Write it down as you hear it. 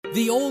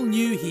The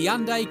all-new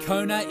Hyundai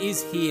Kona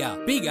is here,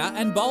 bigger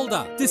and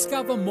bolder.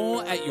 Discover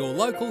more at your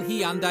local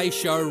Hyundai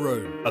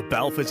showroom. A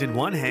Balfour's in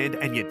one hand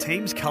and your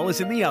team's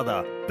colours in the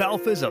other.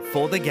 Balfour's are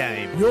for the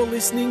game. You're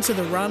listening to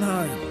The Run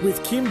Home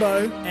with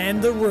Kimbo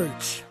and The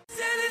Rooch.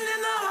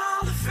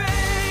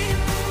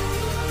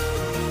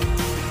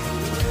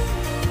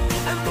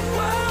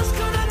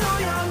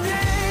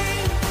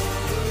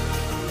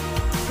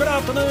 Good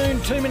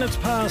afternoon, 2 minutes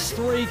past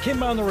 3.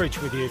 Kimbo and The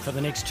Rooch with you for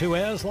the next 2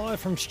 hours, live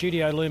from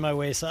Studio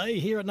Lumo SA,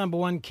 here at number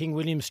 1 King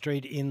William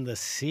Street in the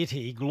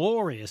city.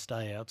 Glorious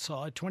day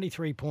outside,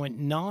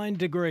 23.9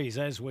 degrees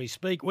as we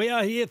speak. We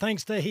are here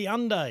thanks to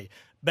Hyundai,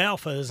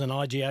 Balfour's and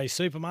IGA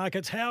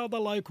supermarkets. How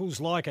the locals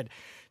like it.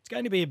 It's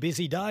going to be a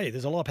busy day.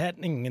 There's a lot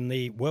happening in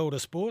the world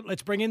of sport.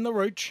 Let's bring in The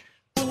Rooch.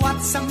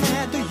 What's the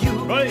matter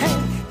you? Right.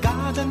 Hey,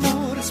 gotta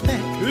no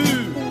respect.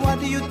 Ooh.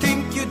 What do you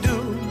think you do?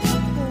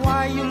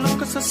 Why you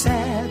look so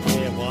sad?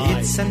 Yeah, why?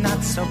 It's a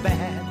not so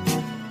bad.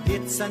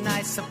 It's a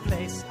nicer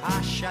place.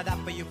 Shut up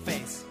for your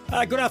face.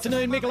 Good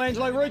afternoon,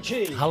 Michelangelo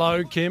Rucci.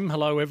 Hello, Kim.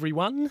 Hello,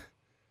 everyone.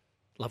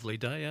 Lovely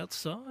day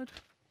outside.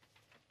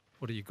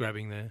 What are you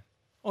grabbing there?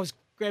 I was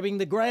grabbing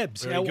the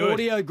grabs, Very our good.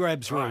 audio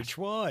grabs, Right. Rooch.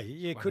 Why?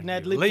 You Why couldn't are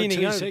add you lib for leaning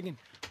 2 over- seconds.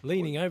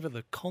 Leaning over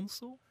the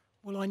console?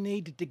 Well, I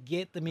needed to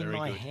get them in Very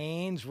my good.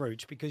 hands,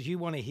 Rooch, because you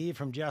want to hear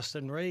from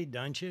Justin Reed,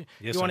 don't you?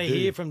 Yes, you want I to do.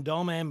 hear from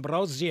Dom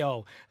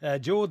Ambrosio,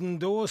 Jordan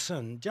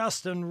Dawson,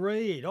 Justin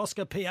Reed,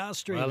 Oscar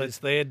Piastri. Well, it's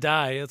their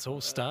day. It's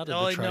all started,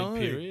 I the trade know.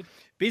 period.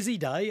 Busy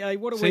day.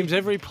 What do Seems we...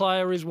 every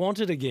player is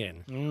wanted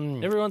again.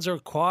 Everyone's a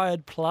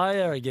required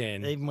player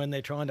again. Even when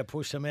they're trying to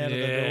push them out of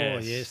the door.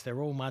 Yes. Yes,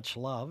 they're all much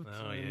loved.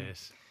 Oh,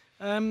 yes.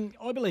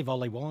 I believe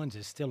Ollie Wines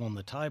is still on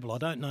the table. I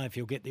don't know if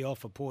he'll get the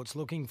offer Port's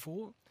looking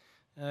for.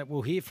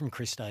 We'll hear from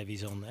Chris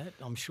Davies on that.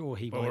 I'm sure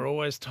he But won't. we're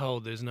always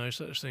told there's no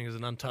such thing as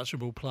an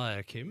untouchable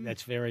player, Kim.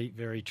 That's very,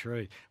 very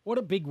true. What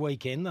a big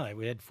weekend, though.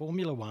 We had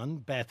Formula One,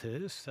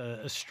 Bathurst,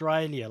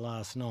 Australia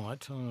last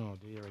night. Oh,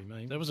 dearie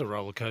me. That was a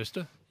roller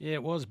coaster. Yeah,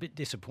 it was a bit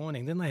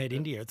disappointing. Then they had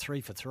India at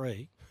 3 for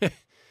 3.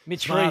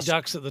 Mitch Three Marsh,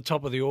 ducks at the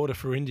top of the order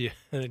for India,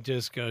 and it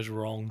just goes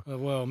wrong.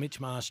 well, Mitch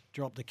Marsh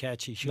dropped the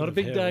catch he should Not a have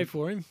big held. day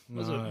for him,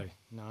 was No, it?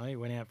 no, he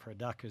went out for a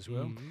duck as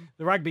well.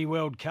 The Rugby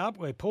World Cup,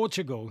 where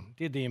Portugal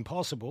did the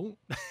impossible,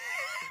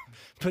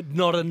 But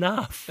not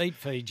enough. beat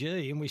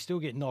Fiji, and we still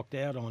get knocked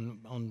out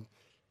on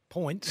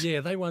points.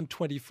 Yeah, they won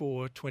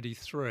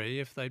 24-23.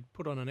 If they'd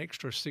put on an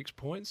extra 6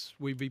 points,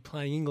 we'd be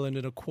playing England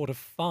in a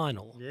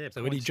quarter-final. Yeah,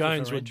 so Eddie points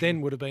Jones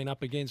differential. would have been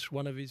up against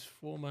one of his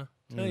former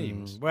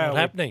teams. Well, Not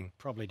happening.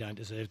 Probably don't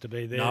deserve to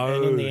be there. No,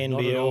 and in the not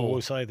at NBL, all.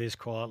 we'll say this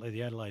quietly,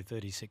 the Adelaide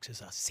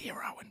 36ers are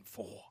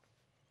 0-4.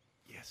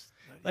 Yes,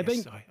 They've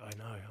yes, been- I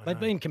know. They've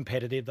been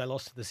competitive. They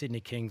lost to the Sydney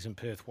Kings and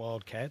Perth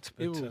Wildcats,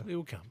 but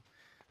It'll come.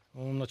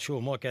 well, I'm not sure.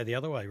 It might go the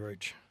other way,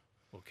 Rooch.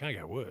 Well, it can't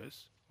go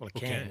worse. Well, it Or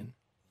can.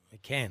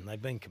 It can. They've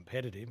been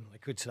competitive. They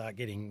could start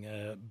getting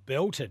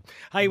belted.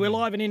 Hey, we're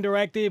live and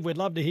interactive. We'd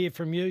love to hear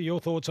from you, your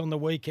thoughts on the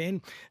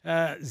weekend.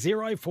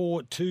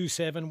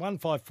 0427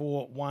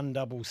 154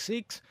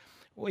 166.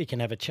 Or you can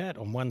have a chat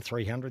on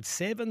 1300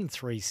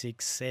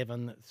 736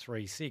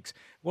 736.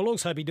 We'll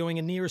also be doing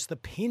a Nearest the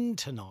Pin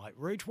tonight,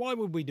 Rooch. Why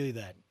would we do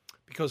that?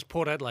 Because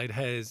Port Adelaide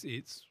has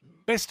its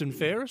best and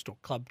fairest, or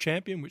club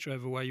champion,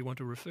 whichever way you want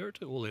to refer it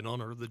to, all in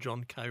honour of the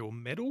John Cahill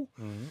medal.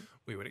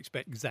 We would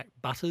expect Zach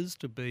Butters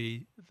to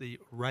be the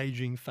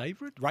raging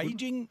favourite.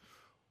 Raging?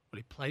 Well,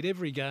 he played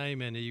every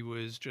game and he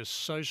was just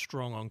so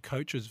strong on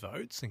coaches'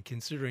 votes. And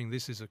considering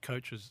this is a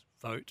coaches'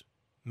 vote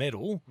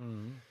medal,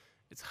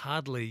 it's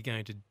hardly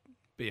going to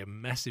be a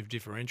massive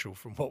differential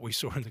from what we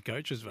saw in the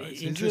coaches' votes.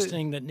 is it?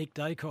 Interesting that Nick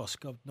Dacos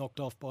got knocked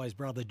off by his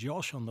brother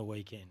Josh on the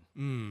weekend.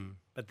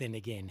 But then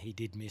again, he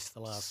did miss the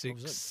last what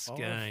was it? 6 Five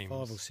games.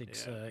 or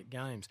six Yeah.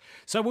 games.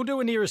 So we'll do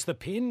a Nearest the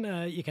Pin.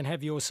 You can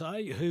have your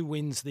say. Who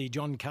wins the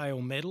John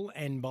Cahill medal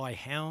and by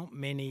how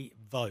many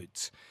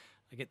votes?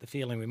 I get the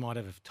feeling we might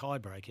have a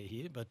tiebreaker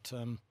here, but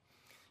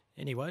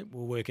anyway,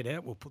 we'll work it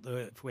out. We'll put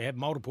if we have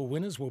multiple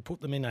winners, we'll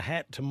put them in a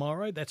hat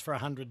tomorrow. That's for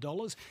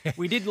 $100.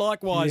 We did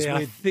likewise Yeah, I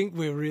with. think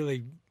we're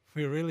really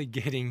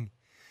getting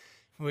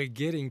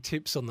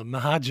tips on the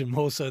margin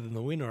more so than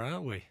the winner,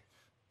 aren't we?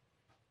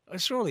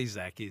 Surely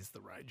Zach is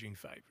the raging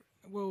favourite.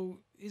 Well,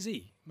 is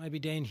he? Maybe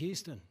Dan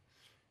Houston.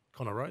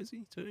 Connor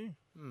Rosie too.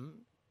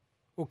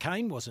 Well,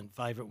 Kane wasn't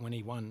favourite when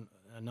he won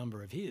a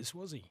number of his,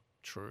 was he?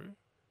 True.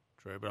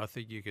 But I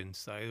think you can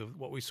say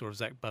what we saw of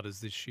Zach Butters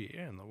this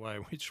year and the way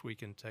in which we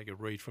can take a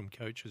read from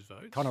coaches'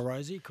 votes. Connor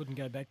Rosie couldn't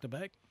go back to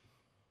back.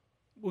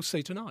 We'll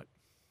see tonight.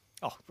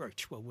 Oh,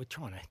 Roach, well, we're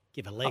trying to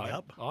give a leg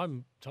up.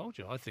 I'm told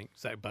you. I think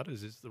Zach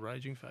Butters is the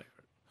raging favourite.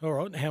 All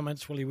right, how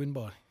much will he win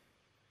by?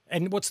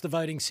 And what's the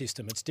voting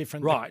system? It's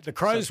different. Right. The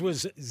Crows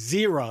was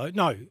 0.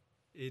 No,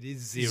 It is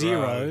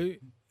 0.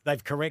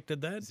 They've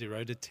corrected that.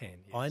 0 to 10.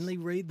 Yes. I only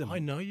read them. I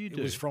know you It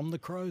do. was from the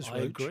Crows, I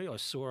Roach. agree.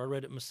 I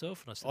read it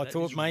myself, and I said I that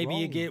thought is maybe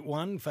you wrong. get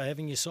one for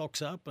having your socks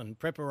up and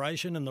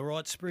preparation and the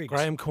right sprigs.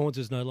 Graham Corns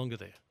is no longer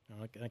there.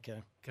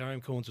 Okay.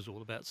 Graham Corns is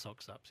all about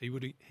socks ups. He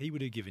would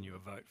have given you a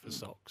vote for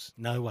socks.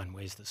 No one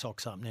wears the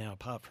socks up now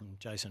apart from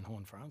Jason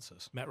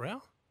Horn-Francis. Matt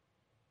Rao?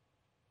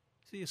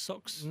 he a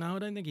socks? No, I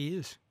don't think he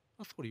is.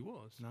 I thought he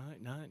was. No.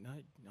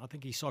 I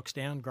think he socks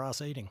down,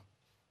 grass eating.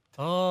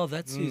 Oh,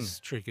 that's his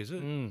trick, is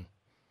it? Mm.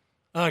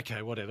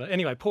 Okay, whatever.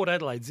 Anyway, Port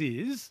Adelaide's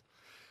is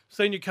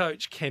senior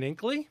coach Ken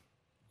Enkley,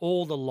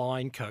 all the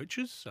line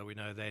coaches, so we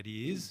know that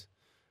he is.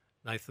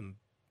 Nathan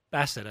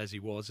Bassett, as he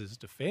was, as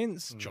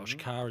defence. Josh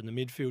Carr in the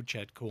midfield,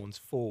 Chad Corns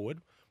forward,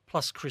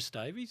 plus Chris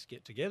Davies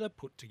get together,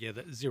 put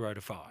together 0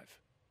 to 5.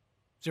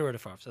 0 to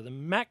 5. So the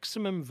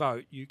maximum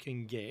vote you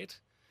can get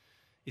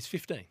is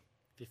 15.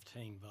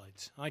 15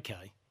 votes.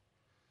 Okay.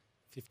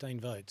 15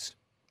 votes.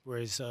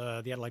 Whereas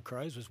the Adelaide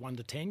Crows was 1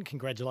 to 10.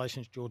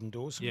 Congratulations, Jordan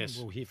Dawson. Yes.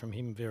 We'll hear from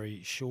him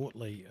very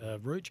shortly,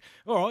 Rooch.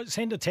 All right,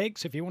 send a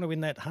text if you want to win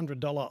that $100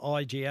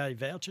 IGA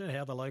voucher,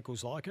 how the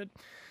locals like it.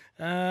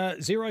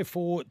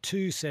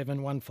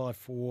 0427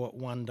 154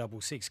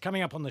 166.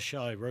 Coming up on the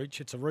show, Rooch,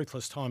 it's a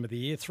ruthless time of the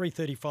year,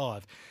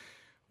 3:35.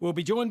 We'll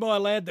be joined by a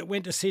lad that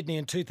went to Sydney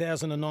in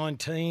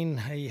 2019.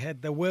 He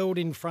had the world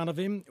in front of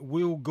him,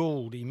 Will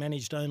Gould. He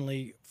managed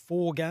only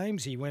 4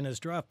 games. He went as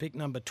draft pick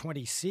number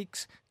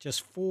 26,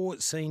 just 4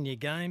 senior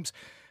games.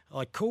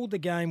 I called the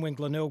game when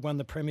Glenelg won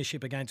the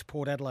premiership against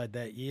Port Adelaide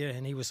that year,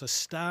 and he was a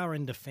star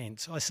in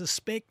defence. I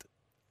suspect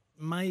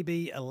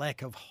maybe a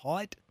lack of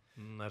height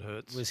That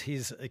hurts. was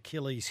his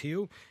Achilles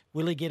heel.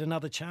 Will he get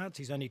another chance?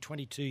 He's only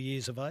 22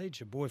 years of age,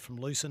 a boy from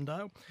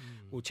Lucendale.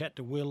 We'll chat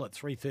to Will at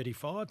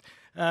 3:35.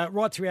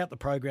 Right throughout the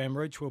program,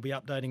 Rooch, we'll be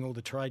updating all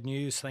the trade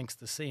news thanks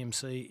to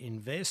CMC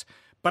Invest.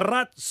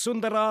 Bharat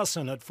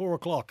Sundarasan at 4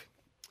 o'clock.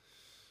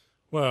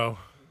 Well,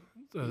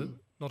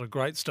 not a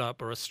great start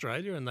for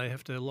Australia, and they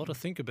have to a lot to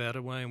think about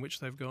a way in which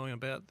they've gone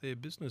about their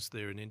business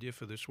there in India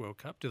for this World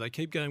Cup. Do they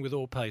keep going with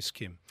all pace,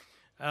 Kim?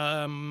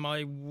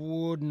 I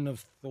wouldn't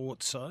have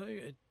thought so.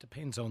 It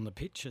depends on the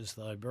pitches,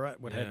 though. Bharat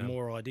would have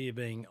more idea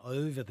being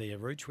over there,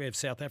 Rooch. We have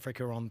South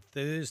Africa on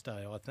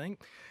Thursday, I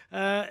think.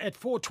 At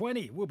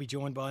 4:20, we'll be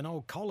joined by an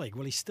old colleague.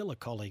 Well, he's still a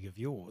colleague of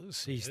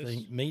yours. He's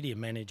the media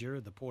manager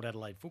of the Port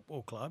Adelaide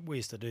Football Club. We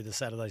used to do the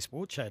Saturday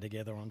Sports Show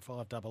together on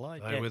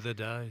 5AA. They were the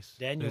days.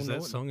 Daniel There's that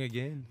Norton. song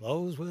again.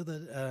 Those were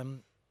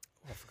the...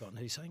 I've forgotten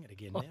who's sang it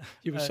again now.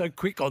 You were so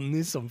quick on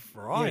this on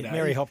Friday. Yeah,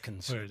 Mary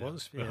Hopkins Well it done.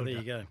 was. Yeah, Well there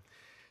done. you go.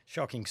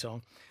 Shocking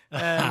song.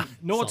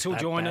 Nortz will that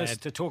join us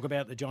bad. to talk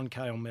about the John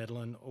Cale medal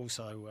and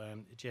also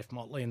Jeff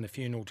Motley and the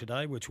funeral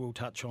today, which we'll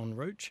touch on,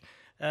 Rooch.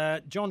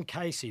 John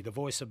Casey, the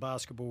voice of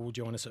basketball, will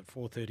join us at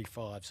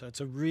 4:35. So it's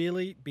a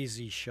really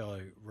busy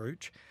show,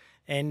 Rooch.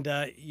 And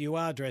you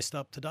are dressed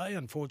up today,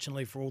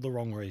 unfortunately, for all the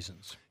wrong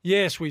reasons.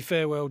 Yes, we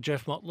farewell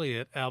Jeff Motley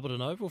at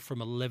Alberton Oval from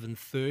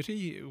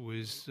 11:30.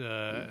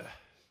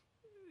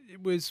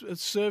 It was a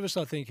service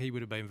I think he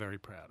would have been very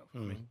proud of. I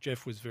mean,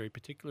 Jeff was very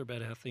particular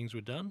about how things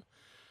were done.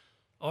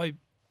 I've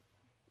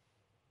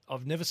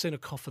never seen a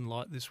coffin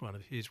like this one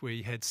of his, where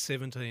he had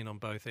 17 on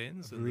both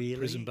ends, and Really?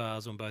 prison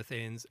bars on both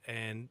ends,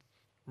 and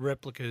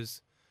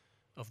replicas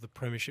of the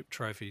premiership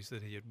trophies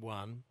that he had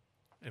won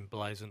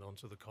emblazoned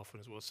onto the coffin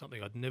as well.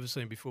 Something I'd never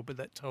seen before, but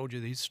that told you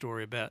his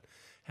story about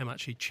how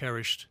much he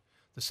cherished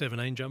the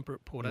 17 jumper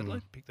at Port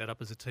Adelaide. Picked that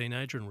up as a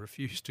teenager and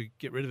refused to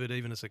get rid of it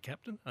even as a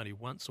captain. Only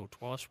once or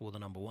twice wore the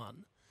number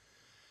 1.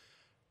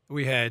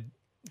 We had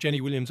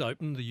Jenny Williams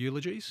open the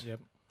eulogies,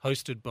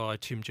 hosted by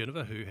Tim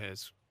Geneva, who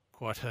has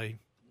quite a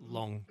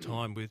long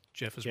time with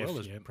Jeff as well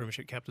as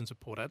premiership captains at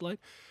Port Adelaide.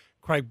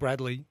 Craig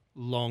Bradley,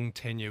 long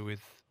tenure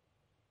with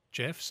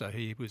Jeff, so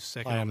he was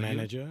second Player on the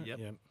manager.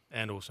 Yep.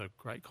 And also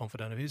great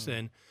confidant of his.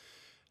 And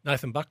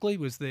Nathan Buckley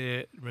was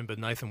there. Remember,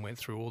 Nathan went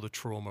through all the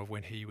trauma of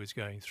when he was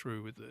going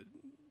through with the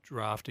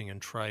drafting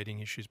and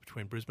trading issues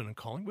between Brisbane and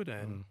Collingwood,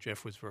 and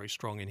Jeff was very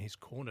strong in his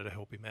corner to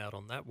help him out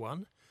on that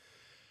one.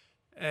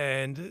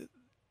 And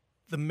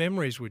the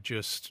memories were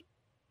just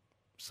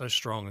so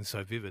strong and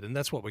so vivid, and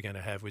that's what we're going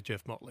to have with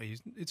Jeff Motley.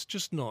 It's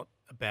just not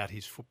about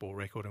his football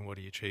record and what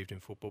he achieved in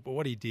football, but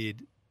what he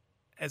did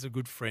as a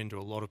good friend to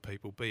a lot of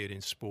people, be it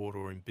in sport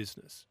or in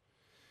business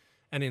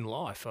and in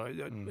life. I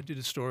did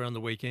a story on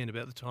the weekend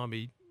about the time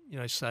he,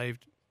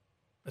 saved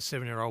a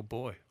 7-year-old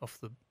boy off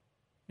the,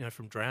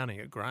 from drowning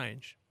at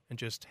Grange, and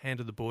just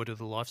handed the boy to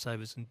the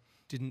lifesavers and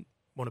didn't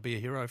want to be a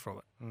hero from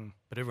it.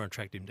 But everyone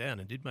tracked him down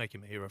and did make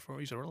him a hero from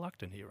it. He's a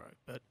reluctant hero,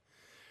 but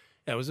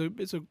yeah,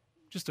 it's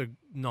just a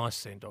nice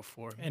send-off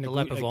for him. And a a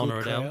lap good of honour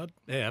at crowd. Albert.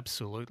 Yeah,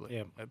 absolutely.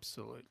 Yeah.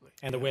 Absolutely.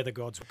 And the weather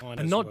gods were kind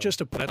And as not well.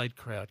 just a Port Adelaide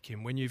crowd,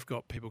 Kim. When you've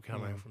got people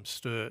coming from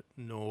Sturt,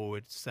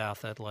 Norwood,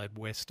 South Adelaide,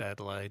 West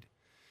Adelaide,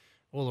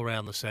 all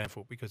around the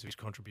SANFL because of his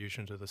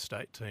contribution to the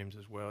state teams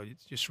as well, you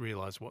just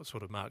realise what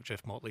sort of mark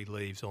Jeff Motley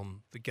leaves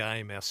on the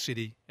game, our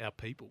city, our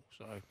people.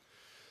 So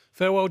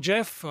farewell,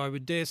 Jeff. I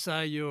would dare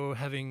say you're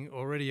having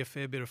already a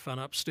fair bit of fun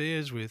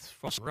upstairs with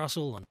Frost and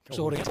Russell and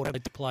sorting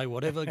out to play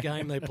whatever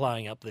game they're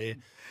playing up there.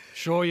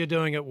 Sure, you're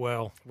doing it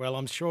well. Well,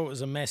 I'm sure it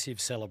was a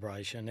massive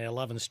celebration. Our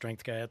love and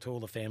strength go out to all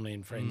the family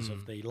and friends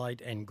of the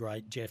late and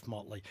great Jeff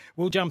Motley.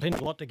 We'll jump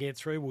into a lot to get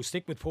through. We'll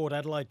stick with Port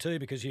Adelaide too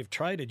because you've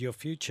traded your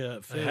future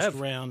first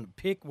round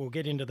pick. We'll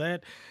get into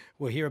that.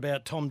 We'll hear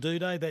about Tom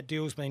Duday. That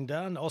deal's been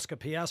done. Oscar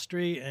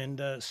Piastri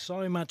and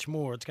so much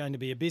more. It's going to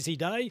be a busy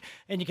day.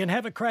 And you can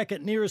have a crack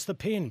at Nearest the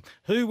Pin.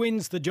 Who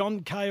wins the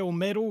John Cale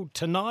Medal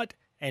tonight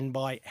and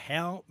by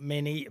how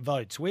many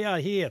votes? We are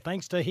here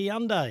thanks to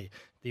Hyundai.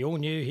 The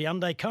all-new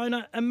Hyundai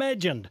Kona,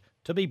 imagined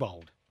to be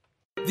bold.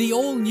 The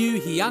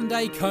all-new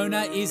Hyundai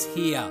Kona is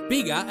here,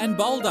 bigger and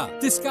bolder.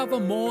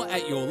 Discover more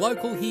at your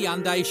local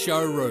Hyundai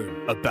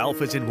showroom. A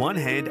Balfour's in one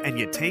hand and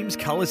your team's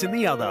colours in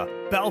the other.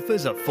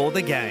 Balfour's are for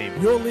the game.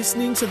 You're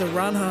listening to The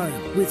Run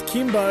Home with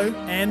Kimbo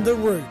and the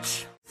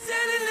Rooch.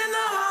 Standing in the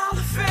Hall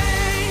of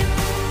Fame,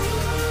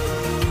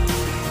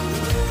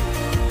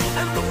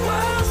 and the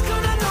world's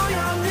gonna know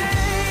your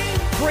name.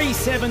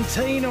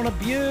 3:17 on a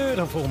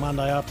beautiful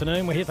Monday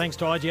afternoon. We're here thanks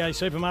to IGA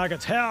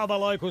Supermarkets. How the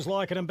locals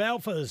like it in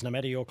Balfour's. No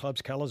matter your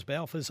club's colours,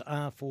 Balfour's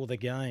are for the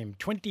game.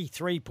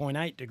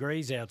 23.8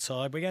 degrees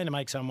outside. We're going to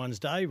make someone's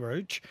day,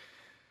 Rooch.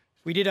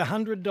 We did a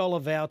 $100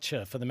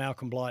 voucher for the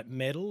Malcolm Blight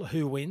Medal.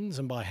 Who wins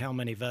and by how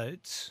many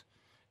votes?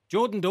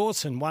 Jordan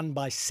Dawson won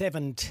by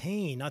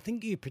 17. I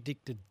think you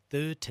predicted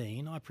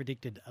 13. I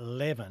predicted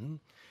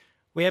 11.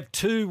 We have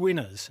two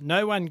winners.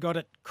 No one got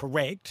it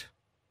correct.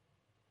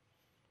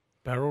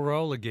 Barrel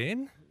roll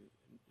again?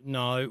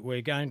 No,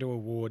 we're going to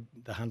award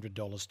the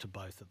 $100 to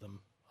both of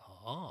them.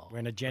 Oh, We're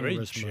in a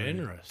generous very mood.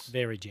 generous.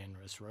 Very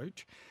generous,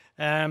 Rooch.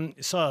 Fair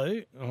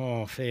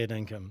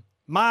dinkum.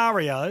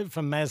 Mario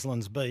from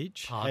Maslin's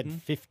Beach Pardon?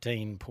 had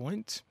 15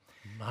 points.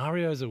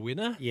 Mario's a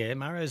winner? Yeah,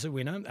 Mario's a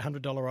winner,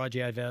 $100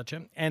 IGA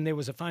voucher. And there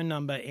was a phone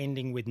number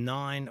ending with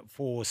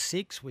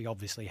 946. We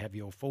obviously have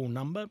your full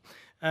number.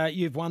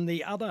 You've won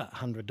the other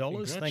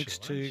 $100 thanks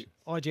to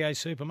IGA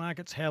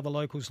Supermarkets, how the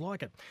locals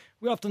like it.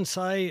 We often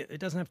say it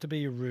doesn't have to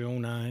be a real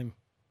name.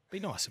 Be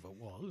nice if it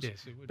was.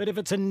 Yes, it would. But if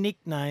it's a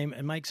nickname,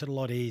 it makes it a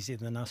lot easier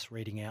than us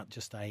reading out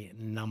just a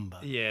number.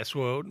 Yes,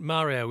 well,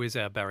 Mario is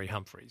our Barry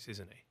Humphries,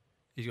 isn't he?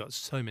 He's got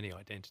so many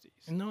identities.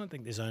 No, I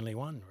think there's only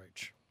one,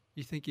 Rich.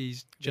 You think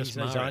he's just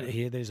There's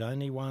Mario? there's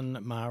only one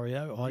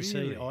Mario.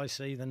 Really? I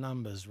see the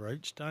numbers,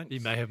 Rooch. He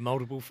may have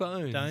multiple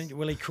phones.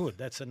 Well, he could.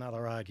 That's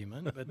another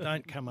argument. But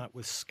don't come up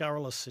with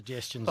scurrilous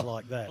suggestions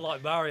like that.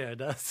 Like Mario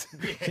does.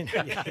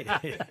 Yeah.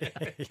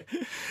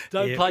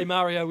 Don't play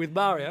Mario with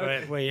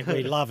Mario.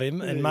 We love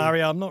him. And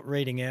Mario, I'm not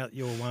reading out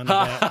your one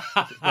about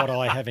what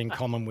I have in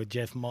common with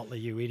Jeff Motley,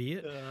 you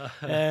idiot.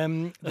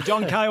 The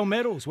John Cale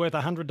Medal's worth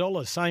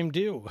 $100. Same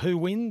deal. Who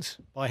wins?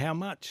 By how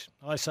much?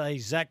 I say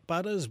Zach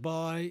Butters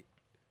by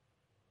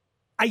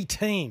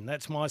 18.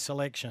 That's my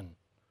selection.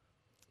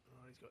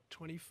 He's got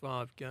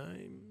 25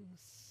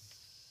 games.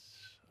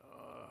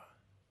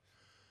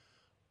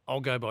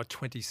 I'll go by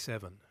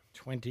 27.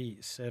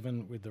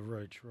 27 with the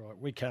Rooch. Right.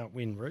 We can't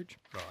win, Rooch.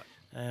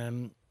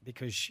 Right.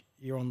 Because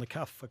you're on the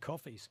cuff for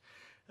coffees.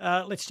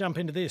 Let's jump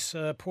into this.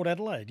 Port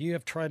Adelaide, you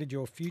have traded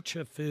your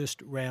future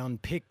first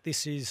round pick.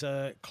 This is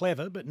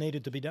clever, but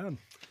needed to be done.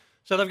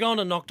 So they've gone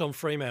and knocked on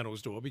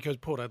Fremantle's door because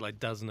Port Adelaide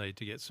does need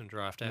to get some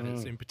draft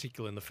adders, in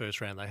particular in the first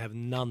round. They have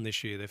none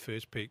this year. Their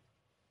first pick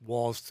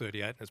was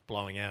 38 and it's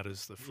blowing out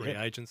as the free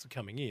agents are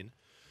coming in.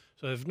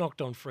 So they've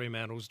knocked on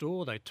Fremantle's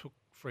door. They took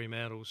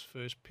Fremantle's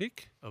first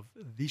pick of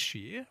this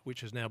year,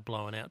 which is now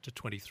blown out to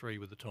 23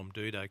 with the Tom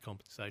Duday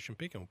compensation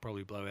pick and will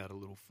probably blow out a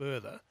little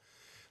further.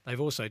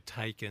 They've also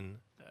taken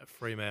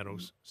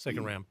Fremantle's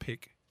second round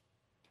pick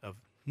of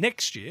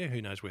next year.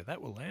 Who knows where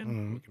that will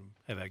land? We can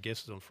have our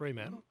guesses on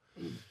Fremantle.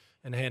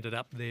 And handed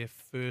up their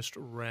first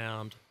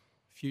round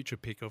future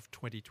pick of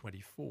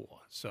 2024.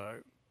 So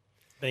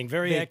Being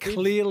very they're active.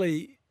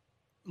 clearly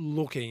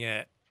looking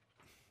at...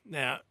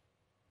 Now,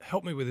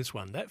 help me with this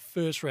one. That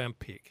first round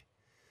pick,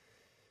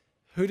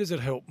 who does it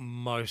help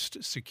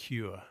most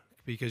secure?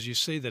 Because you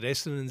see that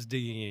Essendon's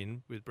digging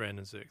in with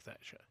Brandon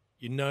Zerk-Thatcher.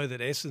 You know that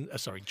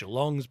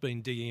Geelong's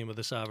been digging in with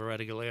the Sava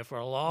Radigalea for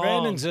a long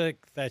Brandon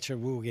Zerk-Thatcher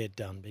will get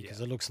done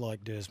because it looks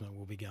like Dersma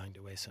will be going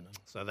to Essendon.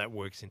 So that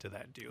works into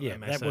that deal. Yeah,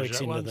 that works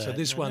into one. that. So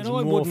this And one's I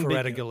more wouldn't for be-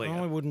 Radigalea.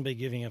 I wouldn't be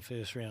giving a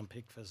first round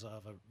pick for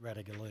Sava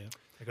Radigalea.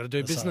 They've got to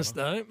do business,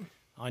 though.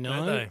 I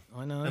don't know. they?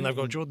 I know. And they've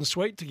got Jordan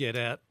Sweet to get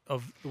out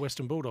of the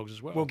Western Bulldogs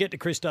as well. We'll get to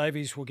Chris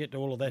Davies. We'll get to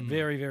all of that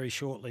very, very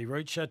shortly,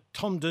 Rooch.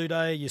 Tom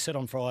Duday, you said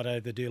on Friday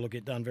the deal will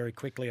get done very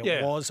quickly.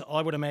 It was.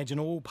 I would imagine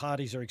all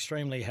parties are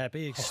extremely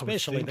happy,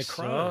 especially the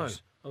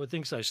Crows. I would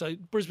think so. So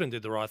Brisbane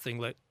did the right thing,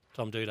 let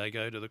Tom Duday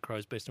go to the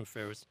Crows' best and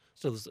fairest,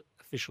 still is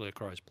officially a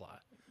Crows player.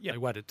 They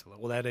waited till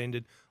all that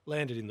ended,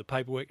 landed in the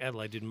paperwork.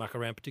 Adelaide didn't muck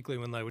around, particularly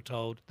when they were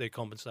told their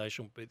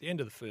compensation would be at the end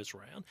of the first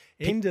round.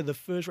 End of the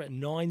first round,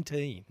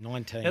 19.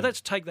 19. Now,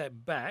 let's take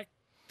that back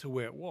to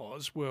where it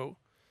was. Well,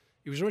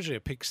 it was originally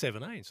a pick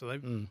 17, so they...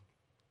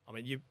 I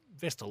mean, you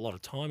invest a lot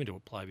of time into a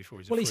player before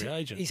he's a free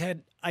agent. He's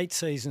had 8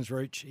 seasons,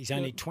 Rooch. He's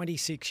only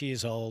 26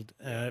 years old.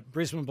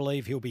 Brisbane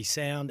believe he'll be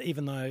sound,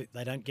 even though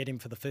they don't get him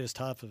for the first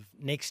half of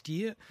next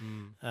year.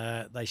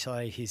 They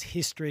say his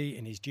history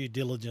and his due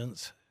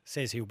diligence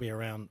says he'll be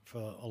around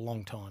for a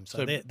long time.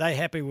 So they're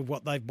happy with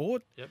what they've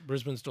bought. Yep,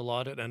 Brisbane's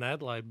delighted, and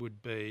Adelaide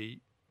would be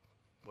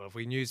Well, if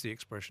we can use the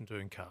expression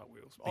doing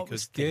cartwheels, I was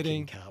because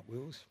thinking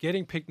cartwheels.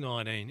 getting pick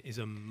 19 is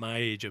a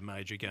major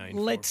gain.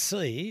 Let's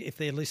see if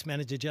their list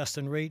manager,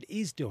 Justin Reid,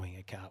 is doing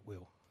a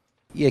cartwheel.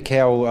 Yeah,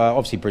 Cal,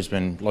 obviously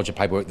Brisbane lodged a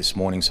paperwork this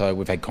morning, so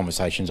we've had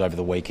conversations over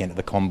the weekend at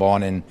the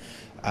Combine, and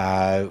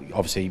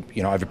obviously,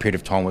 over a period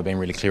of time we've been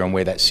really clear on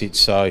where that sits.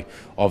 So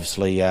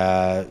obviously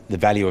the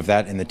value of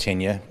that in the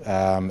tenure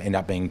end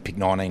up being pick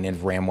 19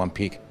 and round 1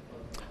 pick.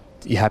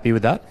 You happy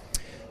with that?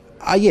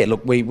 Yeah,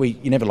 look,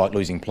 you never like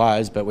losing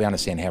players, but we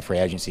understand how free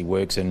agency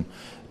works, and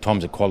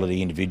Tom's a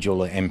quality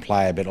individual and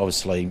player, but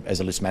obviously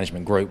as a list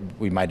management group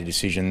we made a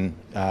decision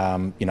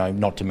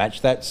not to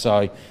match that,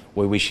 so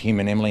we wish him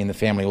and Emily and the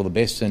family all the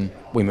best and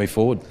we move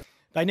forward.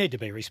 They need to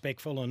be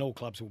respectful, and all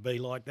clubs will be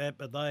like that,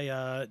 but they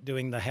are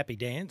doing the happy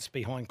dance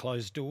behind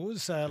closed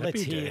doors.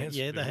 Let's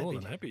hear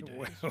the happy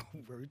dance. Well,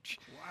 Rooch.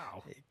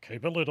 Wow.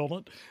 Keep a lid on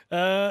it.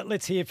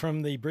 Let's hear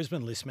from the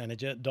Brisbane list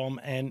manager, Dom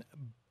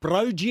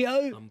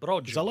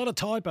Ambrogio. There's a lot of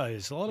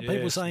typos. A lot of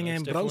people saying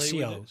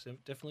Ambrosio.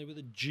 Definitely with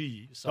a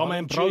G. Dom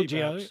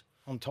Ambrogio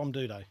on Tom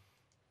Duday.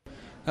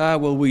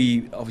 Well,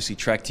 we obviously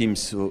tracked him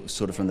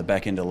sort of from the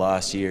back end of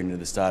last year into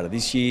the start of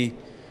this year.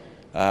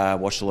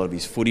 Watched a lot of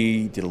his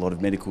footy, did a lot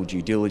of medical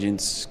due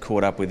diligence,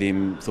 caught up with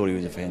him, thought he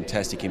was a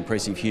fantastic,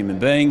 impressive human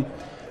being,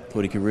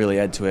 thought he could really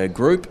add to our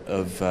group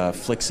of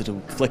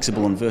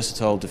flexible and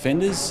versatile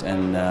defenders,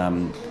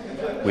 and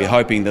we're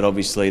hoping that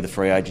obviously the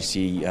free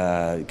agency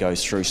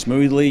goes through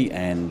smoothly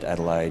and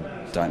Adelaide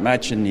don't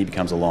match and he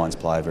becomes a Lions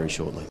player very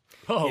shortly.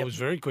 Oh, It was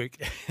very quick.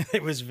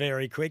 It was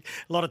very quick.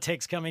 A lot of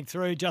text coming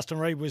through. Justin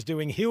Reid was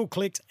doing heel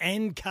clicks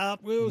and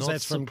cartwheels.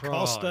 That's from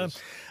Costa.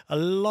 A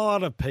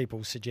lot of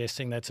people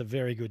suggesting that's a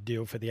very good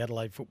deal for the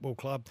Adelaide Football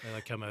Club. Yeah,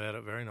 they come at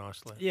it very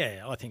nicely.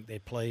 Yeah, I think they're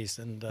pleased.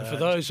 And for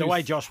those the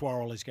way Josh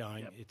Worrell is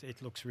going,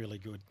 it looks really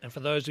good. And for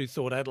those who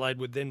thought Adelaide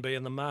would then be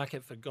in the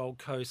market for Gold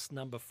Coast's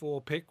number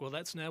 4 pick, well,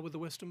 that's now with the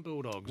Western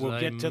Bulldogs. We'll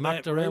get to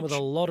mucked that, around with Rich.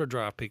 a lot of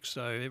draft picks,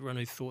 so everyone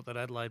who thought that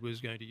Adelaide was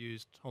going to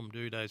use Tom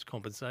Duday's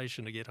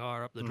compensation to get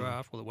higher up the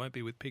draft, well, it won't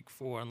be with pick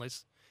 4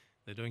 unless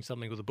they're doing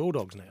something with the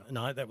Bulldogs now.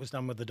 No, that was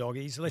done with the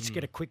Doggies. Let's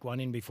get a quick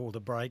one in before the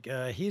break.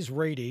 Here's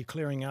Reedy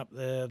clearing up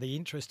the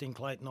interest in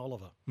Clayton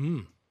Oliver.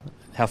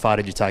 How far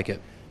did you take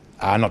it?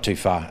 Not too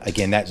far.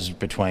 Again, that's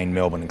between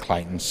Melbourne and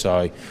Clayton,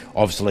 so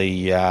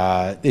obviously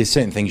there's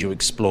certain things you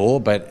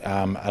explore, but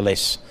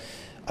unless,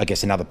 I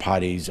guess, another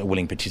party's a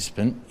willing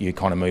participant, you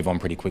kind of move on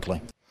pretty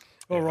quickly.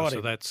 All right.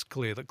 So that's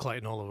clear that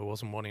Clayton Oliver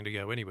wasn't wanting to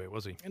go anywhere,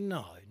 was he?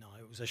 No.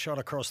 It was a shot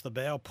across the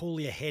bow. Pull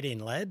your head in,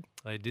 lad.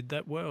 They did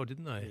that well,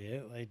 didn't they? Yeah,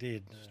 they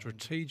did.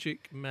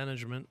 Strategic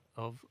management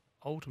of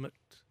ultimate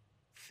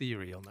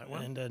theory on that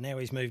one. And now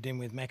he's moved in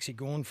with Maxi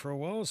Gawn for a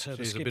while. So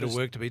there's a bit of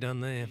work to be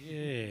done there.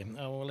 Yeah.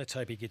 Oh, well, let's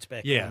hope he gets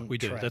back Yeah, on we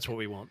do. track. That's what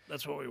we want.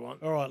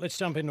 All right, let's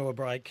jump into a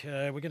break.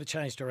 We're going to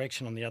change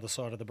direction on the other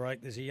side of the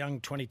break. There's a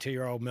young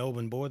 22-year-old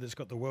Melbourne boy that's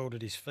got the world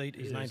at his feet.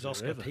 His name's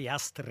Oscar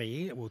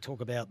Piastri. We'll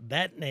talk about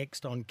that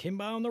next on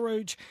Kimbo on the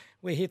Rouge.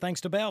 We're here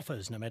thanks to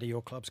Balfours. No matter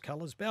your club's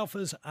colours,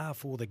 Balfours are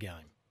for the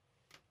game.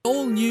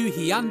 All new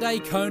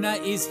Hyundai Kona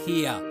is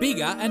here,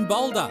 bigger and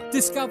bolder.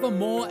 Discover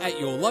more at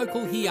your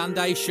local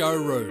Hyundai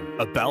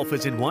showroom. A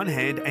Balfours in one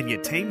hand and your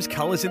team's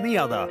colours in the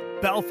other.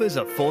 Balfours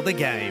are for the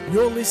game.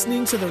 You're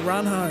listening to The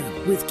Run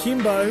Home with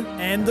Kimbo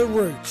and the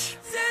Rooch.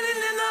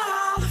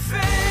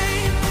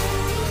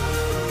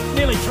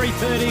 Nearly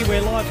 3:30,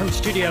 we're live from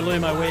Studio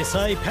Lumo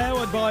SA,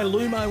 powered by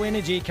Lumo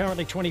Energy,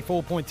 currently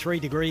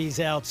 24.3 degrees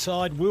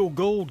outside. Will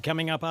Gould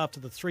coming up after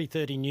the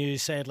 3:30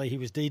 news. Sadly, he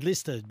was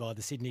delisted by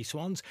the Sydney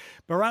Swans.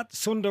 Bharat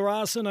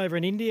Sundarasan over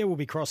in India will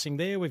be crossing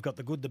there. We've got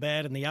the good, the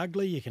bad and the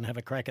ugly. You can have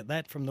a crack at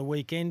that from the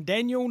weekend.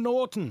 Daniel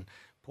Norton,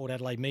 Port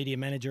Adelaide media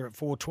manager at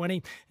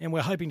 4:20, and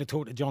we're hoping to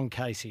talk to John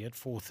Casey at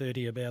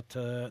 4:30 about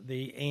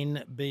the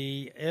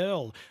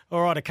NBL.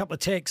 All right, a couple of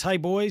texts. Hey,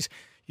 boys.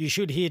 You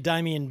should hear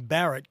Damien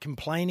Barrett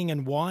complaining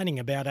and whining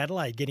about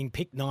Adelaide getting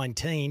picked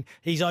 19.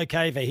 He's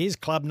okay for his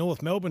club,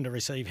 North Melbourne, to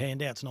receive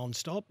handouts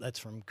non-stop. That's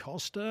from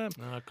Costa.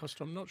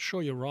 Costa, I'm not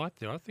sure you're right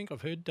there. I think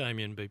I've heard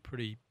Damien be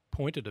pretty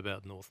pointed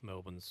about North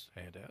Melbourne's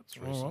handouts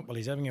recently. All right, well,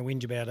 he's having a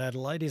whinge about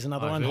Adelaide. Here's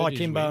another one. I've Hi, heard his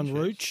Kimbo and whinge,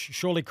 Rooch.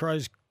 Surely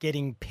Crows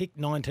getting picked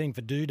 19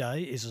 for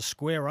Duday is a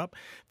square-up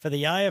for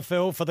the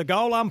AFL for the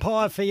goal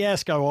umpire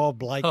fiasco. Oh,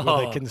 Blake with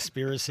a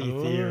conspiracy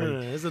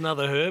theory. There's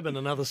another Herb and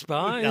another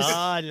Spies.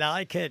 I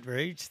like it,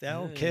 Rooch.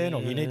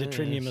 Colonel, you need to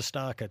trim your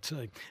moustache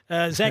too.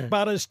 Zach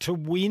Butters to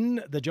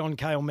win the John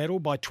Cale medal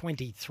by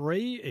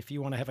 23. If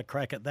you want to have a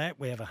crack at that,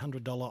 we have a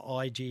 $100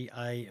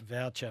 IGA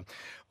voucher.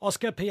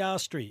 Oscar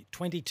Piastri,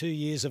 22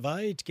 years of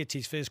age, gets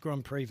his first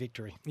Grand Prix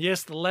victory.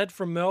 Yes, the lad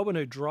from Melbourne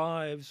who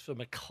drives for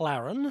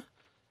McLaren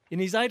in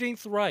his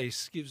 18th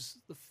race gives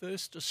the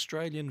first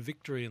Australian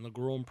victory in the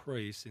Grand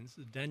Prix since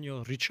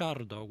Daniel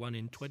Ricciardo won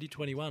in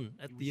 2021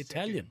 at the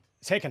Italian.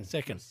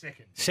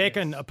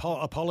 Second.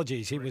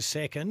 Apologies. He was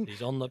second.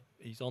 He's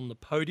on the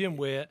podium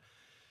where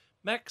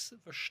Max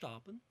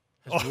Verstappen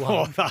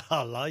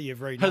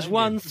has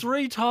won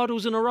 3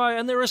 titles in a row,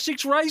 and there are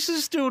 6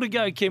 races still to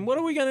go, Kim. What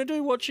are we going to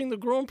do watching the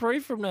Grand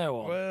Prix from now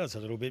on? Well, it's a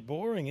little bit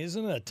boring,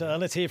 isn't it?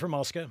 Let's hear from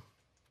Oscar.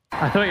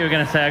 I thought you were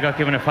going to say I got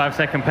given a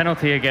 5-second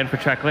penalty again for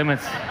track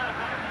limits.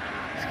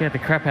 Scared the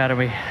crap out of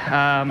me.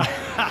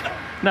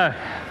 No,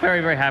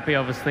 very, very happy,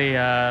 obviously.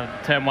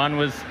 Turn 1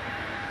 was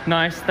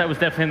nice. That was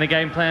definitely in the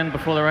game plan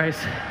before the race.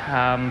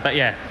 But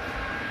yeah,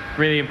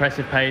 really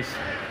impressive pace.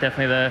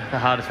 Definitely the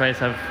hardest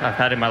race I've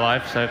had in my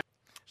life.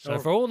 So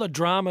for all the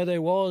drama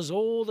there was,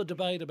 all the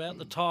debate about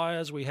the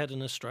tyres, we had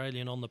an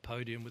Australian on the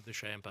podium with the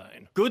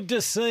champagne. Good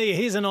to see.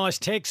 Here's a nice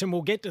text, and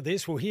we'll get to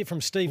this. We'll hear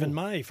from Stephen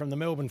May from the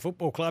Melbourne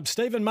Football Club.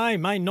 Stephen May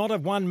may not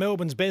have won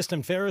Melbourne's Best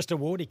and Fairest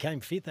Award. He came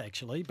 5th,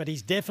 actually, but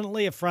he's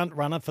definitely a front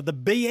runner for the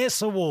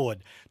BS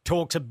Award.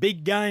 Talks a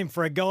big game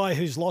for a guy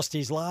who's lost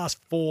his last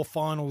 4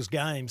 finals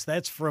games.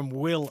 That's from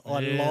Will.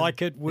 I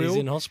like it, Will. He's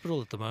in hospital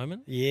at the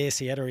moment. Yes,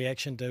 he had a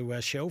reaction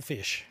to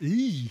shellfish.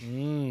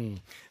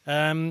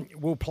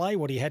 We'll play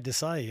what he had to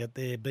say at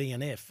their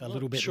BNF a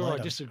little bit later.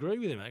 I disagree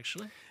with him,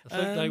 actually. I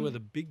think they were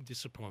the big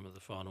disappointment of the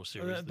final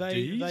series.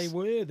 They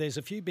were. There's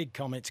a few big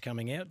comments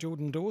coming out.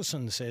 Jordan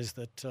Dawson says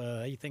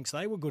that he thinks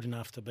they were good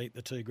enough to beat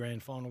the 2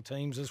 grand final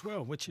teams as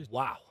well, which is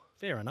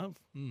fair enough.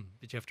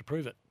 But you have to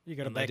prove it. You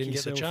got to back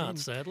yourself. They didn't get the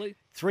chance, sadly.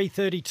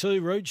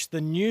 3:32, Rooch, the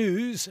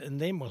news,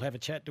 and then we'll have a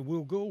chat to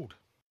Will Gould.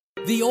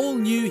 The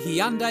all-new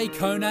Hyundai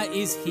Kona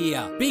is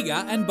here, bigger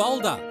and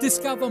bolder.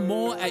 Discover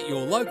more at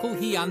your local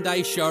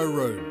Hyundai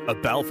showroom. A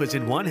Balfour's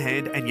in one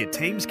hand and your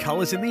team's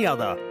colours in the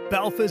other.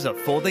 Balfour's are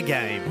for the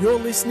game. You're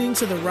listening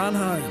to The Run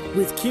Home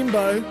with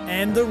Kimbo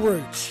and the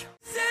Rooch.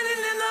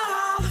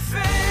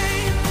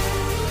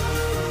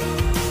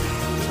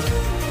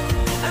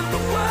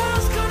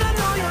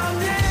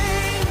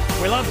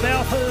 We love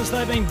Balfour's.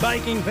 They've been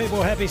baking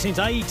people happy since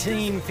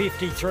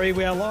 1853.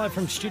 We are live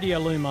from Studio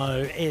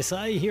Lumo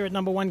SA here at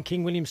number 1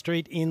 King William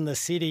Street in the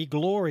city.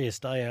 Glorious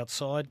day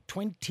outside,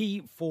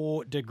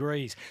 24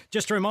 degrees.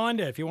 Just a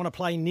reminder, if you want to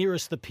play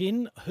nearest the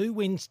pin, who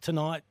wins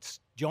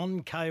tonight's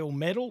John Cale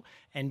medal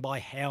and by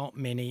how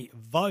many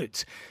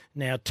votes?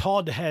 Now,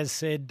 Todd has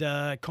said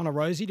Connor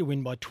Rosie to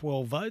win by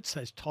 12 votes.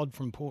 That's Todd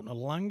from Port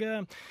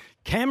Noarlunga.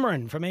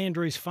 Cameron from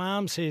Andrews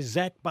Farm says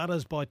Zach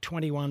Butters by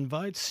 21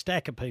 votes.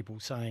 Stack of people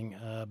saying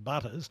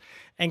Butters.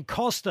 And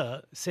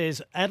Costa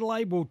says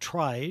Adelaide will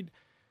trade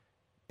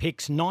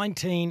picks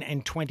 19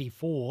 and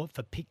 24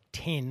 for pick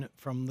 10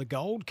 from the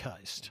Gold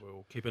Coast.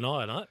 We'll keep an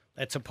eye on it.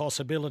 That's a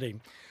possibility.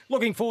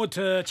 Looking forward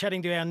to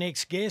chatting to our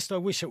next guest. I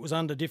wish it was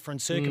under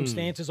different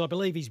circumstances. I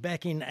believe he's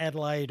back in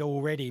Adelaide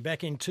already.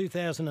 Back in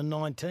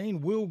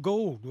 2019, Will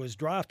Gould was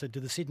drafted to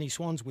the Sydney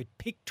Swans with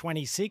pick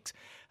 26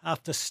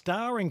 after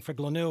starring for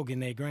Glenelg in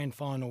their grand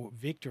final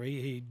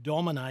victory. He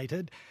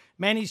dominated,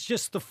 managed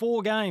just the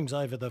 4 games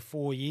over the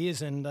 4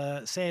 years,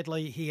 and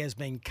sadly he has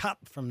been cut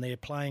from their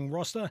playing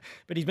roster.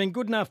 But he's been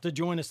good enough to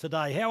join us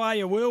today. How are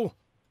you, Will?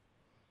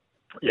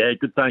 Yeah,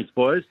 good. Thanks,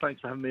 boys.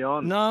 Thanks for having me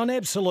on. No, an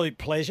absolute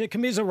pleasure.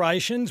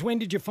 Commiserations. When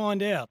did you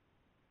find out?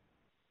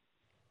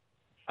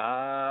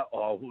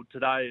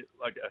 Today,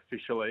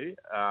 officially,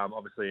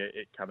 obviously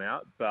it came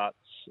out, but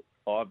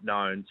I've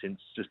known since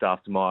just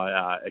after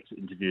my exit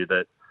interview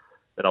that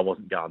I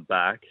wasn't going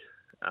back.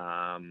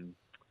 I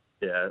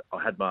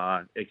had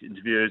my exit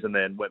interviews and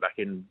then went back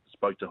in,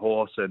 spoke to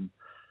Horse and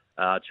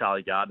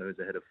Charlie Gardner, who's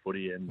the head of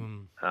footy,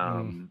 and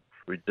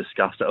we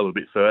discussed it a little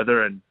bit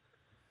further. And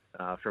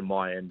from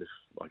my end,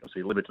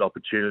 obviously limited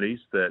opportunities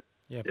that,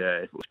 if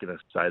it was going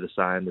to stay the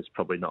same, there's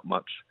probably not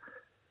much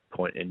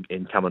point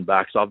in coming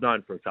back. So I've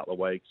known for a couple of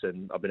weeks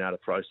and I've been able to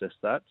process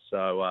that.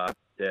 So,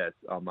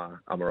 I'm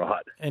all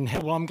right. And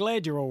well, I'm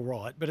glad you're all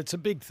right, but it's a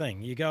big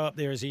thing. You go up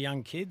there as a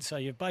young kid, so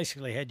you've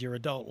basically had your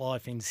adult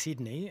life in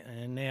Sydney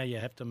and now you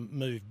have to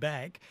move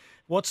back.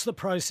 What's the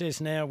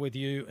process now with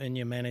you and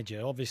your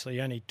manager?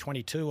 Obviously only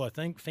 22, I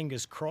think.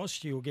 Fingers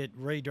crossed you'll get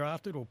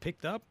redrafted or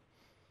picked up.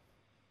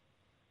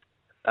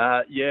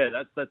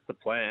 That's the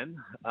plan.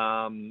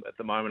 At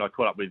the moment, I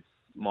caught up with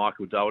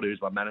Michael Doherty,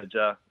 who's my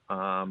manager,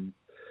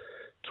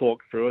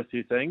 talked through a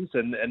few things,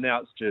 and now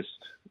it's just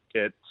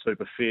get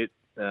super fit,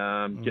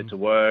 get to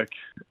work,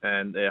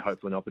 and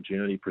hopefully an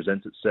opportunity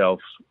presents itself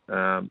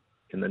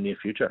in the near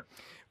future.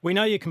 We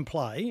know you can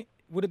play.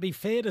 Would it be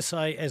fair to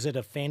say, as a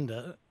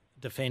defender,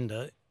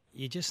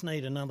 you just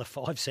need another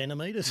 5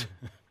 centimetres?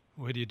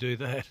 Where do you do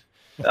that?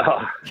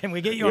 Can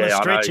we get you on a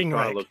stretching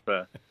rack?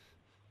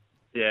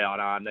 Yeah, I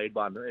know. I need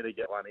one. I need to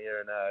get one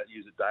here and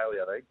use it daily,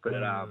 I think. But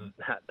no,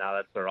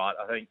 that's all right.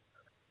 I think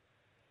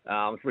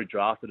I'm pretty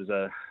drafted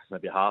as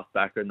maybe a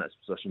half-backer, and that's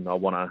the position I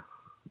want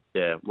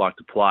to, like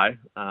to play.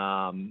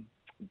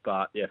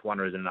 But, for one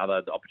reason or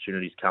another, the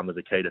opportunities come as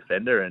a key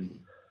defender, and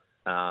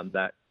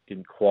that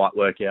didn't quite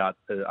work out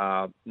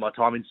my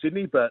time in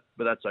Sydney, but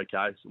that's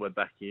okay. So we're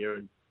back here,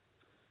 and,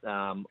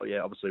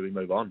 obviously we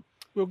move on.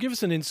 Well, give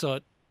us an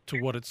insight to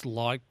what it's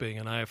like being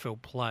an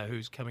AFL player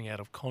who's coming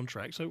out of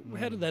contract. So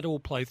how did that all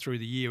play through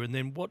the year? And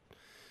then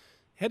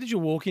how did you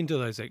walk into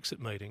those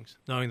exit meetings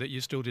knowing that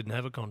you still didn't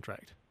have a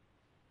contract?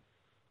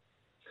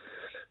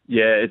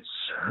 Yeah, it's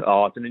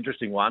an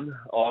interesting one.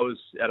 I was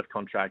out of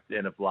contract at the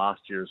end of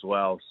last year as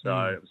well, so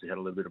obviously had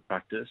a little bit of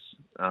practice.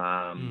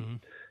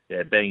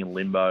 Being in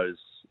limbo is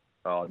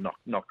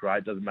not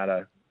great. Doesn't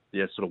matter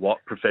sort of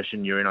what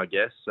profession you're in, I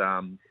guess.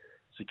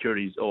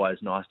 Security is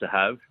always nice to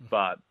have,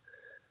 but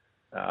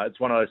it's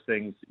one of those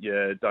things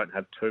you don't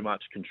have too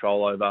much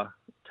control over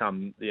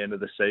come the end of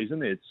the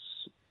season. It's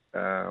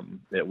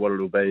what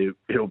it'll be,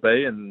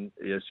 and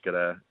you just got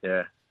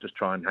to just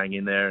try and hang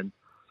in there and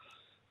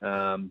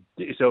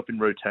get yourself in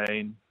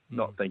routine,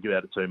 not think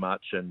about it too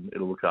much, and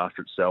it'll look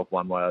after itself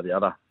one way or the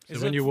other. So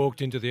when you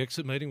walked into the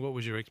exit meeting, what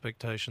was your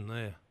expectation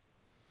there?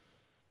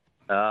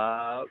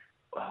 I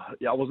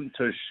wasn't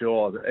too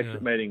sure. The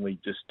exit meeting, we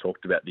just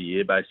talked about the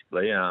year,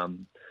 basically, how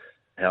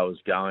it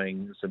was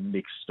going, some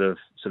mixed of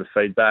sort of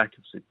feedback.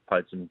 Obviously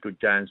played some good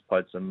games,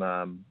 played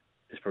some,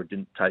 just probably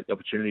didn't take the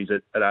opportunities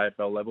at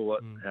AFL level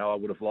how I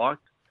would have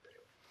liked.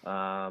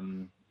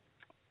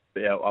 But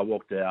yeah, I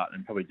walked out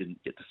and probably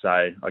didn't get to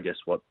say, I guess,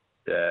 what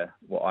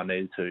I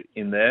needed to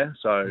in there.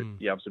 So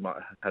obviously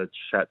I had a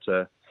chat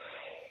to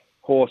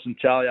Horse and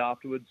Charlie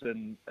afterwards,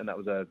 and that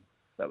was a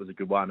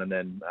good one. And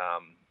then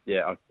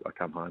I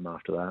come home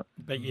after that.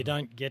 But you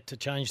don't get to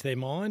change their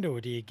mind, or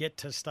do you get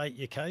to state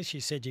your case?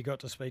 You said you got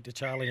to speak to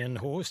Charlie and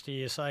Horse. Do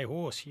you say,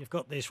 Horse, you've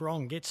got this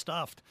wrong, get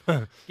stuffed.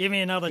 Give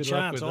me another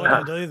chance, I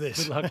can do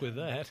this. Good luck with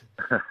that.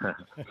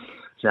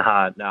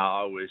 No,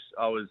 I wish.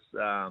 I was,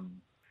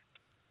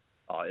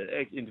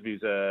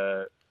 interviews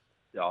are,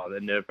 they're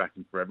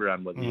nerve-wracking for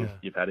everyone, whether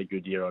you've had a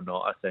good year or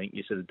not. I think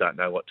you sort of don't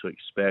know what to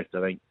expect. I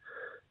think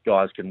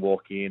guys can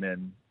walk in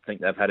and think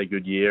they've had a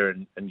good year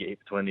and get hit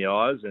between the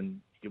eyes,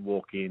 and you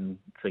walk in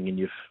thinking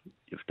you've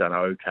done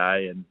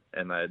okay, and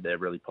they're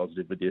really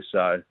positive with you.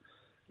 So,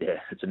 yeah,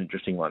 it's an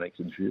interesting one, next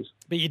interviews.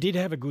 But you did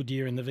have a good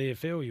year in the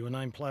VFL. You were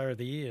named Player of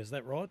the Year. Is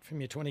that right,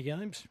 from your 20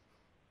 games?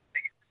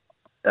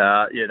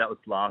 That was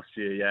last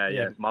year.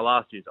 Yeah. My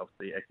last year's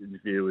obviously exit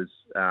interview was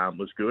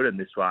good, and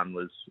this one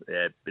was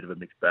a bit of a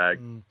mixed bag.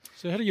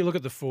 So how do you look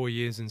at the 4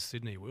 years in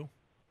Sydney, Will?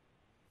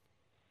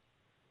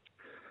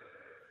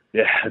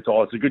 Yeah, it's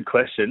a good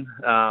question.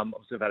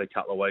 Obviously, I've had a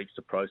couple of weeks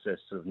to process,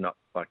 sort of not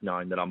like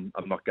knowing that I'm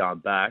not going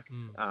back.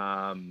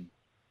 But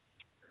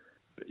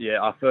yeah,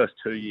 our first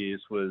 2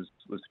 years was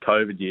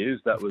COVID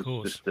years. That was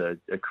just a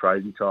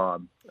crazy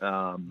time.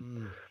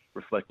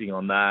 Reflecting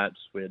on that,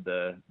 we had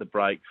the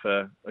break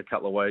for a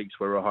couple of weeks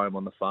where we were home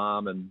on the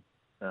farm, and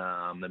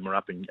then we're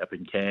up in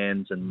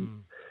Cairns,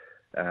 and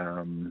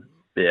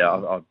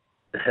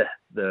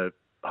the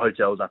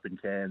hotels up in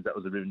Cairns. That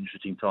was a really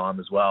interesting time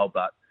as well.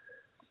 But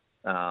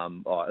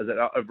as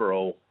an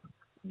overall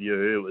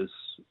view, it was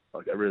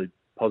like a really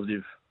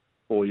positive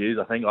 4 years.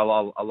 I think I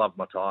loved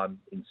my time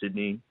in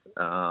Sydney.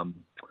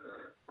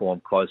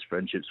 Formed close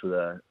friendships with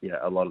a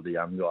lot of the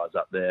young guys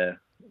up there.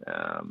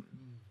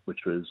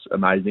 Which was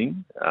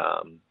amazing,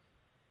 and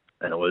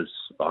it was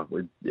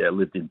we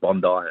lived in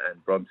Bondi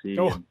and Bronte.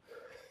 Oh.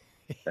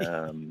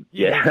 And,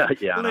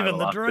 living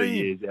the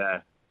dream. 2 years,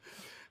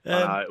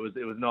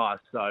 it was nice.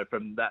 So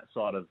from that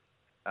side of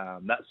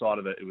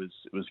it, it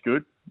was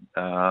good.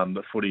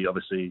 But footy,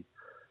 obviously,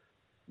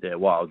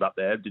 while I was up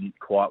there, didn't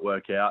quite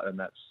work out, and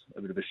that's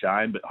a bit of a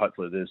shame. But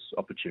hopefully, there's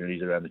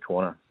opportunities around the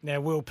corner. Now,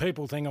 Will,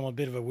 people think I'm a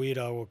bit of a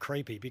weirdo or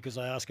creepy because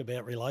I ask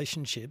about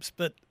relationships,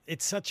 but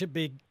it's such a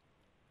big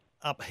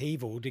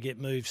upheaval to get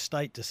moved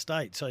state to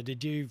state. So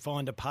did you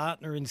find a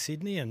partner in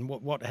Sydney, and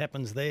what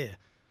happens there?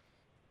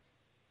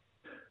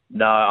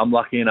 No, I'm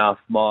lucky enough.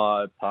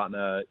 My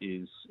partner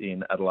is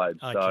in Adelaide,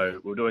 Okay.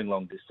 So we're doing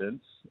long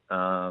distance.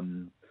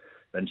 And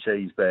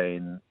she's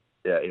been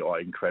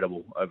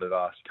incredible over the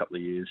last couple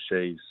of years.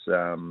 She's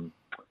a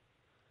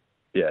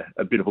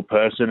beautiful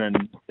person,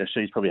 and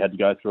she's probably had to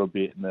go through a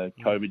bit in the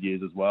COVID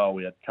years as well.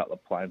 We had a couple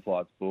of plane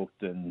flights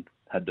booked and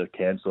had to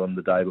cancel them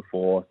the day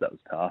before, so that was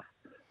tough.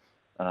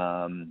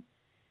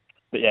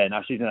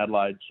 She's in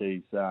Adelaide.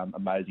 She's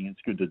amazing.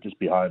 It's good to just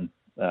be home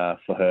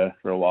for her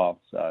for a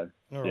while. So,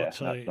 all right, that's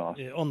nice.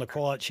 On the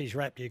quiet, she's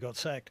wrapped, you got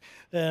sacked.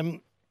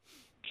 I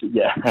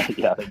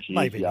think she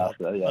maybe is. not.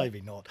 Yeah.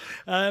 Maybe not.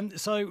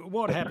 So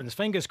what happens?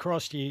 Fingers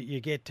crossed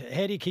you get...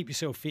 How do you keep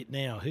yourself fit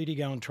now? Who do you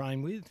go and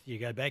train with? Do you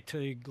go back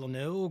to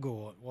Glenelg,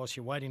 or whilst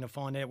you're waiting to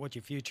find out what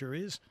your future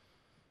is?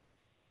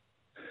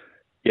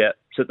 Yeah,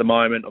 so at the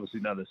moment,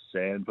 obviously none of the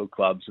Sandville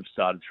clubs have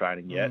started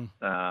training yet.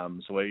 I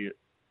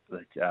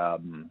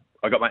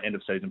got my end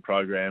of season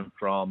program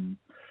from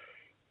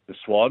the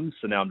Swans,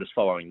 so now I'm just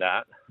following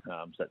that.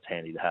 So that's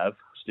handy to have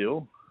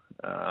still.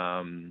 So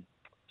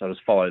I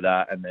just follow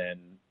that, and then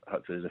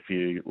hopefully there's a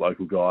few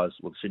local guys,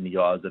 or Sydney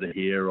guys that are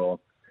here, or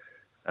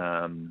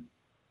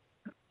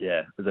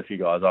there's a few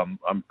guys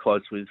I'm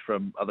close with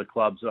from other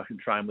clubs that I can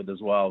train with as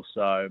well.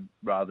 So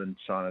rather than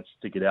trying to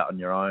stick it out on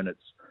your own,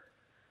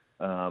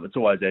 it's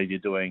always easier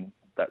doing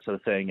that sort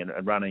of thing and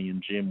running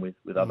in gym with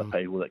other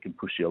people that can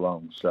push you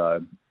along.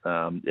 So,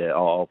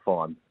 I'll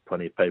find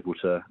plenty of people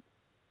to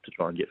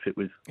try and get fit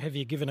with. Have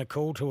you given a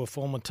call to a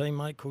former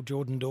teammate called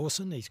Jordan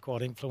Dawson? He's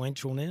quite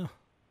influential now.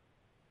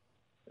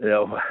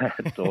 Yeah,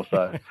 it's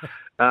also...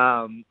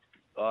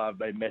 I've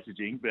been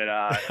messaging, but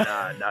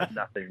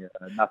nothing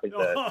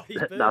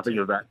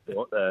of that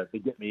sort. To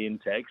get me in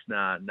text,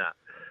 nothing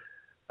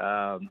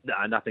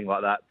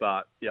like that.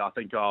 But yeah, I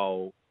think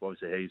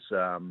obviously he's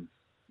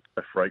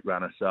a freak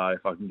runner. So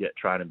if I can get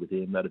training with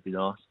him, that'd be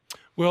nice.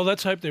 Well,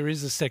 let's hope there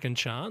is a second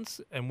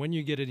chance. And when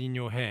you get it in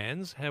your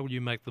hands, how will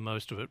you make the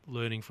most of it,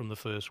 learning from the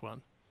first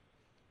one?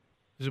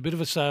 There's a bit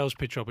of a sales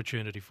pitch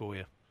opportunity for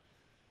you.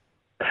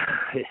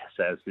 Yeah,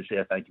 sales pitch.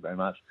 Yeah, thank you very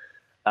much.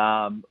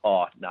 For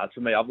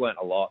me, I've learnt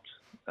a lot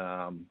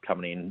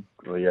coming in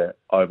really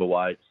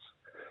overweight,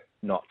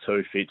 not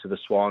too fit to the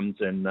Swans,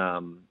 and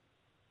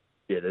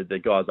the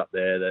guys up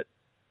there that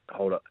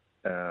hold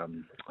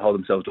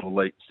themselves to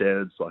elite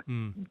standards like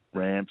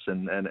Ramps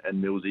and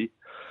Millsy.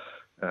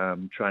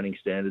 Training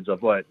standards.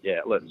 I've learnt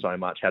so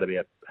much how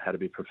to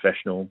be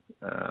professional,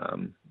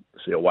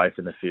 so away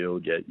from the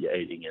field, you're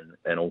eating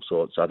and all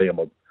sorts. So I think I'm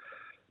a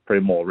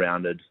pretty more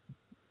rounded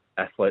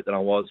athlete than I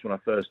was when I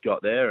first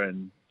got there,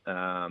 and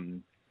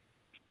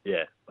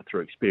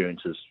through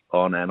experiences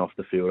on and off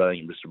the field, I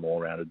think I'm just a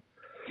more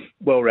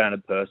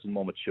well-rounded person,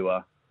 more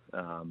mature.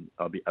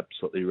 I'll be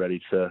absolutely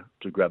ready to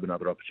grab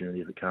another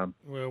opportunity if it comes.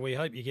 Well, we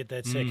hope you get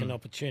that second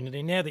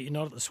opportunity. Now that you're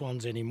not at the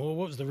Swans anymore,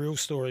 what was the real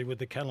story with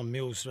the Callum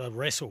Mills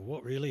wrestle?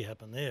 What really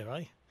happened there,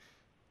 eh?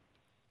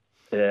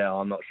 Yeah,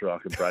 I'm not sure I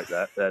can break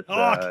that. That's,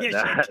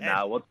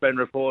 what's been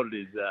reported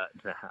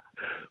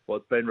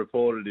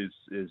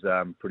is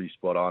pretty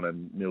spot on,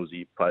 and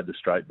Millsy played the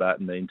straight bat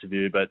in the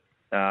interview. But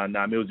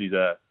Millsy's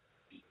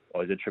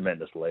he's a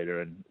tremendous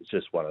leader, and it's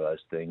just one of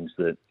those things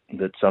that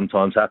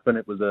sometimes happen.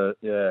 It was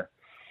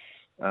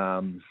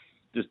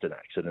just an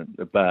accident,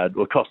 a bad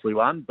or costly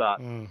one, but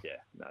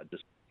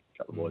just a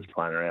couple of boys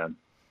playing around.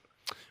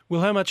 Well,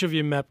 how much have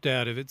you mapped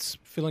out? If it's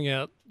filling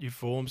out your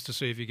forms to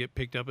see if you get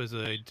picked up as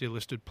a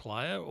delisted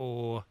player,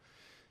 or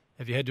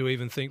have you had to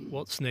even think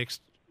what's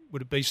next?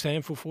 Would it be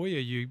Samford for you?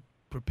 Are you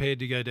prepared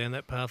to go down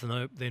that path and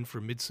hope then for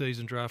a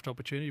mid-season draft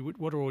opportunity?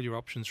 What are all your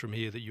options from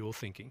here that you're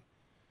thinking?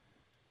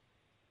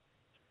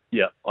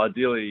 Yeah,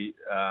 ideally,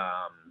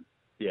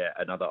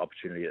 another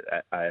opportunity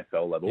at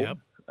AFL level. Yep.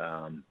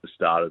 For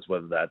starters,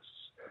 whether that's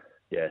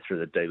through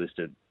the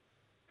delisted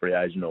free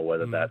agent or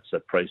whether that's a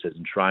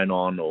pre-season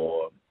train-on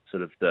or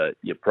sort of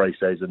your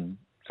pre-season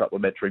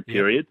supplementary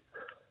period.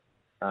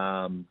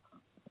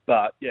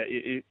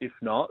 If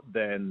not,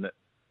 then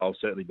I'll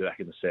certainly be back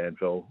in the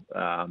Sandville,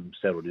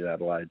 settled in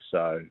Adelaide,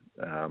 so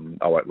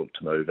I won't look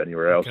to move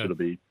anywhere else. It'll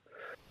be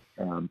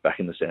back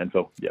in the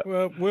Sandville. Yeah.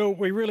 Well, Will,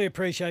 we really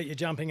appreciate you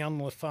jumping on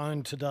the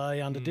phone today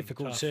under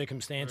difficult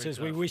circumstances.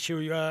 We wish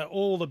you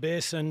all the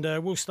best, and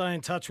we'll stay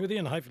in touch with you,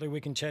 and hopefully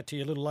we can chat to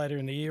you a little later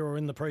in the year or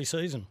in the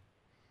pre-season.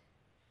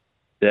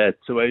 Yeah,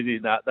 too easy.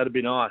 No, that'd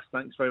be nice.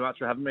 Thanks very much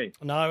for having me.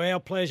 No, our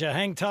pleasure.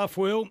 Hang tough,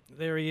 Will.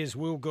 There he is,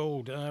 Will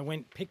Gould.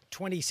 Picked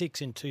 26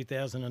 in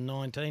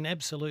 2019.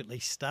 Absolutely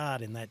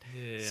starred in that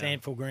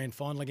Sandford Grand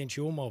Final against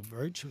your mob,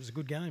 Roach. It was a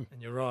good game.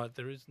 And you're right.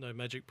 There is no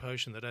magic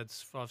potion that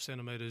adds 5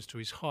 centimetres to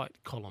his height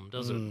column,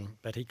 does it?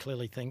 But he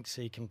clearly thinks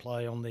he can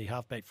play on the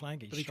halfback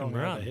flank. But he can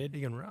run. Overhead. He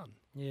can run.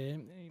 Yeah,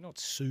 not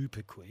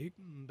super quick.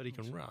 But he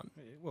can run.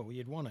 Well,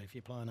 you'd want to if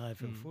you're playing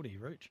AFL footy,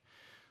 Roach.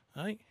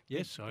 Hey?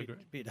 Yes, I agree.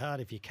 Bit hard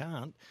if you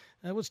can't.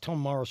 What's Tom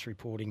Morris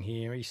reporting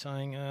here? He's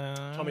saying...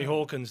 Tommy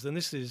Hawkins, then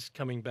this is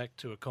coming back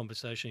to a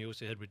conversation he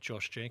also had with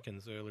Josh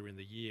Jenkins earlier in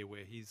the year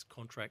where his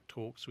contract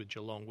talks with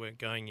Geelong weren't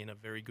going in a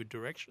very good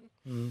direction.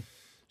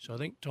 So I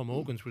think Tom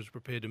Hawkins was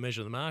prepared to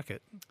measure the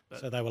market.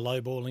 So they were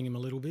lowballing him a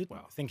little bit,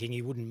 thinking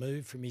he wouldn't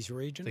move from his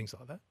region? Things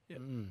like that, yeah.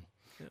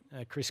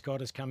 Chris Scott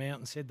has come out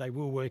and said they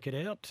will work it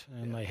out,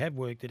 and they have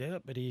worked it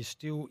out, but he is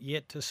still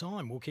yet to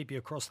sign. We'll keep you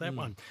across that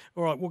one.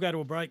 All right, we'll go to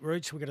a break,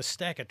 Roots. We've got a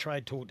stack of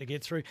trade talk to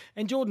get through.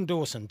 And Jordan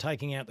Dawson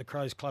taking out the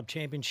Crows Club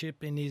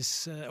Championship in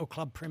his, or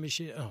Club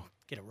Premiership. Oh,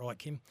 get it right,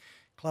 Kim.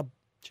 Club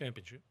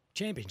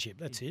Championship,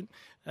 that's it.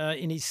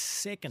 In his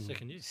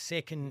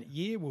second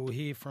year, we'll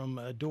hear from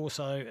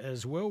Dorso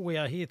as well. We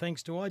are here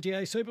thanks to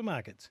IGA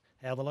Supermarkets.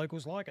 How the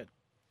locals like it.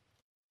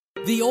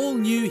 The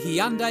all-new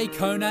Hyundai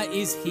Kona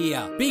is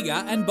here, bigger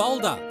and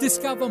bolder.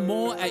 Discover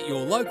more at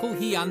your local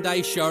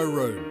Hyundai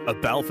showroom. A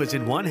Balfour's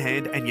in one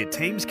hand and your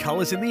team's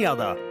colours in the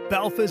other.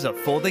 Balfour's are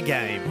for the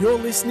game. You're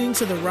listening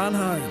to The Run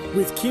Home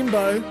with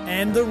Kimbo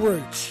and the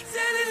Rooch.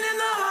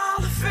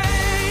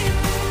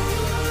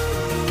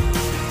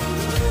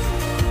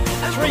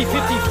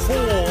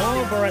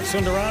 3:54, Bharat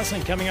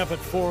Sundararajan coming up at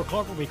 4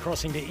 o'clock. We'll be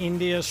crossing to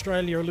India.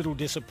 Australia a little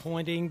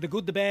disappointing. The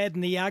good, the bad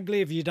and the ugly.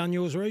 Have you done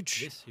yours,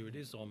 Rooch? Yes, here it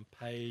is on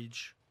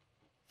page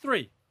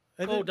 3.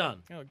 All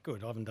done. Oh,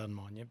 good. I haven't done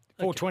mine yet.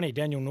 4:20,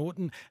 Daniel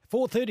Norton.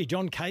 4:30,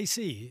 John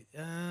Casey.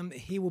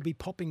 He will be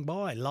popping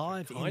by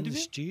live in the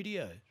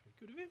studio.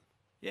 Good of him.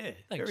 Yeah,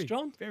 thanks,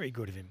 John. Very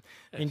good of him.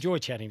 Enjoy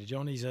chatting to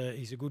John. He's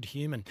a good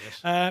human.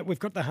 Yes. We've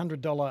got the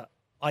 $100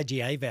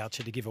 IGA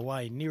voucher to give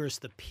away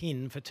nearest the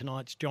pin for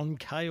tonight's John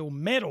Cale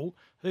medal.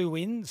 Who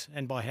wins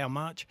and by how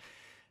much?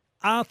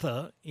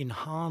 Arthur in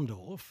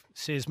Harndorf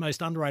says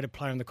most underrated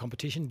player in the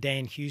competition,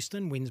 Dan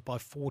Houston, wins by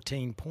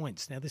 14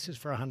 points. Now, this is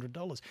for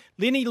 $100.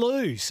 Linny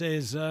Lou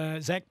says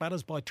Zach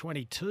Butters by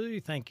 22.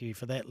 Thank you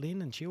for that,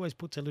 Lynn. And she always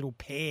puts a little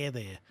pair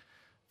there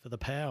for the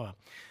power.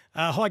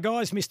 Hi,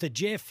 guys. Mr.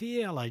 Jeff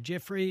here. Hello,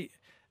 Jeffrey.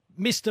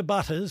 Mr.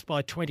 Butters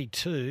by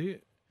 22.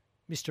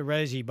 Mr.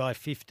 Rosie by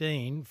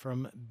 15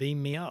 from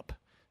Beam Me Up.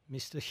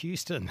 Mr.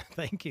 Houston,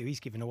 thank you. He's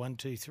given a 1,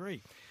 2,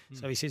 3.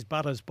 So he says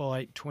Butters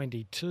by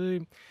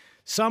 22.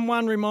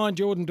 Someone remind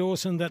Jordan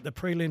Dawson that the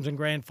prelims and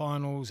grand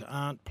finals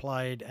aren't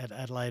played at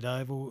Adelaide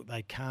Oval.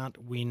 They can't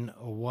win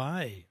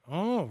away.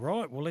 Oh,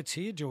 right. Well, let's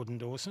hear Jordan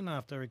Dawson.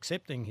 After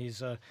accepting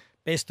his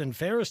Best and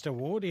Fairest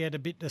award, he had a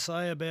bit to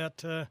say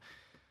about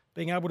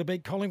being able to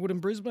beat Collingwood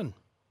and Brisbane.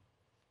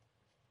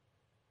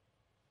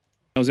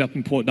 I was up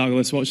in Port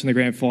Douglas watching the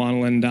grand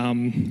final, and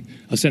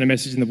I sent a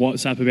message in the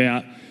WhatsApp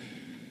about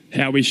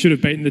how we should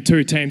have beaten the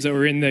two teams that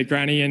were in there,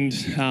 Granny, and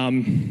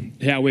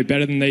how we're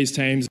better than these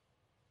teams.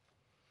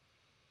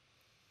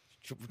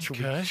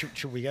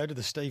 Should we go to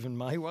the Stephen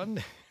May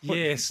one?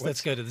 Yes,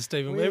 let's go to the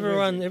Stephen May.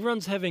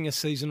 Everyone's having a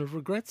season of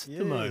regrets at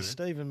the moment.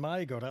 Stephen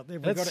May got up there.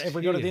 Have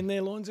we got it in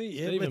there, Lindsay?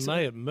 Yeah, Stephen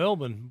May at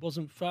Melbourne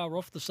wasn't far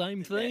off the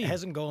same thing. It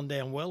hasn't gone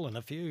down well in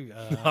a few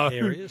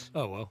areas.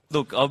 Oh, well.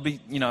 Look, I've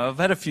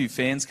had a few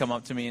fans come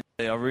up to me and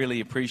say, I really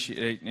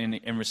appreciate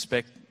and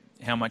respect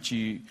how much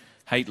you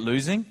hate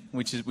losing,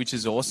 which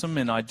is awesome,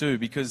 and I do,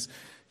 because,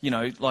 and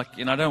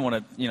I don't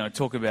want to,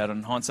 talk about it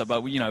in hindsight,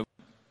 but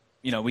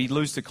we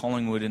lose to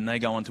Collingwood and they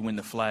go on to win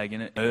the flag,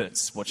 and it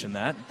hurts watching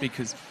that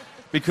because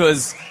we're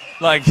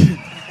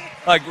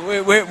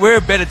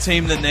a better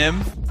team than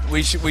them.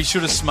 We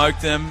should have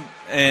smoked them,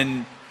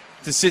 and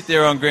to sit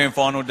there on grand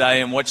final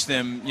day and watch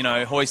them,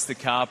 hoist the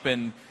cup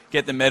and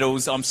get the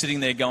medals, I'm sitting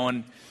there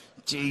going,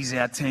 geez,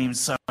 our team's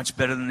so much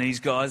better than these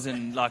guys,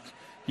 and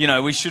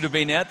we should have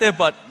been out there,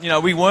 but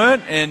we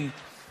weren't. And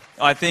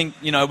I think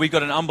we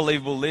got an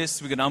unbelievable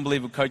list, we got an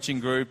unbelievable coaching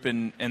group,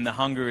 and the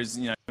hunger has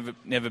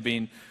never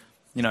been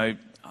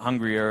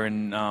hungrier,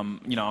 and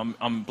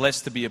I'm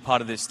blessed to be a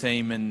part of this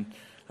team, and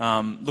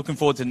looking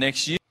forward to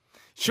next year.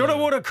 Shoulda,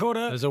 woulda,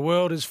 coulda. The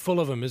world is full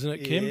of them, isn't it,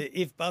 Kim? Yeah,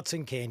 if buts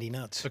and candy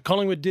nuts. But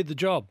Collingwood did the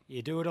job.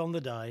 You do it on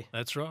the day.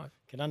 That's right.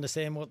 Can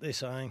understand what they're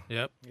saying.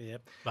 Yep.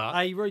 But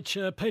hey, Rich,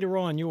 Peter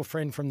Ryan, your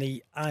friend from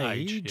the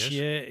Age,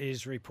 yes.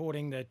 is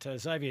reporting that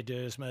Xavier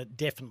Dersma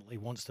definitely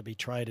wants to be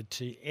traded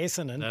to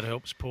Essendon. That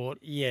helps Port.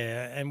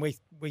 Yeah, and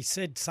we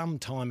said some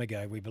time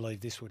ago we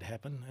believed this would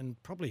happen,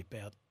 and probably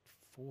about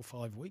 4 or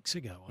 5 weeks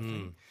ago, I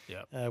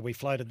think. We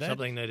floated that.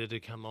 Something needed to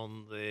come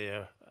on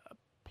their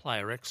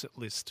player exit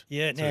list.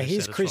 Yeah, now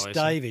here's Chris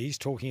Davies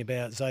talking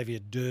about Xavier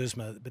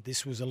Dersma, but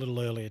this was a little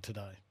earlier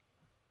today.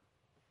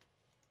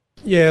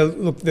 Yeah,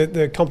 look,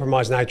 the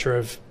compromise nature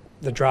of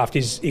the draft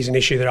is an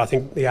issue that I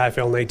think the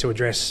AFL need to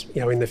address,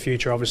 in the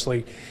future.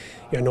 Obviously,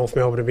 North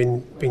Melbourne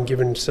have been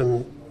given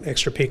some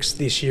extra picks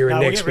this year and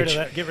next.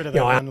 Get rid of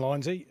that one,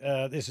 Lindsay.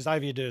 This is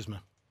Xavier Dersma.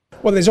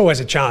 Well, there's always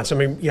a chance. I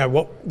mean,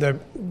 what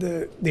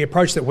the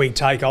approach that we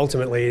take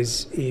ultimately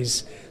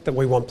is that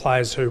we want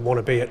players who want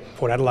to be at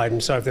Port Adelaide.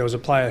 And so if there was a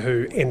player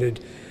who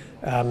ended,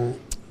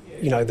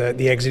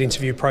 the exit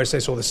interview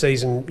process or the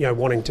season,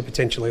 wanting to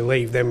potentially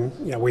leave, then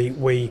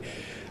we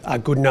are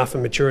good enough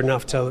and mature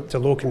enough to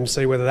look and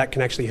see whether that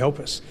can actually help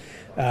us.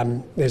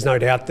 There's no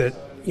doubt that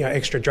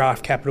extra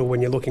draft capital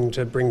when you're looking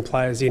to bring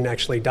players in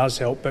actually does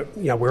help, but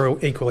we're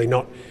equally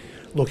not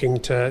looking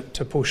to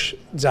push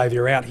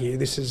Xavier out here.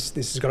 This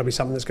has got to be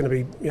something that's going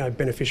to be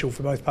beneficial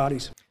for both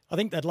parties. I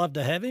think they'd love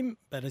to have him,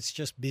 but it's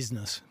just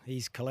business.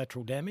 He's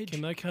collateral damage.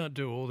 And they can't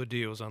do all the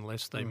deals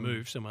unless they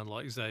move someone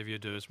like Xavier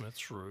Dersma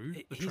through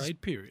the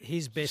trade period.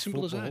 His best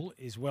football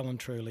is well and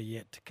truly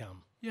yet to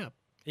come. Yeah.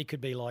 He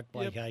could be like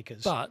Blake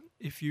Acres. But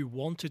if you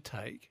want to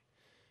take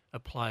a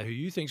player who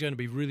you think is going to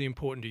be really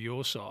important to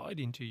your side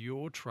into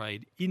your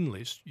trade in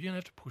list, you're going to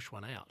have to push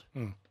one out.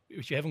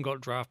 If you haven't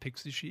got draft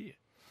picks this year.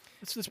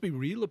 Let's be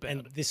real about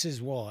it. This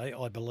is why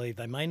I believe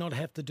they may not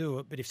have to do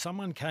it, but if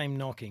someone came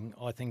knocking,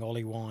 I think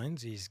Ollie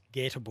Wines is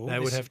gettable.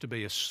 That would have to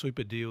be a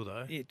super deal,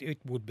 though. It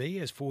would be.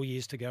 There's 4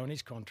 years to go in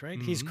his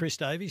contract. Here's Chris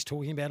Davies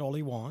talking about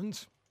Ollie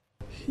Wines.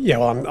 Yeah,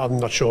 well, I'm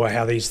not sure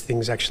how these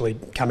things actually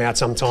come out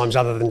sometimes,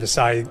 other than to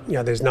say,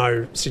 there's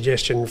no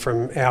suggestion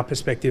from our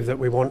perspective that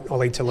we want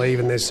Ollie to leave,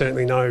 and there's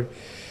certainly no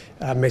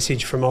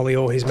message from Ollie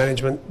or his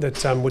management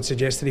that would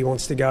suggest that he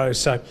wants to go.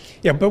 So,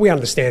 but we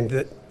understand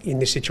that in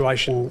this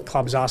situation,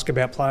 clubs ask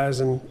about players,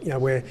 and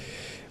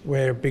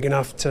we're big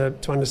enough to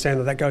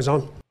understand that goes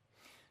on.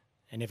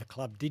 And if a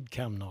club did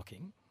come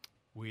knocking,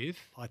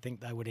 I think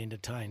they would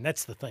entertain.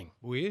 That's the thing.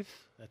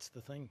 That's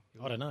the thing.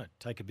 I don't know.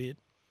 Take a bid.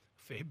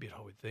 Fair bit,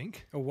 I would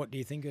think. Or what do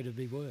you think it would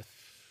be worth?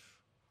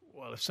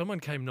 Well, if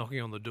someone came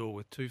knocking on the door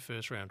with 2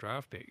 first-round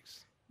draft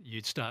picks,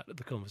 you'd start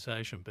the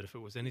conversation. But if it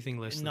was anything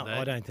less than that... No,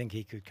 I don't think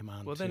he could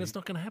command. Well, then it's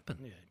not going to happen.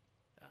 Yeah.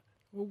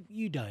 Well,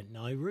 you don't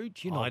know,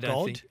 Rooch. You're not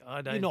God.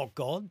 You're not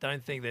God.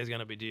 Don't think there's going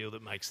to be a deal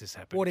that makes this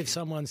happen. What if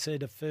someone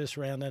said a first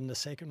rounder and a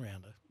second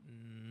rounder?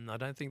 I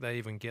don't think they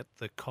even get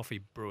the coffee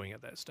brewing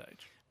at that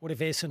stage. What if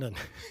Essendon?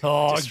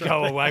 Oh,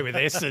 go away with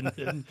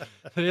Essendon.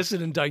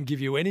 Essendon don't give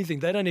you anything.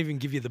 They don't even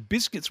give you the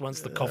biscuits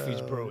once the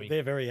coffee's brewing.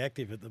 They're very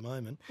active at the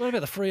moment. What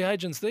about the free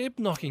agents? They're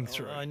knocking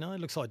through. I know.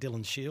 It looks like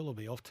Dylan Shield will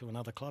be off to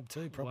another club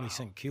too, probably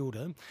St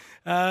Kilda.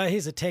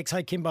 Here's a text.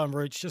 Hey, Kimbo and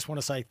Rooch, just want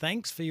to say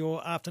thanks for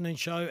your afternoon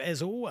show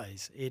as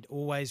always. It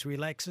always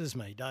relaxes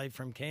me. Dave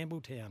from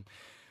Campbelltown.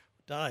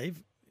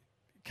 Dave,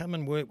 come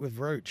and work with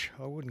Roach.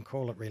 I wouldn't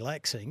call it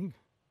relaxing.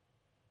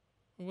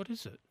 What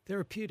is it?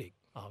 Therapeutic.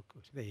 Oh,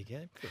 good. There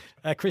you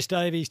go. Chris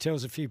Davies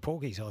tells a few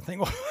porkies, I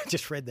think. I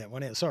just read that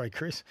one out. Sorry,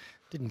 Chris.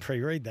 Didn't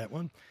pre-read that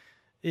one.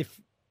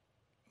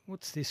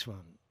 What's this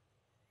one?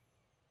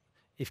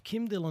 If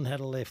Kim Dillon had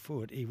a left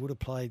foot, he would have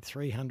played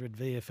 300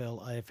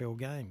 VFL AFL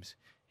games.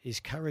 His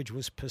courage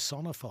was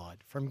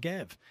personified. From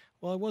Gav.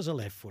 Well, I was a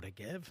left footer,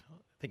 Gav. I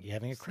think you're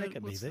having a crack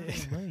at me there.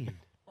 What's that mean?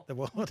 The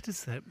what? What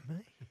does that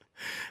mean?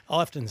 I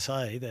often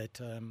say that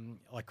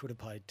I could have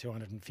paid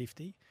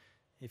 250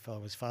 if I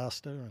was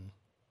faster and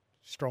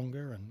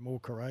stronger and more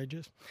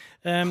courageous.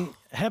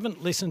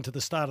 Haven't listened to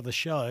the start of the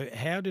show.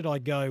 How did I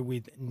go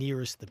with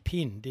nearest the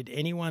pin? Did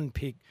anyone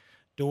pick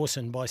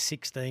Dawson by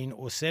 16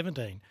 or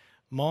 17?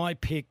 My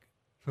pick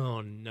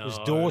was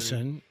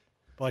Dawson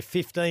by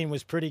 15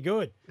 was pretty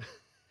good.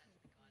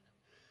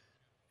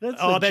 That's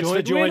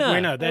the joint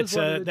winner. That's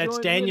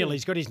Daniel. Winners.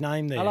 He's got his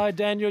name there. Hello,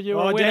 Daniel. You're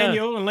a winner.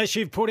 Daniel, unless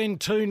you've put in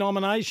 2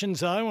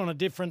 nominations, though,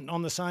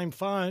 on the same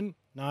phone.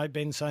 No,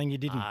 Ben's saying you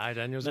didn't.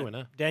 Daniel's a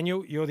winner.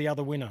 Daniel, you're the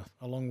other winner,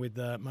 along with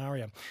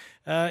Mario.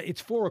 It's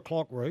 4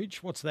 o'clock,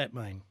 Rooch. What's that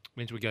mean?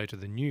 Means we go to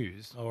the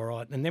news. All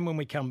right. And then when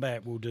we come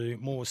back, we'll do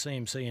more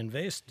CMC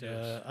Invest,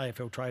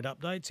 AFL trade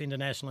updates,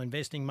 international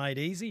investing made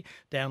easy.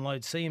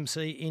 Download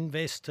CMC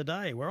Invest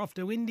today. We're off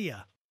to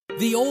India.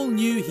 The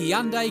all-new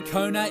Hyundai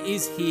Kona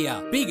is here,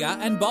 bigger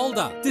and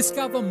bolder.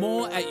 Discover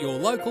more at your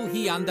local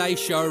Hyundai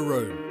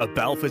showroom. A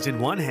Balfour's in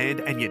one hand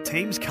and your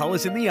team's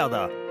colours in the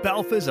other.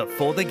 Balfour's are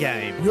for the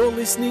game. You're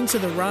listening to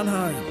The Run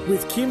Home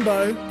with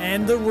Kimbo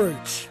and the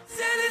Rooch.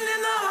 Standing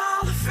in the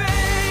Hall of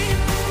Fame,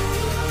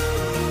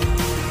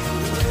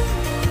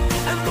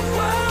 and the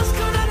world's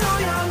gonna know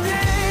your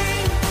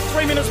name.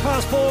 3 minutes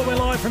past 4, we're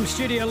live from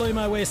Studio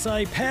Lumo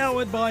SA,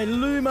 powered by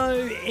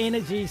Lumo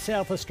Energy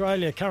South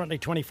Australia. Currently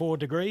 24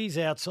 degrees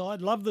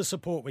outside. Love the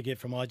support we get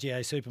from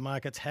IGA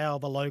Supermarkets, how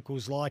the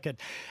locals like it.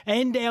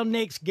 And our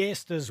next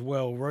guest as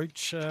well,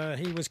 Rooch.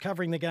 He was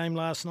covering the game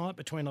last night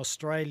between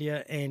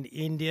Australia and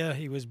India.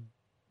 He was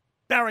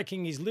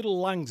barracking his little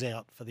lungs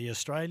out for the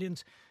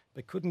Australians,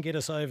 but couldn't get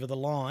us over the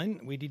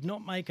line. We did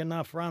not make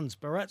enough runs.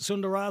 Bharat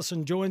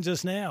Sundarasan joins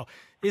us now.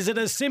 Is it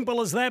as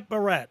simple as that,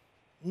 Bharat?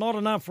 Not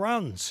enough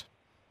runs?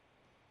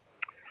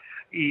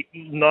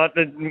 Not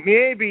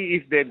maybe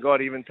if they'd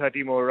got even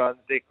 30 more runs,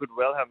 they could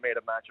well have made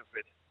a match of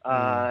it.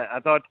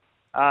 I thought,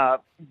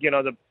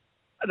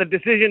 the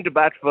decision to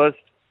bat first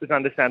is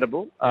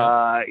understandable.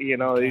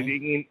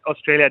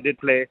 Australia did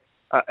play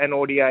an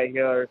ODI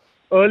here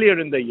earlier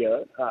in the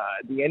year,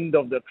 the end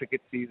of the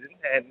cricket season,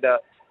 and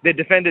they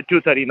defended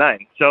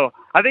 239. So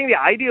I think the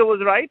idea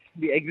was right.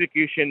 The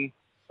execution,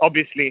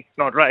 obviously,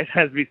 not right,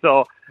 as we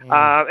saw.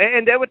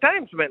 And there were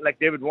times when, like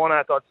David Warner,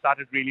 I thought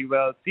started really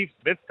well. Steve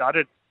Smith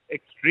started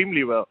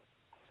extremely well,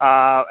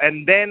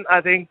 and then I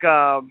think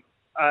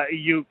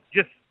you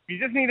just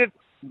needed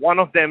one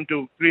of them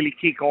to really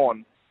kick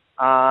on,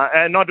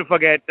 and not to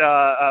forget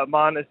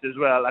Marnus as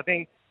well. I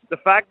think the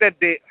fact that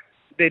they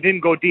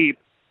didn't go deep,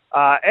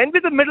 and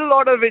with the middle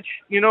order,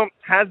 which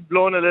has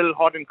blown a little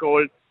hot and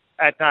cold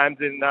at times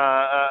in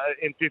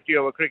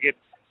 50-over cricket,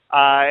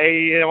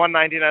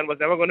 199 was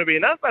never going to be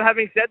enough. But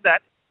having said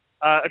that,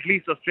 at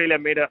least Australia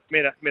made a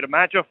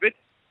match of it.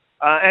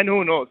 And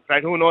who knows,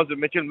 right? Who knows if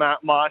Mitchell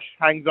Marsh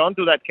hangs on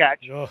to that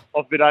catch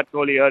of Virat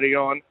Kohli early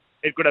on,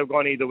 it could have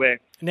gone either way.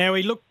 Now,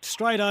 he looked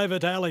straight over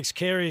to Alex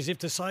Carey as if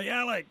to say,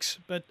 Alex,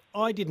 but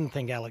I didn't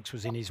think Alex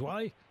was in his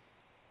way.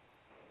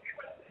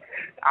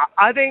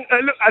 I think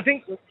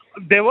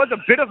there was a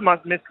bit of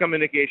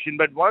miscommunication,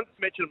 but once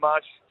Mitchell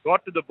Marsh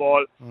got to the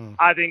ball,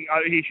 I think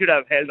he should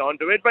have held on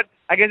to it. But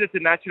I guess it's a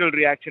natural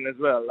reaction as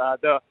well.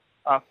 The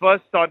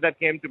first thought that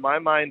came to my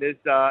mind is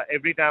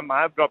every time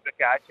I've dropped a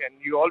catch, and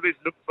you always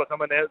look for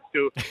someone else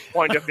to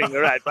point your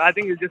finger at. But I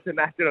think it's just a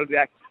natural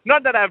reaction.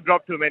 Not that I've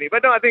dropped too many,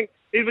 but no, I think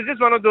it was just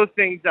one of those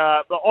things.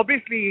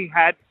 Obviously, he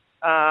had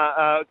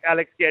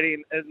Alex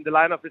Carey in the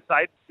line of his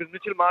side, because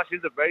Mitchell Marsh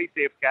is a very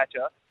safe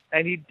catcher,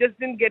 and he just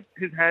didn't get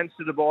his hands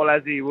to the ball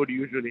as he would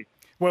usually.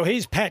 Well,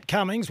 here's Pat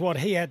Cummings, what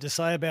he had to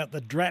say about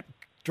the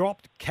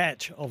dropped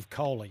catch of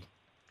Kohli.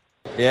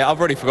 Yeah, I've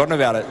already forgotten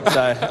about it.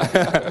 So,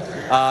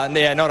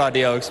 yeah, not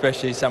ideal,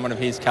 especially someone of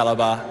his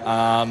calibre.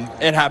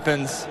 It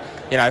happens.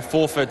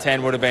 4 for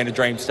 10 would have been a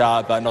dream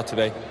start, but not to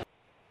be.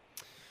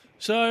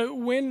 So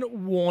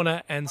when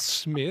Warner and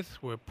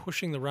Smith were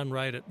pushing the run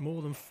rate at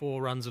more than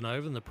 4 runs and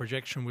over, and the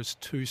projection was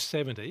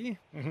 270,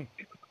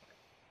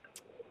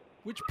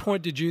 which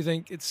point did you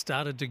think it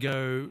started to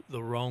go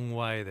the wrong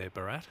way there,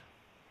 Bharat?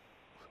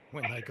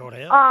 When they got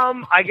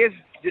out? I guess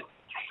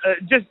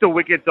just the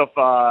wickets of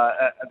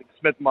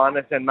Smith,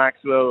 Marnus and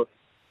Maxwell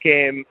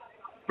came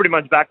pretty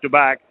much back to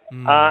back.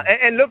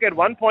 And look, at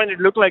one point it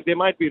looked like they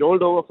might be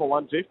rolled over for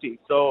 150.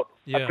 So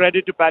a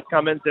credit to Pat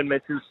Cummins and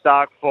Mitchell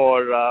Starc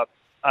for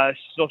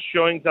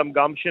showing some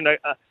gumption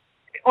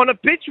on a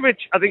pitch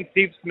which I think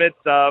Steve Smith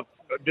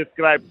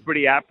described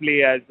pretty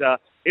aptly as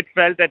it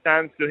felt at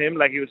times to him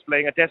like he was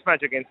playing a test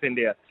match against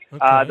India.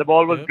 The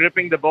ball was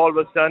gripping, the ball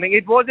was turning.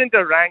 It wasn't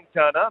a rank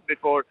turner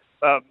before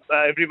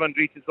everyone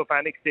reaches for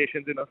panic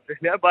stations in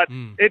Australia. But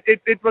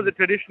it was a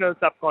traditional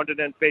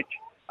subcontinent pitch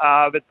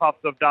with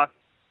puffs of dust.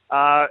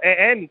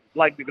 And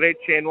like the great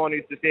Shane Warne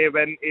used to say,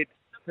 when it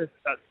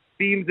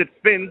steams, it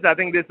spins. I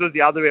think this was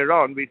the other way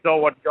around. We saw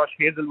what Josh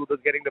Hazelwood was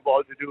getting the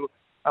ball to do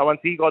once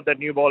he got that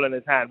new ball in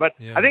his hand. But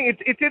I think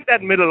it's in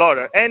that middle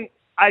order. And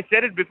I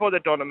said it before the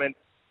tournament,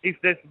 if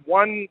there's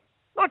one,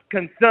 not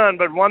concern,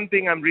 but one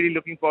thing I'm really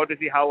looking forward to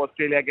see how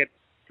Australia gets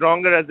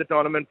stronger as the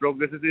tournament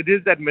progresses, it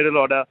is that middle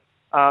order.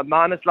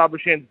 Marnus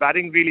Labuschagne's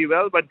batting really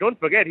well, but don't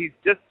forget, he's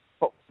just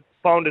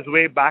found his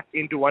way back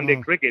into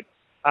one-day cricket.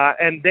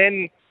 And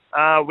then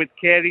with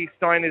Carey,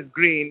 Stoinis,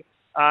 Green,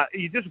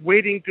 you're just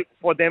waiting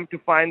for them to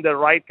find the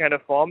right kind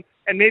of form,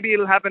 and maybe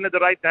it'll happen at the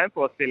right time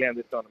for Australia in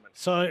this tournament.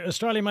 So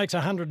Australia makes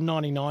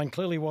 199,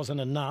 clearly wasn't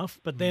enough,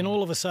 but then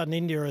all of a sudden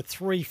India are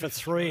 3 for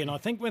 3, and I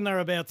think when they're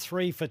about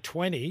 3 for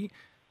 20,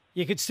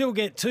 you could still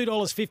get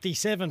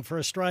 $2.57 for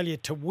Australia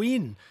to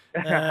win.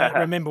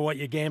 Remember what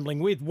you're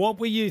gambling with. What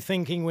were you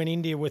thinking when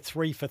India were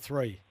 3 for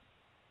 3?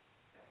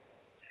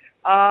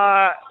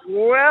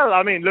 Well,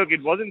 I mean, look,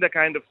 it wasn't the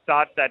kind of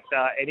start that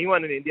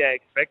anyone in India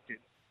expected.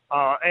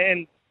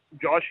 And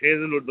Josh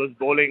Hazelwood was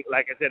bowling,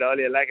 like I said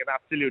earlier, like an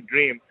absolute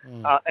dream.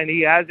 And he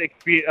has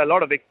a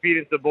lot of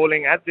experience of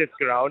bowling at this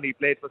ground. He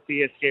played for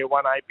CSK,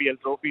 won IPL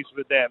trophies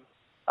with them.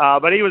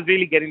 But he was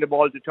really getting the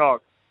ball to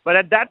talk. But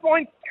at that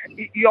point,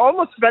 you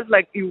almost felt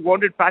like you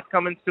wanted Pat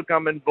Cummins to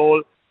come and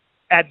bowl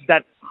at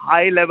that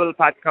high-level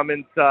Pat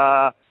Cummins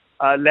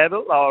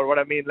level, or what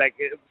I mean, like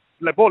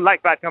bowl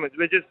like Pat Cummins,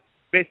 which is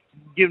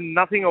give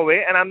nothing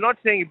away. And I'm not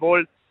saying he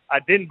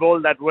didn't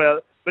bowl that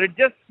well, but it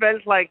just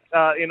felt like,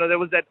 there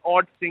was that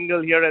odd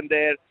single here and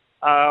there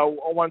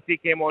once he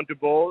came on to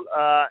bowl.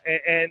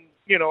 And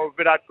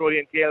Virat Kohli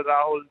and KL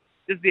Rahul,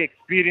 just the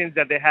experience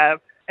that they have.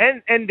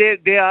 And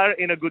they are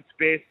in a good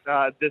space,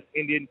 this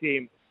Indian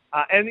team.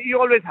 And you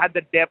always had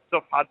the depth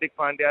of Hardik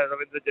Pandya,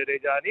 Ravindra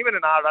Jadeja, and even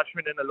an R.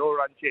 Ashwin in a low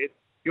run chase,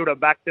 you would have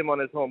backed him on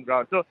his home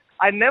ground. So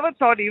I never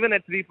thought, even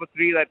at 3 for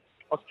 3, that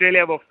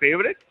Australia were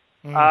favourites.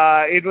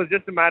 It was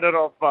just a matter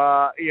of,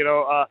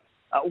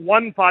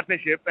 one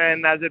partnership,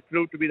 and as it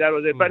proved to be, that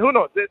was it. But who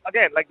knows?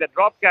 Again, like the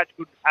drop catch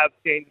could have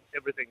changed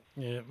everything.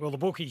 Yeah, well, the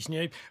bookies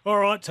knew. All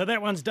right, so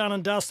that one's done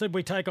and dusted.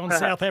 We take on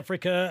South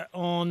Africa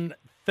on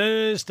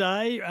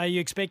Thursday. Are you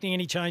expecting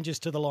any changes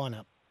to the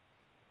lineup?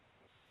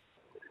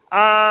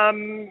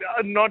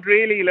 Not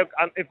really. Look,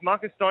 if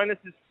Marcus Stoinis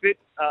is fit,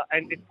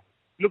 and it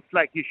looks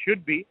like he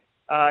should be,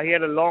 he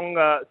had a long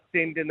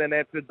stint in the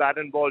nets with bat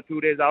and ball,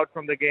 2 days out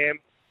from the game.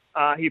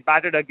 He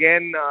batted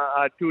again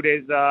 2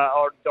 days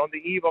or on the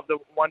eve of the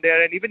one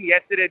day, and even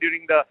yesterday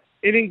during the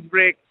innings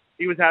break,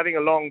 he was having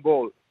a long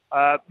bowl.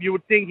 You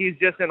would think he's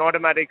just an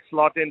automatic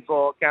slot in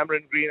for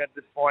Cameron Green at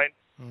this point,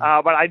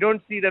 but I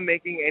don't see them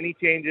making any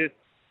changes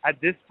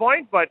at this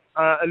point. But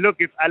look,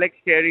 if Alex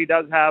Carey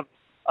does have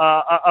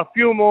a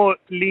few more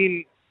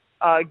lean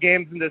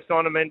games in this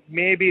tournament,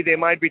 maybe they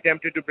might be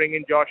tempted to bring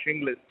in Josh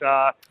Inglis.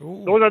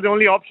 Those are the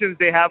only options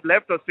they have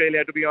left,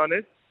 Australia, to be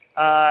honest.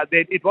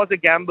 It was a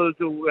gamble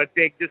to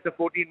take just a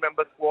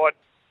 14-member squad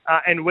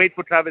and wait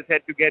for Travis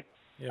Head to get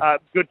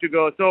good to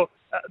go. So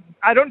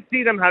I don't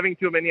see them having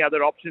too many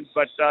other options,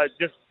 but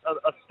just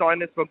a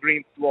Stoinis for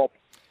Green swap.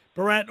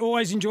 Bharat,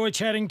 always enjoy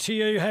chatting to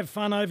you. Have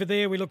fun over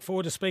there. We look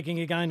forward to speaking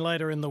again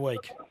later in the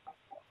week.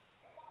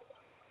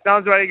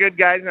 Sounds very good,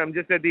 guys. I'm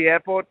just at the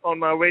airport on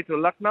my way to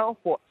Lucknow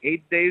for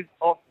 8 days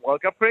of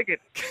World Cup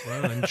cricket.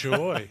 Well,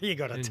 enjoy. You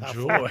got a tough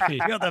life. You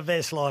got the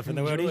best life in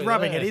the world. He's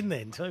rubbing it in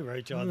then too,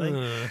 Rich, I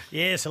think.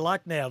 Yeah, so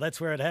Lucknow, that's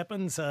where it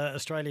happens.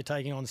 Australia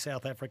taking on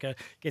South Africa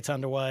gets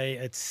underway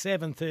at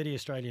 7:30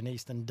 Australian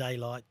Eastern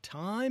Daylight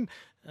Time.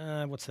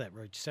 What's that,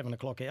 Rich? 7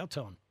 o'clock our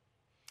time.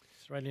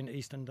 Australian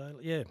Eastern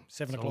Daylight. Yeah,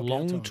 7 o'clock our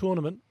time. It's a long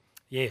tournament.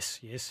 Yes.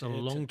 It's a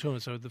long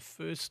tournament. So the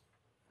first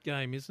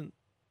game isn't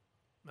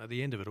at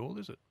the end of it all,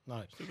 is it?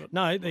 No.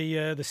 The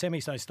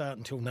semis don't start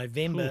until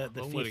November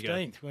the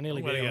 15th. We'll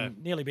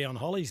nearly be on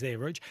Hollies there,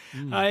 Rooch.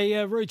 Hey,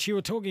 Rooch, you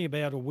were talking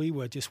about, or we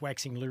were just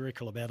waxing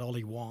lyrical about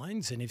Ollie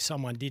Wines, and if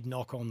someone did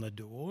knock on the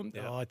door,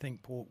 I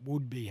think Port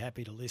would be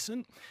happy to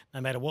listen,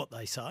 no matter what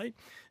they say,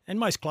 and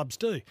most clubs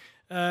do.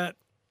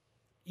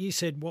 You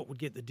said what would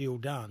get the deal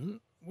done.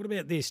 What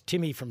about this?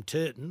 Timmy from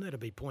Turton, that'll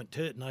be Point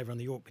Turton over on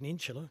the York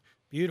Peninsula.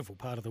 Beautiful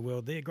part of the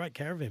world there. Great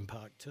caravan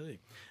park too.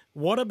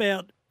 What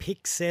about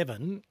pick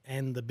 7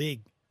 and the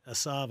big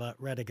Asava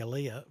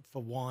Radaglia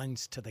for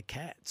Wines to the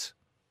Cats?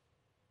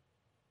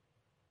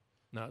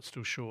 No, it's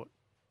still short.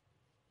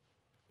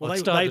 Well,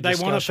 they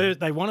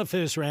want a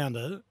first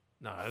rounder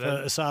for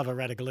Asava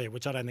Radaglia,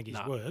 which I don't think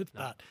he's worth,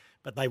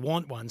 but they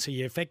want one, so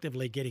you're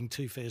effectively getting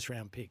 2 first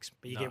round picks.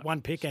 But you get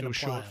one pick and a player.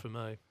 Still short for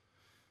me.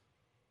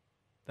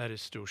 That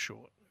is still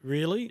short.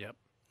 Really? Yep.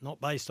 Not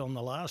based on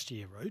the last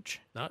year, Rooch.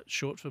 No,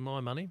 short for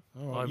my money.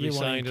 All right, you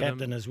want him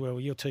captain as well.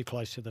 You're too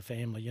close to the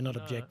family. You're not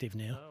objective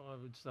now. No, I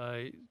would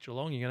say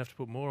Geelong, you're going to have to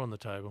put more on the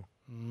table.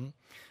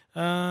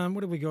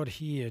 What have we got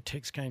here?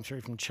 Text came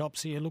through from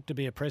Chopsy. It looked to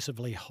be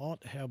oppressively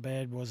hot. How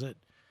bad was it?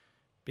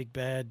 Big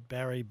bad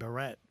Barry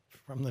Barat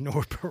from the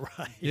Nord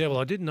Parade. Yeah, well,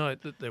 I did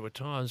note that there were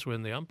times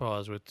when the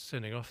umpires were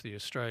sending off the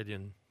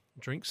Australian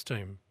drinks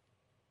team,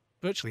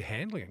 virtually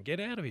handling them. Get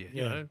out of here.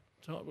 Yeah. You know?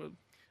 So,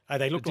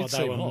 They looked it like did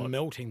they seem were hot.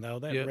 melting. They were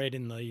that Yeah. red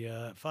in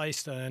the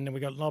face. And then we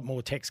got a lot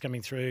more text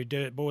coming through.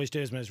 Boys,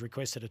 Dersman has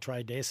requested a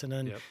trade to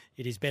Essendon. Yep.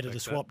 It is better to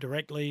Respect swap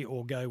directly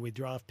or go with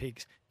draft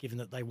picks, given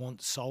that they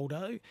want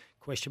Soldo?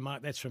 Question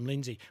mark. That's from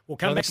Lindsay. We'll I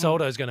come think back.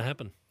 Soldo's going to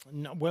happen.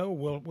 No, well,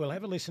 we'll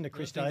have a listen to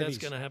Chris I think Davies.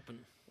 that's going to happen.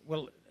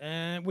 Well,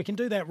 we can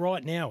do that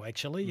right now,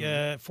 actually.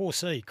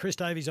 4C, Chris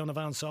Davies on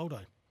Ivan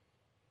Soldo.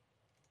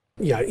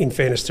 In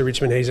fairness to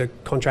Richmond, he's a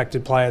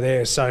contracted player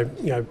there. So,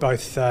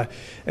 both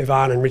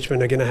Ivan and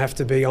Richmond are going to have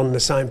to be on the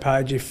same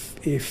page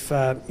if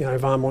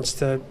Ivan wants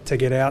to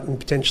get out and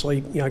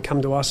potentially,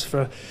 come to us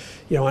for,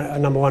 a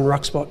number one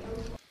ruck spot.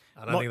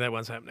 I don't think that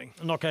one's happening.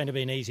 Not going to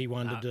be an easy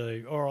one to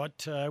do. All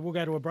right, we'll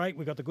go to a break.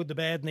 We've got the good, the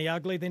bad and the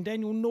ugly. Then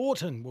Daniel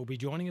Norton will be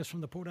joining us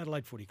from the Port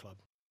Adelaide Footy Club.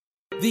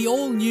 The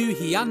all-new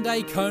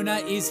Hyundai Kona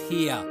is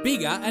here,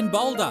 bigger and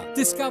bolder.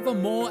 Discover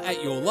more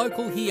at your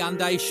local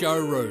Hyundai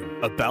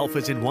showroom. A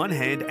Balfour's in one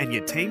hand and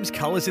your team's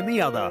colours in the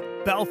other.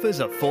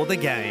 Balfour's are for the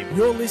game.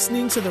 You're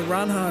listening to The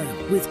Run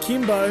Home with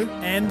Kimbo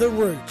and The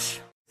Rooch.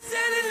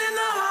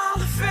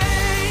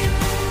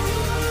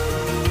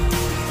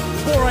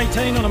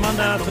 4:18 on a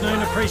Monday afternoon.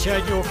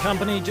 Appreciate your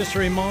company. Just a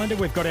reminder,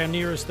 we've got our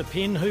nearest the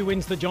pin. Who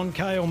wins the John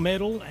Cahill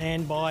medal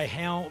and by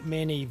how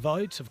many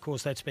votes? Of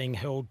course, that's being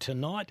held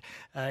tonight.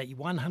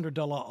 $100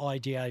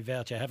 IGA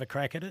voucher. Have a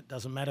crack at it.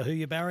 Doesn't matter who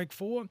you barrack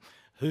for.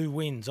 Who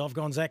wins? I've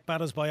gone Zach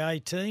Butters by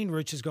 18.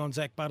 Rooch has gone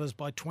Zach Butters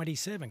by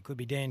 27. Could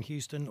be Dan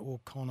Houston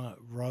or Connor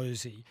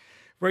Rosie.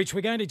 Rooch,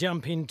 we're going to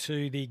jump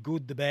into the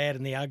good, the bad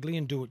and the ugly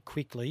and do it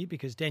quickly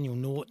because Daniel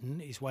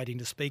Norton is waiting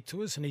to speak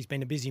to us and he's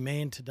been a busy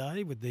man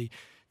today with the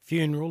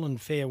funeral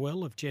and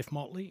farewell of Jeff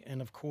Motley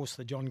and, of course,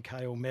 the John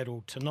Cahill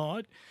medal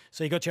tonight.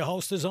 So you got your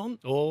holsters on?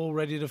 All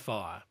ready to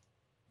fire.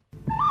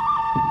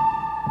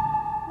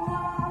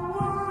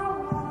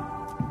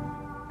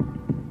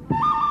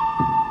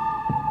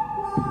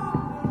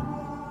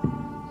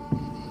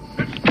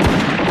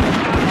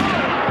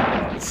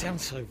 It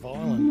sounds so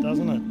violent,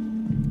 doesn't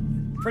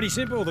it? Pretty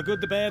simple, the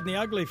good, the bad and the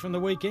ugly from the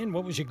weekend.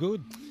 What was your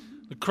good?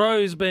 The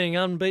Crows being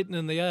unbeaten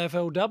in the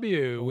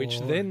AFLW, which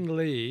then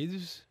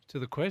leads to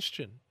the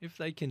question, if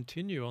they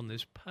continue on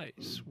this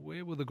pace,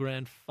 where will the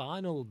grand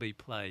final be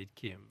played,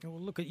 Kim? Well,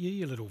 look at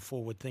you little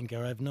forward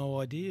thinker. I have no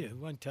idea.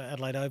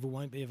 Adelaide Oval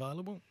won't be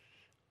available?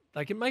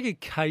 They can make a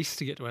case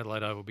to get to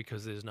Adelaide Oval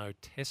because there's no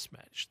test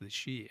match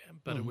this year,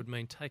 but it would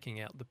mean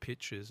taking out the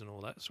pitches and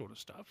all that sort of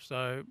stuff.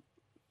 So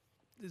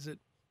is it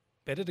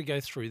better to go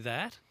through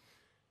that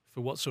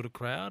for what sort of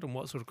crowd, and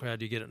what sort of crowd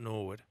do you get at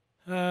Norwood?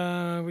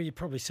 Well, you'd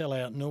probably sell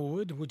out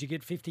Norwood. Would you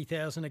get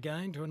 50,000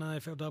 again to an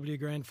AFLW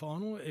grand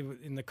final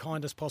in the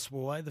kindest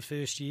possible way? The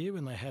first year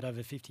when they had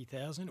over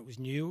 50,000, it was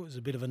new. It was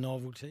a bit of a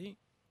novelty.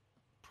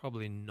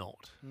 Probably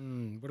not. What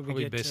do Probably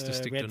we get? best to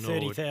stick we to had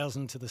Norwood.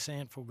 30,000 to the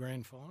Sandford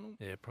grand final.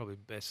 Yeah, probably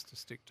best to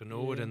stick to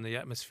Norwood and the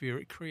atmosphere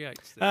it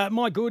creates.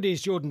 My good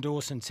is Jordan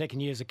Dawson,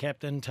 second year as a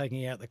captain,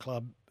 taking out the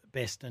club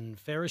best and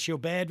fairest. Your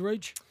bad,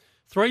 Ridge?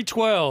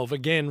 312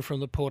 again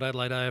from the Port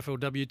Adelaide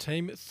AFLW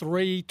team.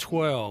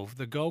 312.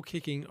 The goal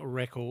kicking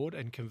record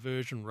and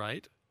conversion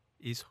rate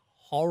is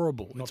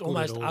horrible. Not it's good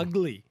almost at all.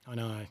 ugly. I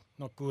know.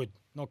 Not good.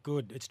 Not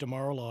good. It's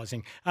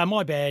demoralising.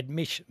 My bad,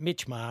 Mitch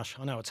Marsh.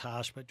 I know it's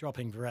harsh, but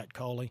dropping Virat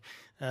Kohli.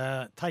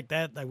 Take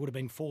that. They would have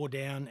been 4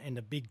 down and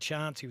a big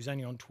chance. He was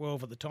only on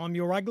 12 at the time.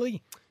 You're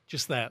ugly?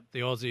 Just that. The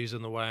Aussies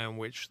and the way in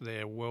which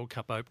their World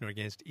Cup opener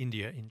against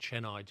India in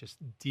Chennai just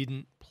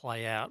didn't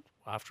play out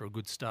after a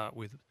good start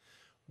with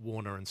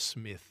Warner and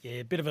Smith. Yeah,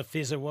 a bit of a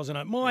fizzer, wasn't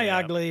it? My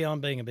ugly, I'm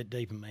being a bit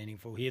deep and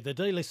meaningful here. The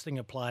delisting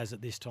of players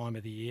at this time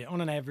of the year,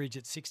 on an average,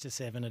 it's 6 to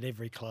 7 at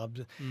every club.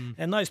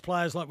 And those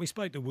players, like we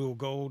spoke to Will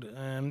Gould,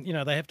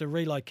 they have to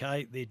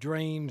relocate. Their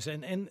dreams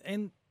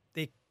and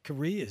their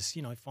careers,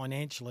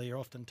 financially are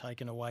often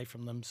taken away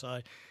from them.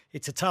 So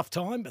it's a tough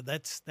time, but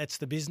that's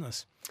the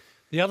business.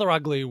 The other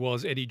ugly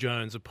was Eddie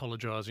Jones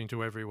apologising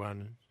to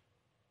everyone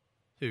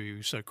who he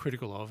was so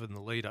critical of in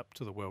the lead up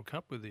to the World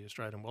Cup with the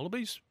Australian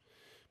Wallabies.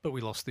 But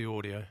we lost the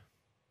audio.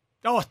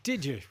 Oh,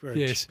 did you? Rich?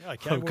 Yes,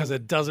 Okay. because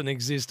it doesn't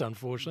exist,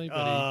 unfortunately.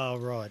 But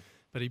right.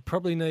 But he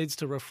probably needs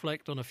to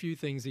reflect on a few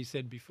things he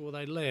said before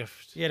they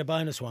left. You had a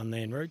bonus one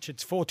then, Rich.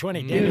 It's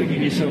 420. You give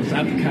yourselves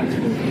uppercuts.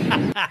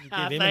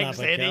 Give him Thanks,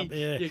 an Eddie. uppercut.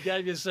 Yeah. You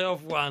gave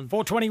yourself one.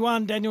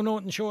 421, Daniel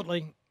Norton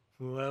shortly.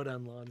 Well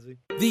done, Lindsay.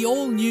 The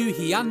all-new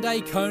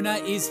Hyundai Kona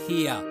is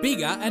here,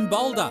 bigger and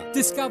bolder.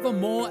 Discover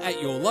more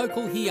at your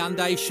local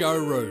Hyundai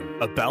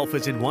showroom. A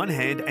Balfour's in one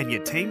hand and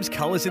your team's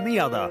colours in the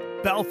other.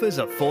 Balfour's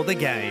are for the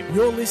game.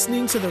 You're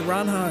listening to The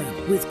Run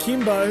Home with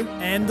Kimbo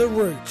and The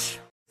Rooch.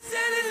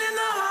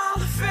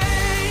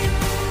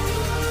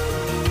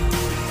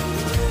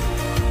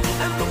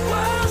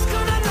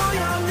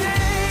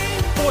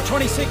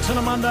 4:26 on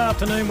a Monday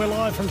afternoon. We're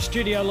live from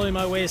Studio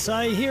Lumo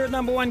SA here at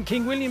number 1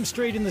 King William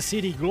Street in the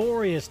city.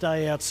 Glorious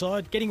day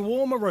outside. Getting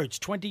warmer, Roots,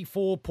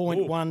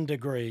 24.1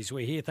 degrees.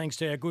 We're here thanks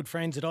to our good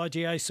friends at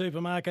IGA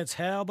Supermarkets.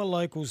 How the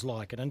locals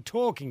like it. And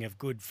talking of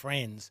good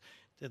friends,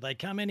 did they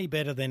come any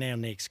better than our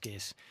next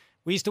guest?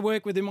 We used to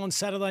work with him on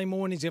Saturday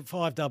mornings at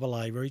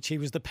 5AA, Roots. He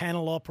was the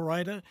panel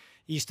operator.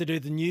 He used to do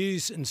the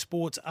news and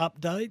sports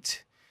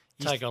updates.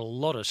 Take a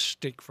lot of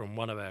stick from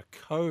one of our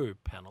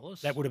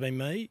co-panellists. That would have been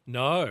me?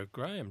 No,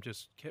 Graham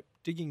just kept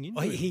digging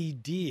into it. He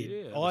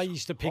did. Yeah, I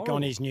used to pick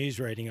on his news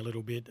reading a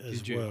little bit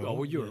as well. Oh,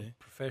 well, you're a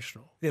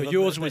professional. Yeah, but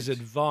yours was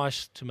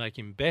advice to make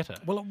him better.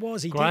 Well, it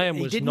was. Graham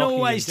he was didn't knocking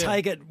always him down.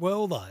 take it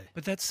well, though.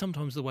 But that's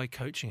sometimes the way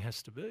coaching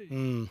has to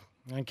be.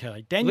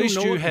 Okay. At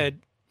least you had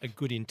a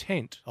good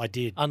intent. I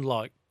did.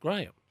 Unlike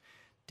Graham.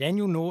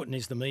 Daniel Norton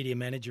is the media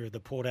manager of the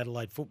Port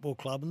Adelaide Football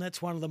Club, and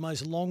that's one of the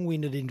most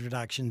long-winded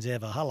introductions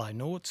ever. Hello,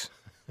 Norts.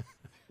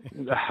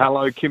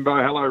 Hello, Kimbo.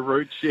 Hello,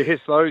 Roots. Yes,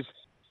 those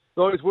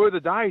were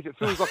the days. It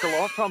feels like a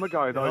lifetime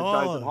ago,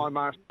 those days at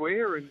Highmarsh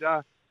Square. And,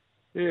 a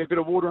bit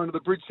of water under the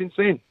bridge since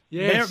then.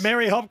 Yes.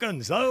 Mary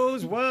Hopkins,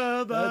 those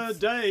were the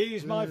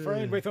days, my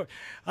friend. We thought,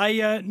 hey,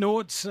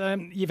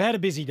 Norts, you've had a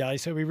busy day,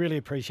 so we really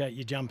appreciate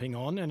you jumping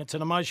on. And it's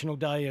an emotional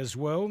day as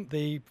well.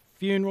 The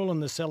funeral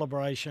and the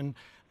celebration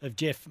of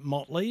Jeff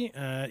Motley.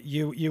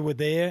 You were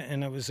there,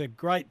 and it was a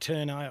great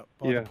turnout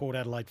by the Port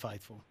Adelaide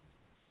faithful.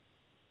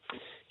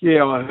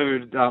 Yeah, I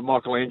heard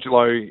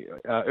Michelangelo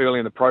early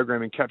in the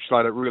program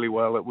encapsulate it really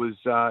well. It was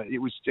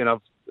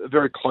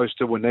very close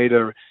to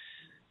Juanita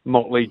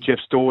Motley,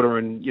 Jeff's daughter,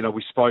 and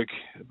we spoke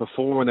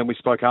before and then we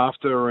spoke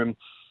after, and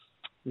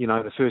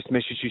the first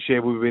message she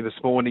shared with me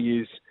this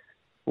morning is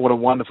what a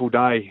wonderful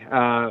day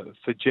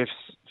for Jeff's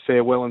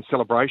farewell and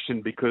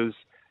celebration, because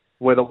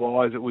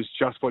weather-wise it was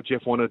just what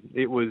Jeff wanted.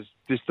 It was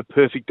just the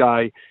perfect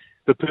day,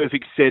 the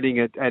perfect setting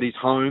at his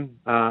home,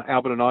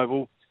 Alberton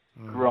Oval.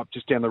 Grew up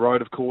just down the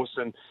road, of course,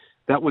 and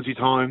that was his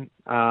home.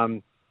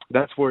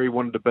 That's where he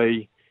wanted to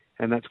be,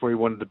 and that's where he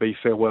wanted to be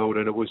farewelled.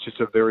 And it was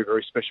just a very,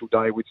 very special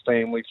day with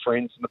family,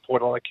 friends, and the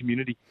Port Adelaide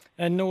community.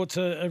 And no, it's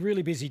a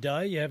really busy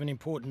day. You have an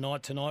important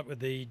night tonight with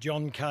the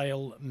John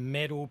Cale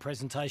Medal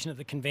presentation at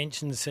the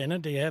Convention Centre.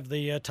 Do you have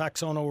the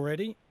tux on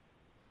already?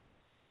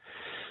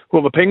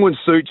 Well, the Penguin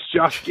suit's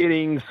just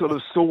getting sort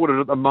of sorted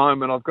at the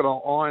moment. I've got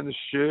to iron the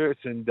shirt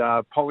and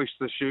polish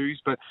the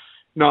shoes, but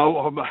no,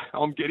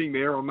 I'm getting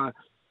there. I'm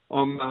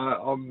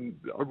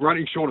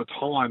running short of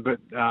time, but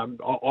I'm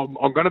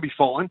going to be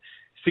fine.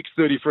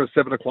 6:30 for a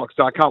 7 o'clock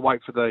start. Can't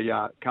wait for the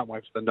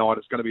night.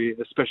 It's going to be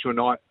a special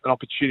night, an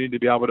opportunity to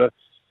be able to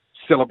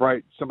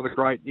celebrate some of the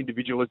great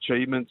individual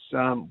achievements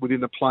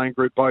within the playing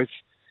group, both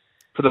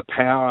for the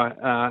Power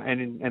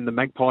and the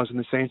Magpies and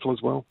the Sandful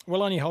as well.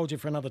 We'll only hold you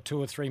for another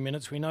 2 or 3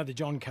 minutes. We know the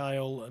John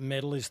Cale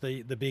medal is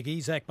the biggie.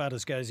 Zach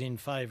Butters goes in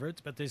favourites,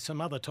 but there's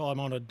some other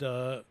time-honoured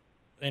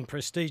and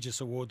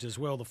prestigious awards as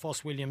well. The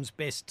Foss Williams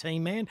Best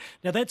Team Man.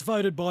 Now, that's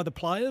voted by the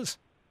players?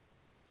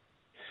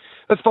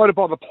 That's voted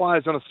by the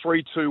players on a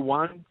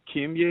 3-2-1,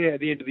 Kim. Yeah, at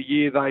the end of the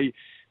year,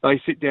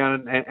 they sit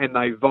down and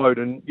they vote.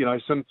 And,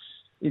 some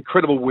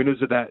incredible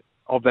winners of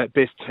that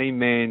Best Team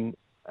Man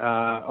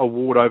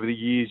award over the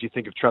years. You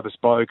think of Travis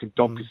Boak and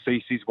Dom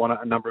Cassisi's won it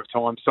a number of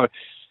times. So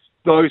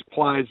those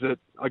players that,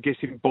 I guess,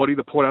 embody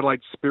the Port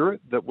Adelaide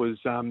spirit that was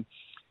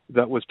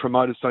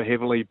promoted so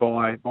heavily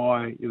by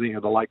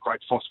the late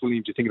great Foss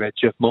Williams. You think about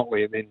Jeff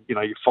Motley, and then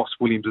your Foss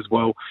Williams as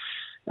well.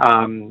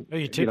 Who are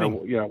you tipping?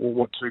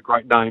 What two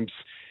great names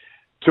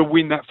to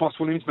win that Foss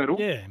Williams medal?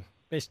 Yeah,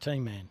 Best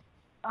Team Man.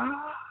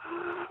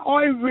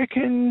 I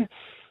reckon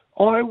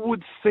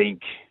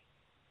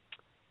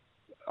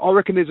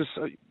there's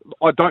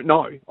I don't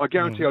know. I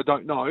guarantee I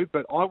don't know,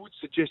 but I would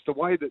suggest the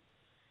way that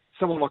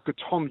someone like a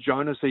Tom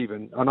Jonas,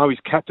 even, I know he's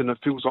captain, it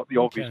feels like the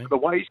obvious, but the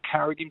way he's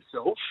carried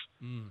himself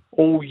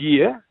all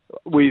year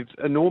with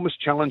enormous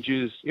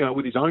challenges,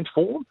 with his own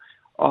form,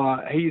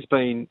 he's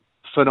been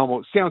phenomenal.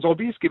 It sounds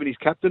obvious given he's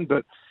captain,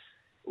 but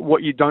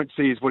what you don't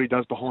see is what he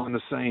does behind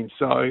the scenes.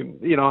 So,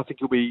 I think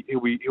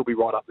he'll be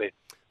right up there.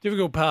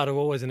 Difficult part of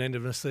always an end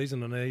of a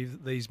season and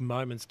these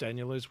moments,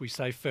 Daniel, as we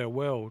say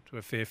farewell to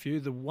a fair few.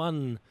 The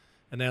one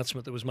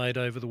announcement that was made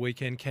over the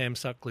weekend, Cam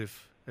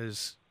Sutcliffe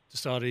has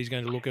decided he's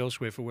going to look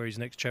elsewhere for where his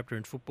next chapter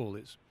in football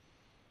is.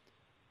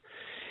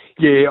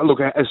 Yeah, look,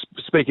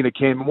 speaking of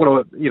Cam,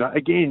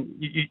 again,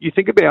 you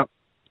think about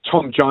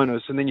Tom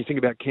Jonas and then you think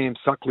about Cam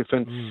Sutcliffe,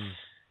 and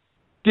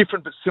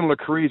different but similar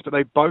careers, but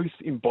they both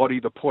embody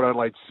the Port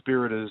Adelaide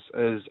spirit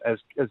as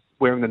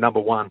wearing the number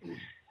one.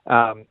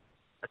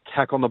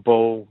 Attack on the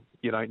ball,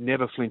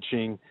 never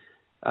flinching,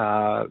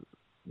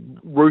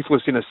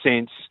 ruthless in a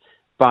sense,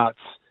 but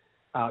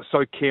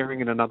so caring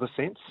in another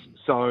sense.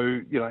 So,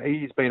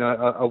 he's been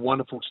a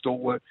wonderful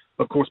stalwart.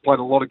 Of course, played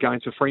a lot of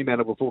games for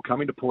Fremantle before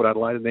coming to Port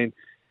Adelaide, and then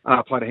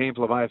played a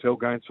handful of AFL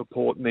games for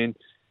Port, and then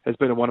has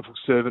been a wonderful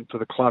servant for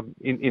the club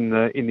in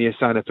the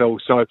SANFL.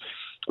 So,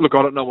 look,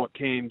 I don't know what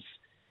Cam's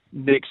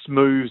next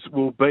moves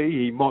will be.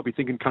 He might be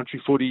thinking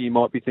country footy. He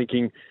might be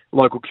thinking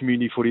local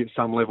community footy at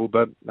some level,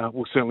 but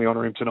we'll certainly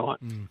honour him tonight.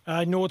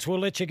 Norts, we'll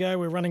let you go.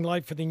 We're running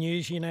late for the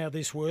news. You know how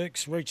this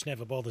works. Reach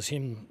never bothers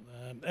him.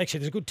 Actually,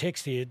 there's a good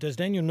text here. Does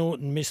Daniel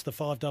Norton miss the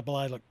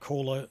 5AA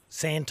caller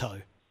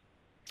Santo?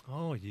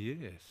 Oh,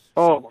 yes.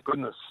 Oh, my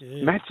goodness.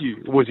 Yeah.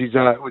 Matthew was his...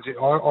 I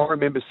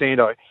remember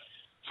Sando.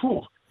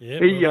 Phew. Yeah,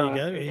 He well,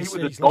 there you go.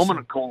 was a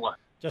dominant caller.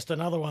 Just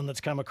another one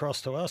that's come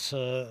across to us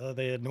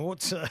there,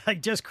 Norts.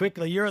 Just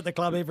quickly, you're at the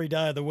club every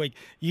day of the week.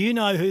 You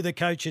know who the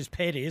coach's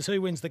pet is.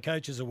 Who wins the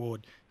coach's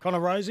award? Connor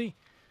Rosie?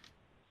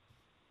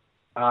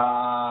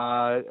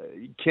 Ken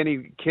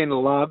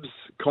loves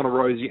Connor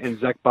Rosie and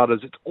Zach Butters.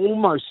 It's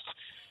almost...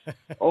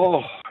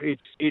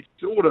 it's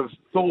sort of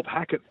Thorpe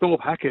Hackett.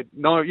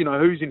 No,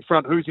 who's in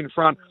front?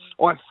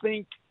 I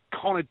think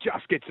Connor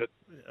just gets it.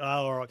 Oh,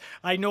 all right.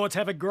 Hey, Norts,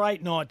 have a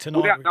great night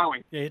tonight. Without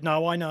knowing. Yeah,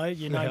 no, I know.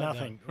 You know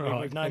nothing.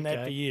 Right, We've known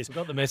that for years. We've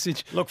got the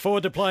message. Look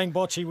forward to playing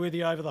bocce with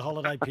you over the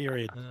holiday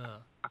period.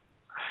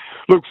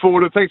 Look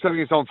forward to it. Thanks for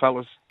having us on,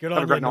 fellas. Good Have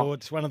on a you, great night.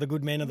 Norts, one of the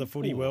good men of the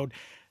footy world.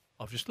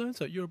 I've just learned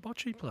that you're a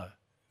bocce player.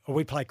 Well,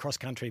 we play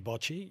cross-country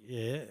bocce,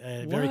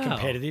 very Wow.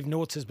 competitive.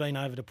 Norts has been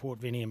over to Port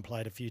Vinny and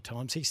played a few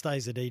times. He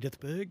stays at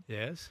Edithburg.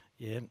 Yes.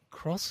 Yeah.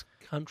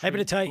 Cross-country Happy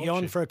to take you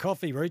on bocce. for a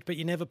coffee, Root, but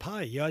you never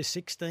pay. You owe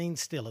 16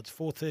 still. It's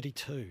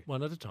 $4.32.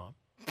 One at a time.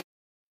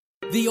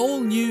 The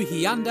all-new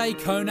Hyundai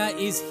Kona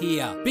is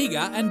here, bigger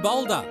and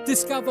bolder.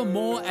 Discover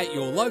more at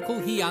your local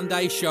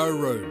Hyundai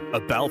showroom. A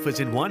Balfour's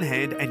in one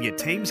hand and your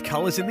team's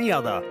colours in the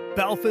other.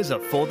 Balfour's are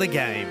for the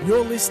game.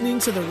 You're listening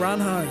to The Run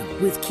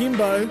Home with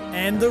Kimbo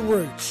and the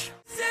Rooch.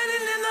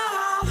 Standing in the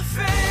Hall of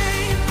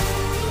Fame,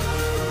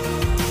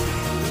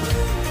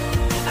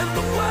 and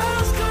the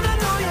world's gonna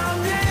know your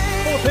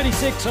name.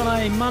 4:36 on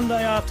a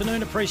Monday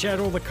afternoon. Appreciate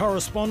all the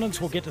correspondence.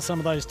 We'll get to some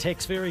of those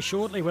texts very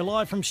shortly. We're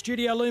live from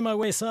Studio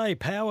Lumo SA,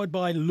 powered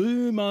by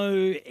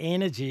Lumo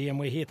Energy, and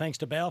we're here thanks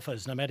to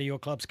Balfour's. No matter your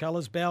club's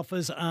colours,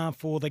 Balfour's are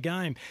for the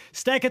game.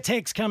 Stack of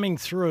texts coming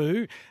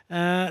through.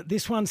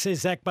 This one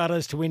says Zach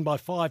Butters to win by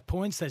 5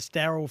 points. That's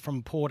Daryl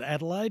from Port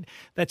Adelaide.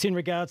 That's in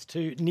regards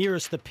to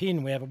nearest the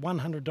pin. We have a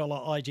 $100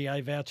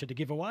 IGA voucher to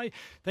give away.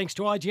 Thanks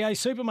to IGA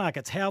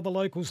Supermarkets. How the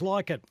locals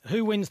like it.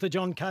 Who wins the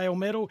John Cale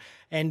medal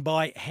and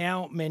by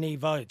how many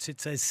votes?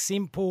 It's as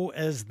simple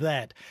as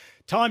that.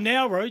 Time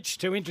now, Roach,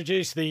 to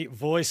introduce the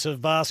voice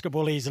of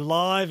basketball. He's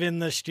live in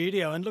the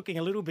studio and looking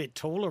a little bit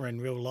taller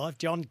in real life.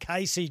 John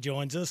Casey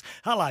joins us.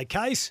 Hello,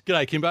 Case.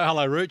 G'day, Kimbo.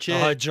 Hello, Rooch.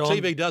 Yeah, Hi, John.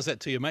 TV does that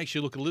to you. Makes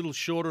you look a little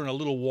shorter and a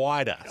little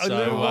wider. A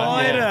little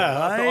wider,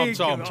 yeah. hey?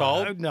 I'm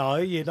told. No,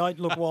 you don't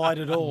look wide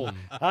at all.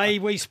 Hey,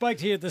 we spoke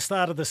to you at the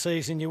start of the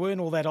season. You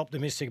weren't all that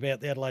optimistic about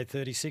the Adelaide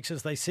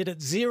 36ers. They sit at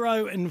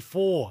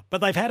 0-4,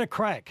 but they've had a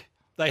crack.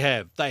 They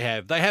have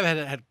had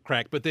a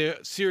crack, but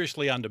they're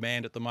seriously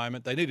undermanned at the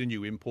moment. They need a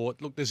new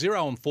import. Look, they're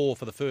 0-4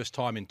 for the first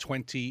time in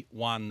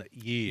 21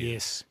 years.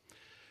 Yes.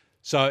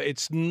 So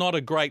it's not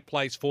a great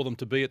place for them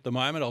to be at the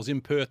moment. I was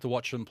in Perth to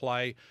watch them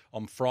play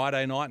on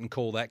Friday night and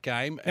call that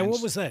game. And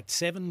what was that,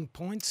 7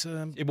 points?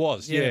 It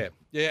was, yeah.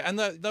 Yeah, and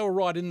they were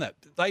right in that.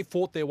 They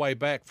fought their way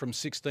back from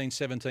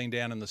 16-17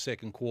 down in the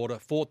second quarter,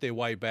 fought their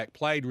way back,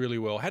 played really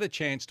well, had a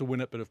chance to win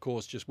it, but of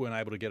course just weren't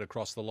able to get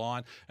across the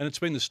line. And it's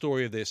been the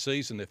story of their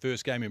season. Their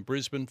first game in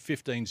Brisbane,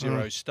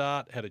 15-0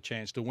 start, had a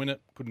chance to win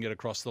it, couldn't get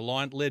across the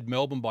line, led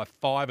Melbourne by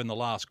 5 in the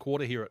last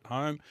quarter here at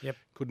home. Yep.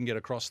 Couldn't get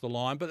across the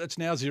line, but it's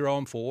now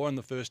 0-4 and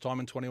the first time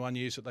in 21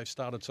 years that they've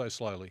started so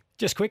slowly.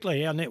 Just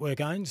quickly, our network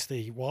owns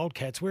the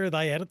Wildcats. Where are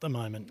they at the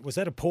moment? Was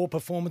that a poor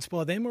performance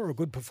by them or a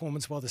good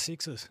performance by the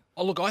Sixers?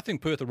 Oh, look, I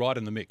think Perth are right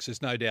in the mix.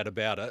 There's no doubt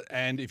about it.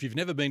 And if you've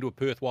never been to a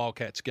Perth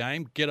Wildcats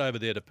game, get over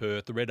there to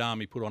Perth. The Red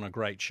Army put on a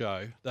great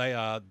show. They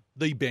are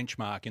the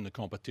benchmark in the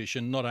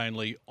competition, not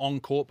only on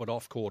court but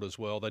off court as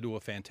well. They do a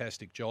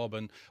fantastic job.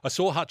 And I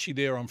saw Hutchie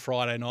there on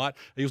Friday night.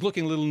 He was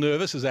looking a little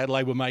nervous as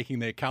Adelaide were making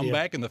their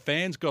comeback, and the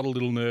fans got a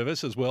little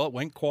nervous as well. It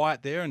went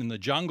quiet there, and in the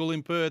jungle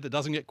in Perth, it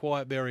doesn't get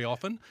quiet very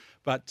often.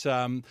 But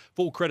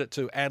full credit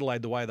to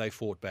Adelaide, the way they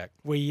fought back.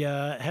 We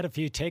had a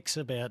few texts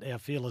about our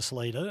fearless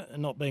leader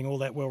not being all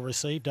that well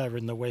received over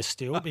in the West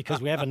still,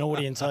 because we have an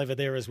audience over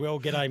there as well.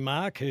 G'day,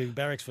 Mark, who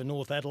barracks for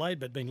North Adelaide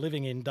but been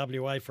living in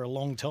WA for a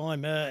long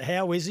time.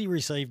 How is he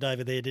received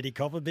over there? Did he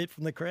cop a bit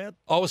from the crowd?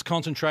 I was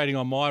concentrating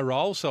on my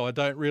role, so I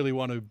don't really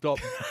want to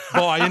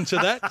buy into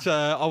that.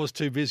 I was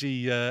too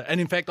busy. And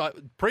in fact,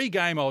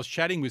 pre-game, I was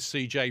chatting with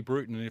CJ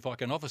Bruton, and if I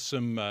can offer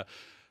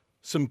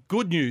some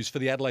good news for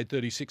the Adelaide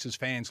 36ers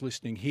fans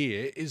listening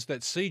here is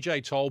that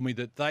CJ told me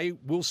that they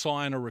will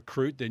sign a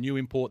recruit, their new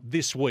import,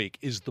 this week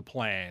is the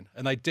plan,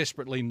 and they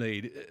desperately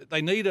need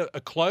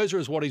a closer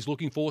is what he's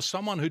looking for,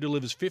 someone who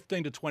delivers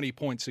 15 to 20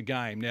 points a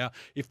game. Now,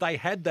 if they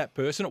had that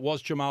person, it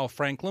was Jamal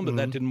Franklin, but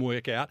that didn't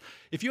work out.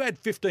 If you add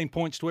 15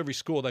 points to every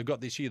score they've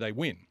got this year, they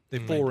win. They're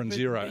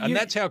 4-0, and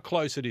that's how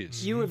close it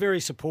is. You were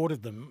very supportive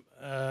of them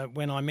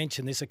when I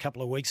mentioned this a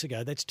couple of weeks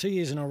ago. That's 2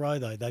 years in a row,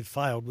 though, they've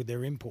failed with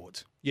their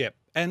imports. Yeah,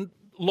 and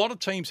a lot of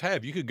teams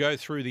have. You could go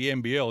through the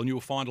NBL and you'll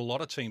find a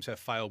lot of teams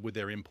have failed with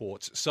their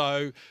imports.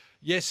 So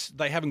Yes,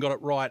 they haven't got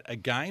it right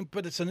again,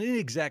 but it's an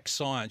inexact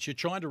science. You're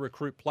trying to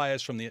recruit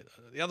players from the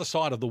other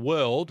side of the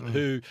world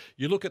who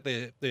you look at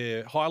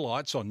their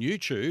highlights on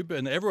YouTube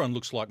and everyone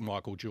looks like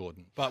Michael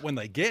Jordan. But when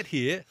they get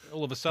here,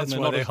 all of a sudden That's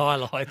why they're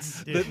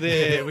highlights.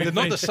 They're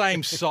not the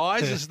same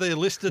size as they're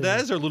listed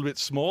as. They're a little bit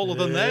smaller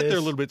than that. They're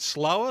a little bit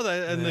slower.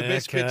 And the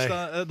best bits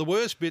are the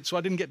worst bits, so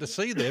I didn't get to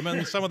see them,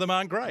 and some of them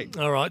aren't great.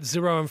 All right,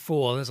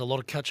 0-4. There's a lot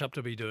of catch-up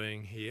to be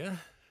doing here.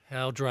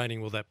 How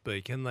draining will that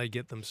be? Can they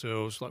get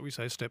themselves, like we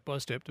say, step by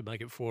step to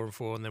make it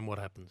 4-4, and then what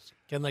happens?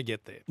 Can they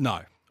get there?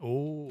 No.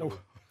 Oh.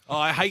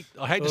 I hate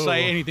to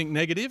say anything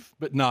negative,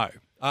 but no.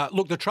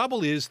 Look, the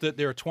trouble is that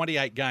there are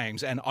 28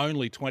 games and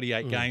only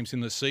 28 games in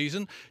the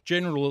season.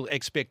 General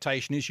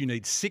expectation is you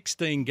need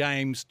 16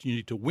 games. You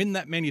need to win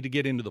that many to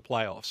get into the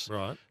playoffs.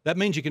 Right. That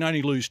means you can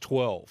only lose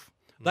 12.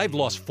 They've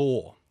lost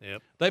 4.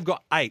 Yep. They've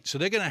got 8, so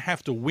they're going to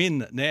have to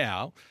win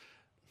now.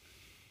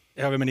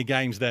 However many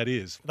games that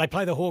is. They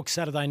play the Hawks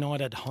Saturday night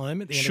at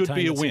home at the Should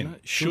be a Entertainment win.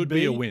 Centre. Should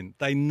be a win.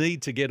 They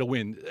need to get a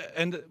win.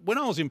 And when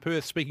I was in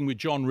Perth speaking with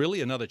John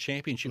Riley, another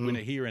championship winner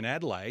here in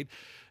Adelaide,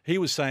 he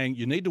was saying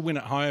you need to win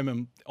at home,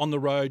 and on the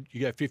road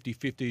you go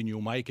 50-50 and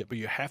you'll make it, but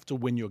you have to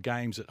win your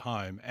games at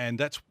home. And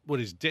that's what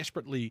is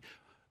desperately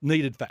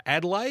needed for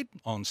Adelaide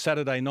on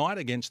Saturday night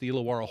against the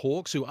Illawarra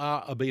Hawks, who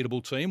are a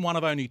beatable team. One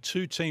of only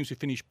 2 teams who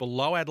finished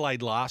below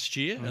Adelaide last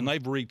year, and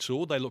they've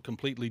retooled. They look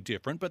completely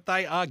different, but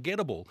they are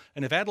gettable.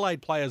 And if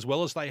Adelaide play as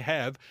well as they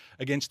have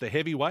against the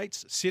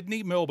heavyweights,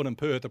 Sydney, Melbourne and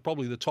Perth are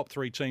probably the top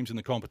 3 teams in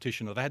the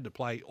competition. They've had to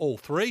play all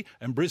 3,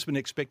 and Brisbane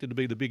expected to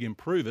be the big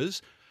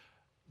improvers.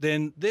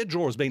 Then their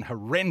draw has been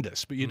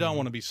horrendous, but you don't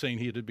want to be seen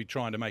here to be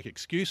trying to make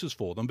excuses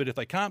for them. But if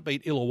they can't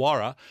beat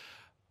Illawarra,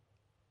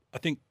 I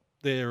think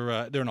they're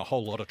in a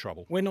whole lot of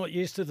trouble. We're not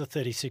used to the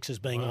 36ers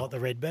being like the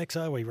Redbacks,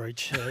 are we,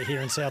 Reach, here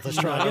in South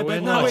Australia?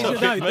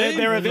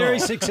 They're a very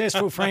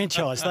successful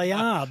franchise. They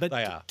are. But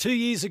They are. 2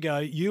 years ago,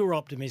 you were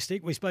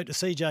optimistic. We spoke to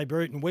CJ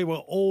Bruton. We were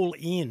all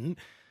in.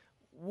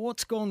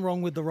 What's gone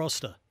wrong with the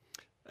roster?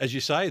 As you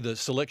say, the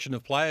selection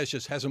of players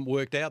just hasn't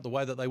worked out the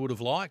way that they would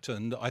have liked.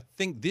 And I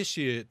think this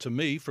year, to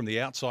me, from the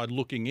outside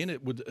looking in,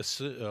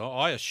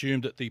 I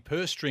assumed that the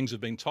purse strings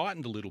have been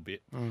tightened a little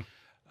bit.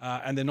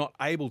 And they're not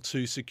able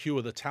to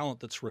secure the talent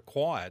that's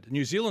required.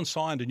 New Zealand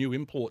signed a new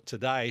import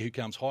today who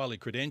comes highly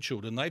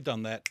credentialed, and they've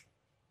done that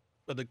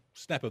at the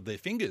snap of their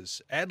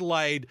fingers.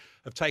 Adelaide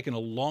have taken a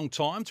long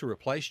time to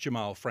replace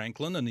Jamal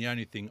Franklin, and the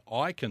only thing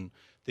I can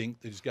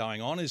think that is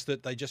going on is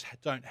that they just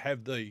don't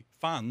have the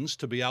funds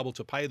to be able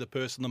to pay the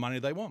person the money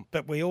they want.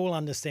 But we all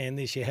understand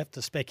this. You have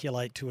to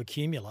speculate to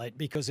accumulate,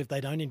 because if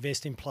they don't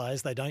invest in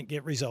players, they don't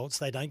get results,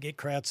 they don't get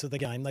crowds to the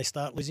game, they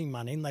start losing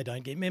money, and they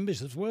don't get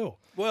members as well.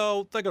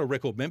 Well, they've got a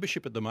record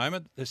membership at the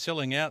moment. They're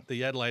selling out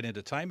the Adelaide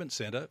Entertainment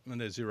Centre,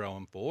 and they're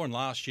 0-4. And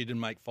last year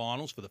didn't make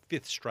finals for the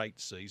 5th straight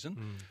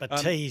season. But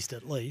teased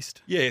at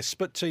least. Yes,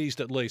 but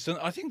teased at least. And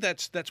I think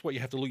that's what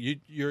you have to look.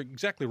 You're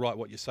exactly right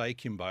what you say,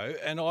 Kimbo.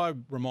 And I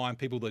remind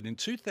people that in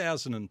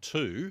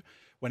 2002,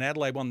 when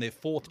Adelaide won their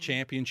 4th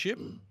championship,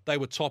 they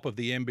were top of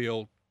the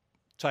NBL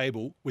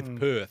table with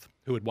Perth,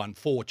 who had won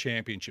 4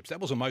 championships. That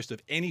was the most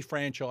of any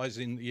franchise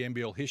in the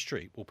NBL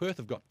history. Well, Perth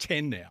have got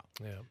 10 now,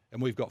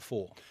 and we've got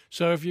 4.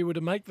 So if you were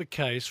to make the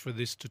case for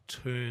this to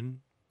turn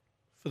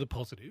for the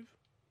positive,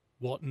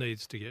 what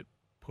needs to get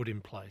put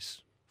in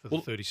place for the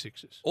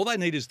 36ers? All they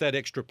need is that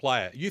extra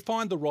player. You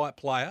find the right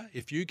player.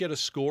 If you get a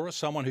scorer,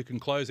 someone who can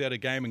close out a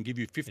game and give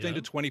you 15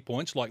 to 20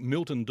 points, like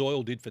Milton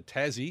Doyle did for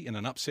Tassie in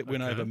an upset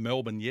win over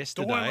Melbourne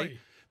yesterday,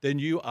 then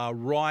you are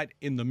right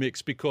in the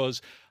mix,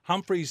 because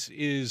Humphreys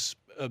is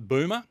a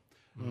boomer.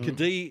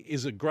 Kadee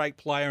is a great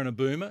player and a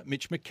boomer.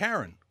 Mitch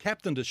McCarron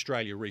captained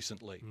Australia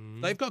recently.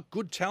 They've got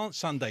good talent.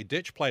 Sunday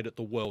Detch played at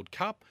the World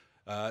Cup.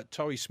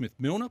 Torrey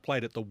Smith-Milner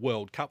played at the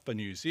World Cup for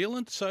New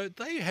Zealand. So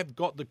they have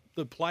got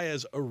the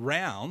players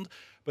around,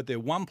 but they're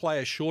one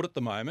player short at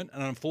the moment.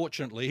 And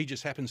unfortunately, he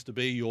just happens to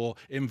be your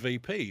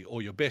MVP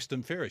or your best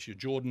and fairest, your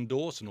Jordan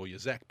Dawson or your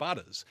Zach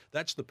Butters.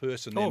 That's the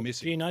person they're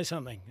missing. Do you know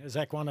something?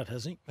 Zach won it,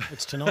 has he?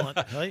 It's tonight.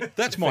 Hey?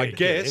 That's my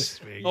guess.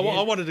 I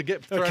wanted to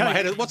throw my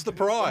head at, what's the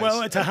prize?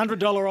 Well, it's a $100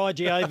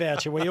 IGA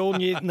voucher. We all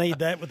need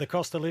that with the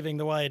cost of living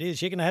the way it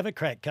is. You're going to have a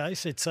crack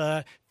case. It's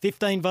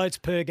 15 votes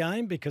per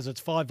game, because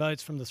it's 5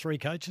 votes from the 3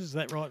 coaches. Is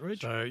that right,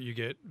 Rich? So you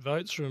get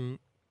votes from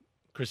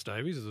Chris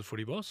Davies as the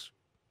footy boss,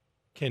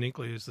 Ken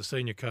Inkley is the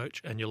senior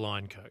coach, and your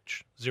line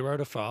coach. 0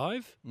 to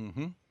 5.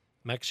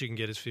 Max you can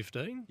get is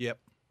 15. Yep.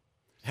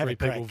 Have 3 a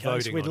crack people case.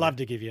 voting. We'd love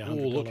to give you a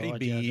 $100 look,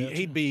 IGA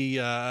he'd be.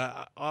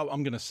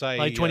 I'm going to say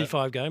Play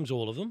 25 games,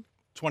 all of them.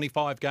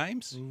 25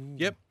 games.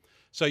 Yep.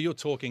 So you're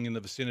talking in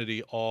the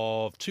vicinity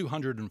of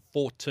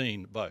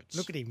 214 votes.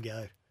 Look at him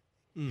go.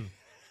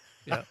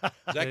 Yeah.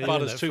 Zach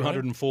Butters,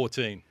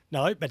 214.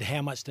 No, but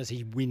how much does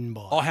he win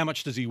by? Oh, how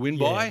much does he win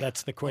by?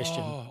 That's the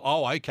question.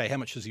 Oh, okay. How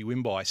much does he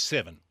win by?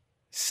 7.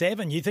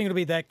 7. You think it'll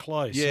be that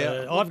close?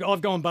 Yeah.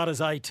 I've gone Butters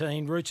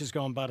 18. Rooch has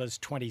gone Butters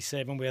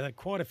 27. We had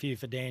quite a few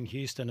for Dan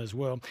Houston as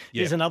well.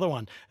 Yeah. Here's another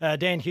one.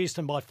 Dan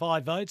Houston by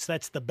 5 votes.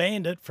 That's the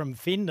Bandit from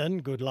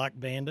Findon. Good luck,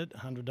 Bandit.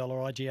 $100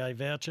 IGA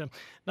voucher.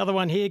 Another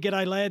one here.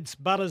 G'day, lads.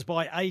 Butters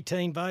by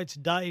 18 votes.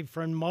 Dave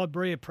from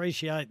Modbury.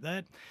 Appreciate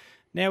that.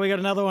 Now we got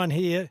another one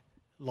here.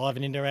 Live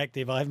and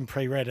interactive. I haven't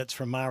pre-read it. It's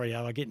from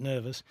Mario. I get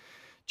nervous.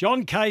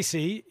 John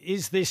Casey,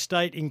 is this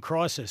state in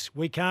crisis?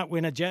 We can't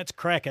win a Jats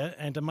cracker,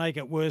 and to make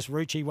it worse,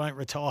 Rucci won't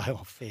retire.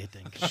 Oh, fair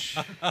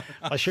dinkum.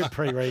 I should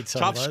pre-read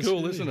some of those. Tough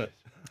school, isn't it?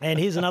 And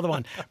here's another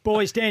one.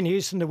 Boys, Dan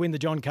Houston to win the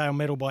John Cale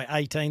medal by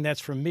 18. That's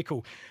from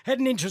Mickle. Had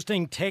an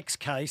interesting text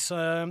case.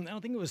 I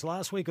think it was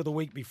last week or the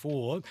week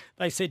before.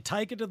 They said,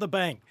 take it to the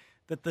bank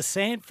that the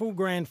Sandful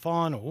Grand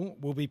Final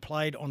will be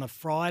played on a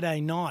Friday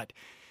night.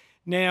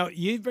 Now,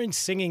 you've been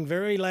singing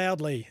very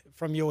loudly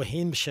from your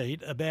hymn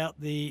sheet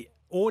about the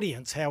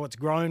audience, how it's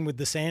grown with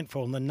the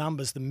Sandful and the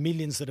numbers, the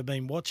millions that have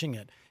been watching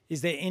it.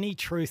 Is there any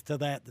truth to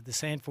that the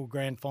Sandful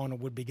Grand Final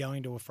would be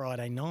going to a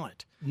Friday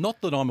night?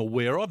 Not that I'm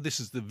aware of. This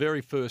is the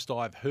very first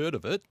I've heard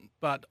of it,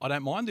 but I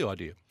don't mind the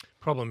idea.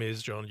 Problem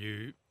is, John,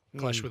 you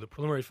clash with the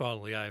preliminary final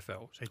of the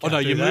AFL. So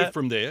you move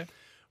from there.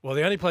 Well,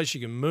 the only place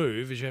you can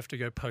move is you have to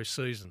go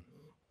post-season.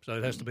 So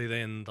it has to be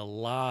then the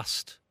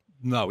last...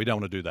 No, we don't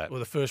want to do that. Well,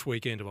 the first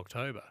weekend of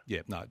October.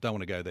 Yeah, no, don't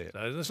want to go there.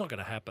 So that's not going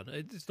to happen.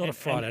 It's not a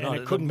Friday night.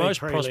 And it couldn't the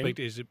most be prelim. prospect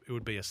is it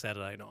would be a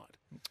Saturday night.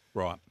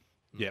 Right.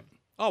 Yeah.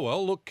 Oh,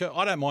 well, look,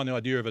 I don't mind the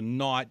idea of a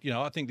night. You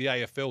know, I think the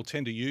AFL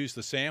tend to use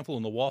the Sample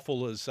and the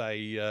Waffle as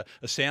a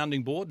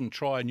sounding board and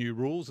try new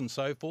rules and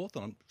so forth.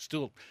 And I'm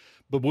still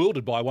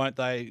bewildered by why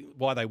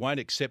they won't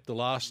accept the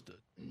last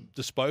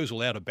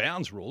disposal out of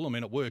bounds rule. I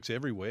mean, it works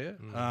everywhere.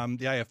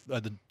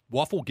 The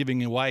Waffle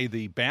giving away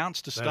the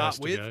bounce to start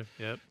with.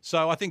 Yep.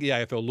 So I think the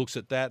AFL looks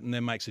at that and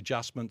then makes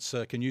adjustments,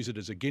 can use it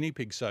as a guinea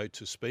pig, so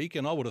to speak.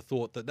 And I would have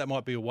thought that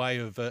might be a way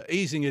of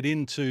easing it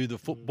into the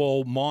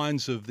football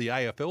minds of the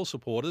AFL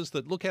supporters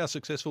that look how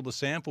successful the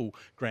Sample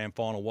Grand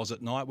Final was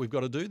at night. We've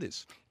got to do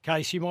this.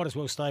 Case, you might as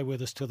well stay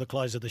with us till the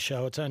close of the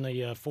show. It's only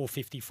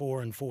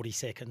 4:54 and 40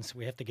 seconds.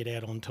 We have to get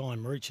out on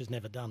time. Rooch has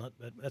never done it,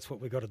 but that's what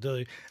we've got to do.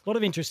 A lot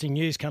of interesting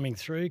news coming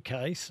through,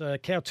 Case.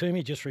 Cal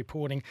Toomey just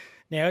reporting.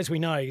 Now, as we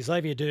know,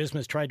 Xavier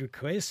Dersma's trade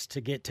request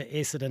to get to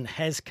Essendon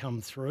has come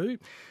through,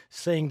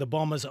 seeing the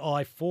Bombers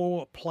eye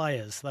 4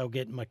 players. They'll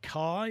get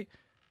Mackay,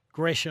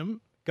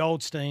 Gresham,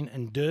 Goldstein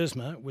and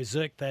Dersma, with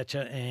Zirk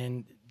Thatcher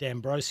and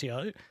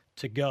D'Ambrosio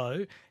to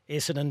go.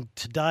 Essendon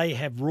today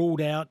have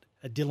ruled out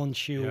a Dylan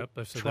Shield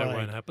so trade. that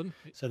won't happen.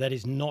 So that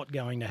is not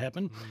going to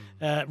happen.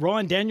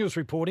 Ryan Daniels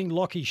reporting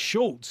Lockie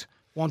Schultz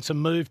wants a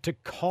move to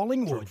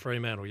Collingwood. From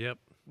Fremantle, yep.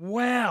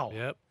 Wow.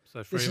 Yep.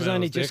 So This is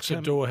only the just exit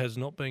come- door has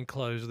not been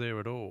closed there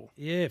at all.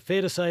 Yeah,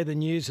 fair to say the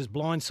news has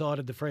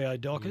blindsided the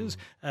Freo Dockers.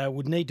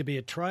 Would need to be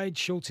a trade.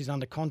 Schultz is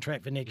under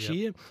contract for next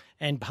year,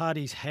 and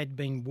parties had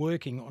been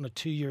working on a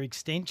 2-year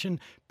extension.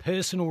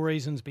 Personal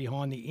reasons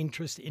behind the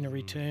interest in a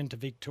return to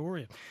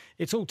Victoria.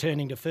 It's all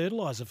turning to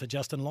fertiliser for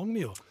Justin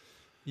Longmuir.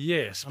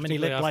 Yes. I mean, he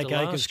let Blake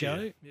particularly Acres after last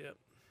go. year. Yep.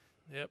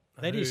 Yep.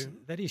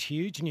 That is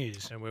huge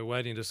news. And we're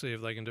waiting to see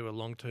if they can do a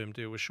long-term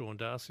deal with Sean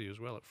Darcy as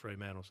well at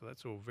Fremantle. So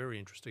that's all very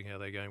interesting how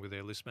they're going with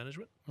their list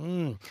management.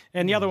 And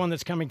the other one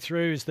that's coming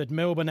through is that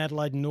Melbourne,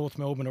 Adelaide and North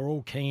Melbourne are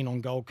all keen on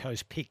Gold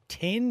Coast pick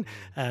 10.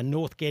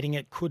 North getting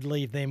it could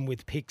leave them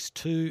with picks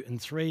 2 and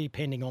 3,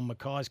 pending on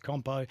Mackay's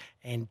compo,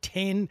 and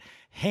 10.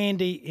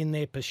 Handy in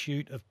their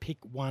pursuit of pick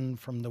 1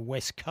 from the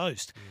West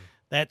Coast.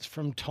 That's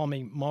from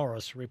Tommy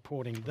Morris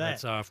reporting that.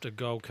 That's after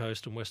Gold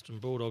Coast and Western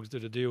Bulldogs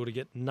did a deal to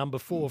get number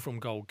 4 from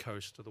Gold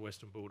Coast to the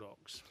Western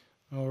Bulldogs.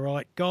 All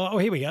right.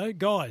 Here we go.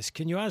 Guys,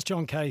 can you ask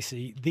John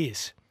Casey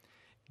this?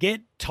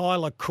 Get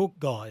Tyler Cook,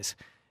 guys.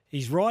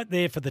 He's right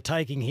there for the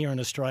taking here in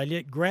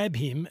Australia. Grab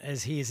him,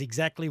 as he is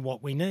exactly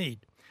what we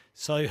need.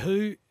 So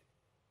who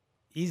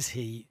is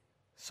he?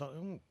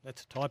 So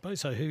that's a typo.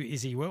 So who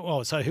is he?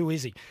 So who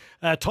is he?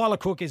 Tyler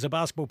Cook is a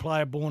basketball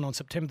player born on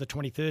September the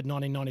 23rd,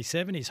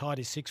 1997. His height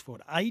is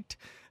 6'8".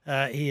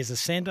 He is a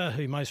centre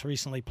who most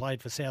recently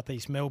played for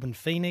Southeast Melbourne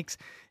Phoenix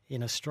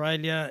in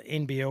Australia.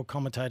 NBL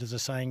commentators are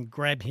saying,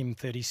 grab him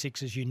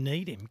 36 as you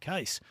need him.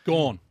 Case.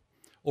 Gone.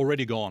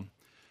 Already gone.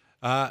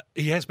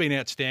 He has been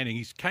outstanding.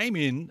 He came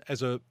in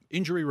as a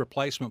injury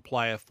replacement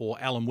player for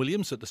Alan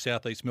Williams at the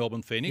Southeast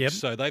Melbourne Phoenix.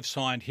 So they've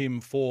signed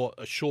him for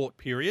a short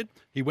period.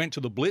 He went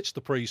to the Blitz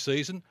the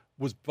pre-season,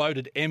 was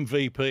voted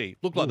MVP.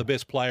 Looked like the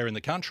best player in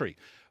the country.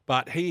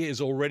 But he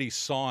is already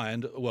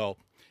signed, well,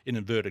 in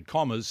inverted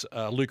commas,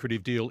 a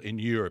lucrative deal in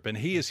Europe. And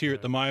he is here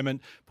at the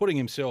moment, putting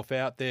himself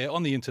out there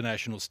on the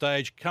international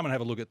stage. Come and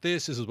have a look at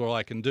this. This is what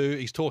I can do.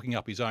 He's talking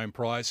up his own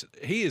price.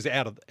 He is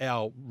out of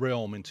our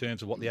realm in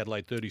terms of what the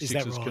Adelaide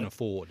 36ers can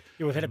afford.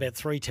 Yeah, we've had about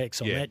 3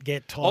 texts on that.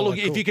 Get Tyler Oh, look,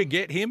 Cook. if you could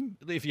get him,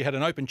 if you had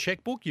an open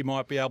checkbook, you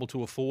might be able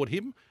to afford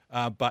him.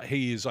 But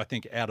he is, I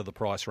think, out of the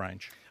price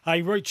range.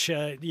 Hey, Rooch,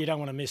 you don't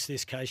want to miss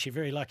this case. You're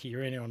very lucky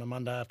you're in here on a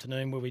Monday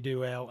afternoon where we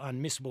do our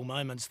unmissable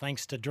moments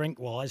thanks to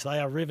Drinkwise. They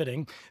are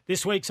riveting.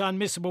 This week's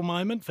unmissable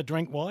moment for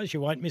Drinkwise, you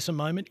won't miss a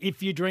moment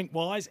if you drink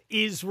wise,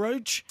 is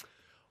Rooch.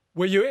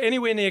 Were you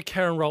anywhere near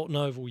Karen Rolton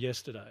Oval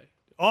yesterday?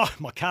 Oh,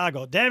 my car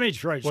got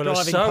damaged, Roach, Well,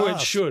 driving so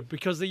past. it should,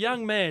 because the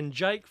young man,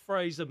 Jake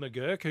Fraser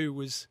McGurk, who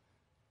was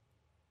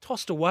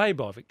tossed away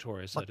by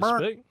Victoria, so to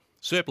speak.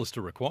 Surplus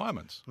to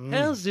requirements.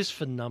 How's this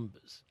for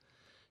numbers?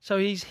 So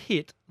he's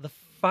hit the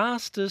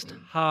fastest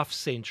half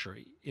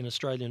century in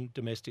Australian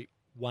domestic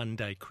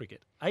one-day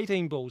cricket.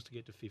 18 balls to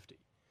get to 50.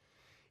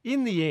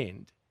 In the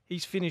end,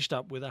 he's finished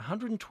up with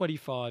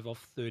 125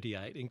 off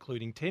 38,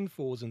 including 10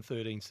 fours and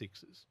 13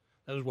 sixes.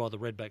 That was while the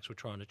Redbacks were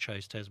trying to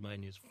chase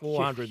Tasmania's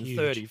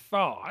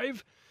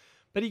 435.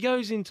 But he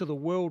goes into the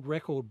world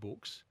record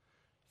books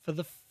for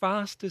the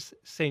fastest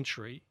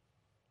century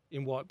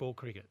in white ball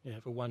cricket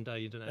for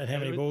one-day international. And how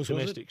many balls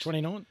was it?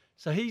 29?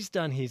 So he's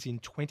done his in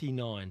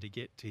 29 to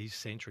get to his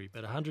century,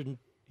 but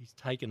he's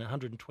taken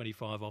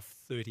 125 off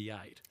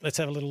 38. Let's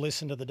have a little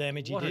listen to the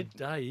damage he did. What a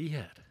day he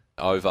had.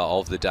 Over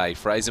of the day.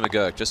 Fraser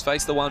McGurk just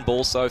faced the one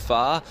ball so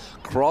far.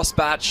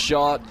 Cross-bat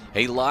shot.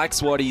 He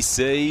likes what he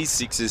sees.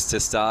 Sixes to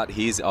start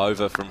his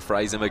over from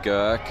Fraser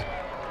McGurk.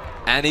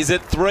 And is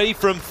it 3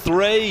 from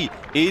 3?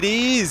 It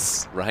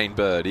is.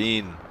 Rainbird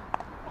in.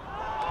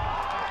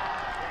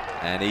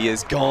 And he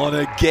has gone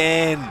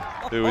again.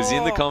 Who was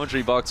in the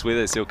commentary box with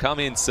us. He'll come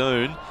in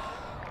soon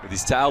with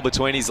his tail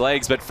between his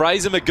legs. But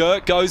Fraser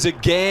McGurk goes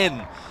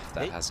again.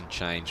 That hasn't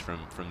changed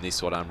from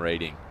this, what I'm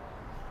reading.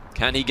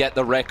 Can he get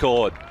the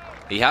record?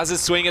 He has a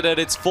swing at it.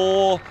 It's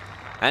 4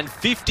 and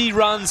 50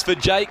 runs for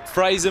Jake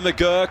Fraser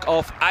McGurk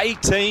off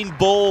 18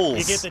 balls.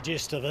 You get the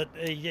gist of it.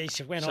 He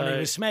went on. He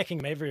was smacking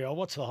him everywhere. I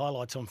watched the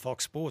highlights on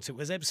Fox Sports. It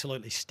was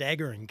absolutely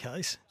staggering,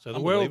 Case. So the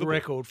world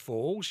record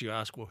falls. You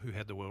ask, well, who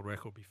had the world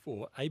record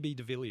before? A.B.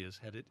 de Villiers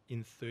had it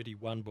in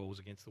 31 balls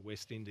against the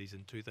West Indies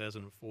in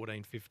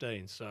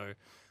 2014-15. So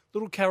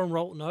little Karen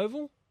Rolton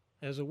Oval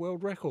has a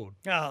world record.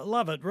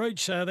 Love it,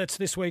 Rooch. That's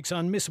this week's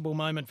unmissable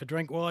moment for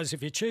Drink Wise.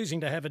 If you're choosing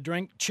to have a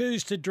drink,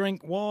 choose to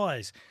drink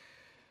wise.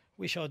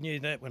 Wish I knew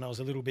that when I was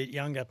a little bit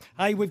younger.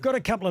 Hey, we've got a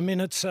couple of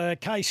minutes.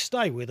 Case,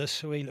 stay with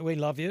us. We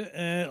love you.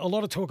 A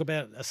lot of talk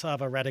about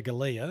Asava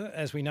Radaglia.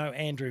 As we know,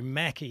 Andrew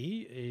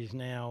Mackie is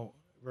now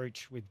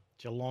Rooch with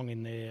Geelong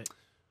in their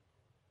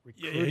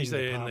recruiting he's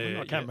there department.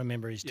 I can't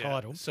remember his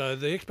title. So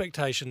the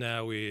expectation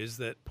now is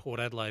that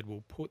Port Adelaide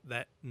will put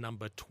that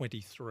number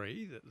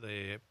 23 that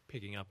they're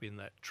picking up in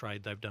that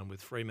trade they've done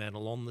with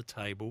Fremantle on the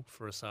table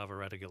for Asava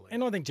Radaglia.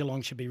 And I think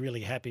Geelong should be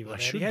really happy with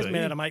that. should He hasn't be.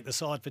 been able to make the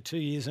side for 2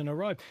 years in a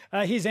row.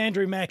 Here's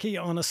Andrew Mackie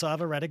on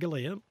Asava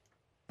Radaglia.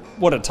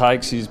 What it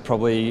takes is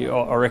probably,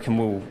 I reckon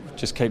we'll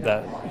just keep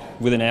that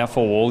within our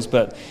four walls,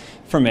 but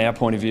from our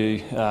point of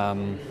view,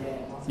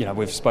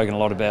 we've spoken a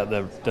lot about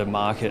the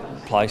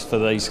marketplace for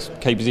these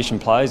key position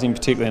players, in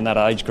particular in that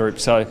age group.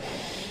 So,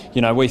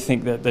 we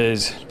think that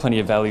there's plenty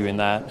of value in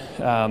that.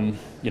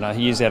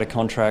 He is out of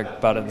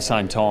contract, but at the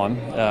same time,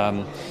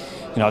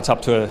 it's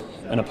up to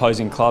an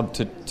opposing club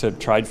to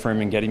trade for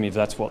him and get him if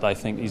that's what they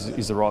think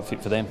is the right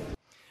fit for them.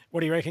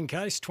 What do you reckon,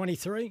 Case?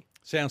 23?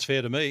 Sounds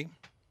fair to me.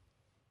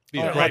 Be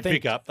a great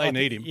pickup. They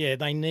need him. Yeah,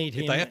 they need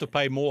him. If they have to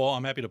pay more,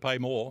 I'm happy to pay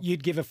more.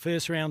 You'd give a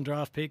first-round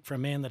draft pick for a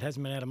man that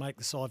hasn't been able to make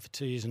the side for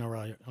 2 years in a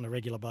row on a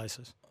regular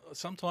basis.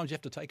 Sometimes you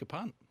have to take a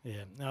punt.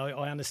 Yeah, no,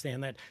 I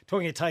understand that.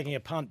 Talking of taking a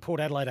punt,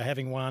 Port Adelaide are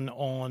having one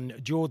on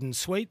Jordan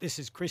Sweet. This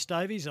is Chris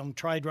Davies on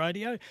Trade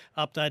Radio,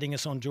 updating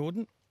us on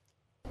Jordan.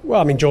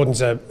 Well, I mean,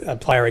 Jordan's a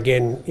player,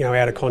 again,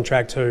 out of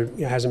contract who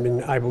hasn't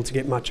been able to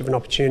get much of an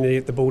opportunity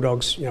at the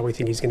Bulldogs. We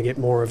think he's going to get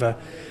more of a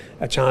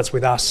chance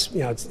with us.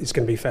 It's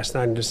going to be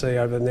fascinating to see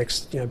over the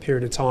next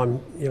period of time,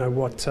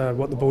 what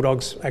the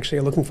Bulldogs actually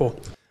are looking for.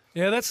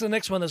 Yeah, that's the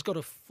next one that's got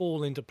to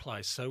fall into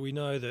place. So we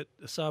know that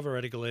Asava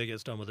Radaglia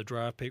gets done with the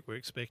draft pick. We're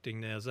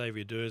expecting now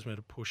Xavier Duursma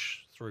to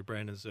push through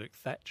Brandon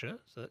Zerk-Thatcher.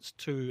 So that's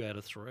 2 out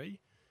of 3.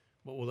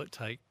 What will it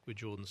take with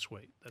Jordan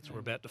Sweet? That's what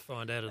we're about to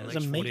find out in the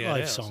next 48 hours.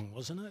 It was a Meatloaf song,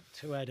 wasn't it?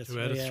 2 out of 3.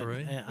 2 out of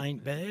 3.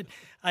 Ain't bad.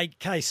 Hey,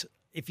 Case,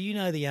 if you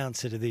know the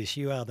answer to this,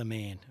 you are the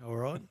man, all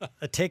right?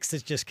 A text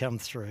has just come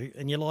through,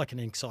 and you're like an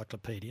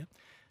encyclopedia.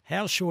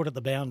 How short are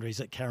the boundaries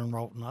at Karen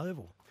Rolton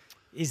Oval?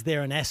 Is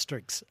there an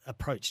asterisk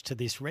approach to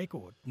this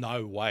record?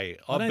 No way.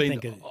 I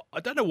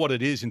don't know what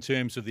it is in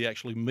terms of the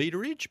actual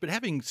meterage, but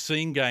having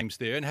seen games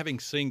there and having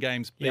seen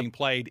games being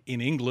played in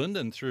England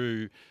and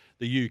through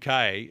the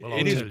UK,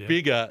 it is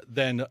bigger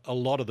than a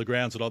lot of the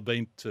grounds that I've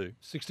been to.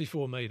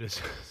 64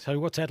 metres. So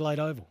what's Adelaide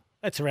Oval?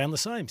 That's around the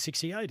same,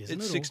 68, isn't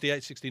it? It's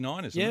 68,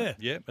 69, isn't it?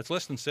 Yeah. It's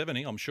less than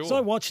 70, I'm sure. So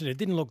I watched it. It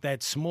didn't look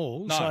that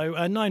small. No.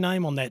 So no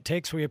name on that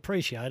text. We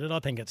appreciate it. I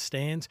think it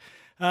stands.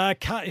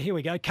 Here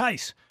we go.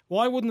 Case,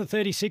 why wouldn't the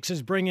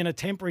 36ers bring in a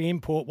temporary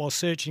import while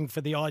searching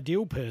for the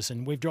ideal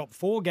person? We've dropped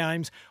 4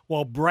 games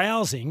while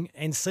browsing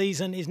and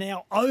season is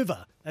now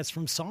over. That's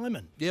from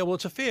Simon. Yeah, well,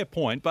 it's a fair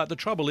point, but the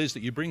trouble is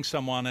that you bring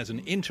someone as an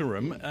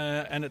interim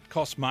and it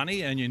costs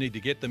money and you need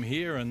to get them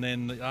here and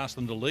then ask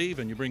them to leave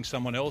and you bring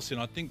someone else in.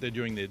 I think they're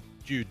doing their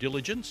due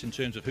diligence in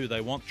terms of who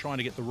they want, trying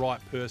to get the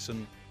right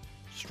person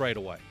straight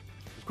away.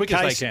 As quick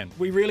as they can.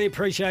 We really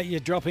appreciate you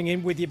dropping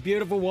in with your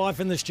beautiful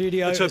wife in the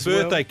studio. It's her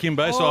birthday,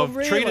 Kimbo, so I've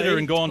treated her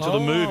and gone to the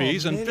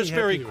movies. And really just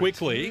very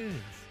quickly,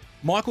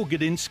 Michael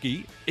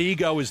Gudinski,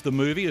 Ego is the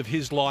movie of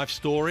his life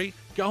story.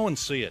 Go and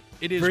see it.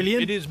 It is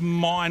Brilliant. It is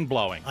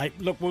mind-blowing. Hey,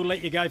 look, we'll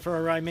let you go for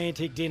a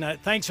romantic dinner.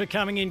 Thanks for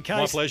coming in, Case.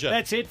 My pleasure.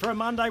 That's it for a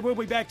Monday. We'll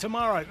be back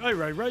tomorrow. Oi,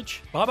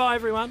 Roach. Bye-bye,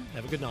 everyone.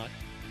 Have a good night.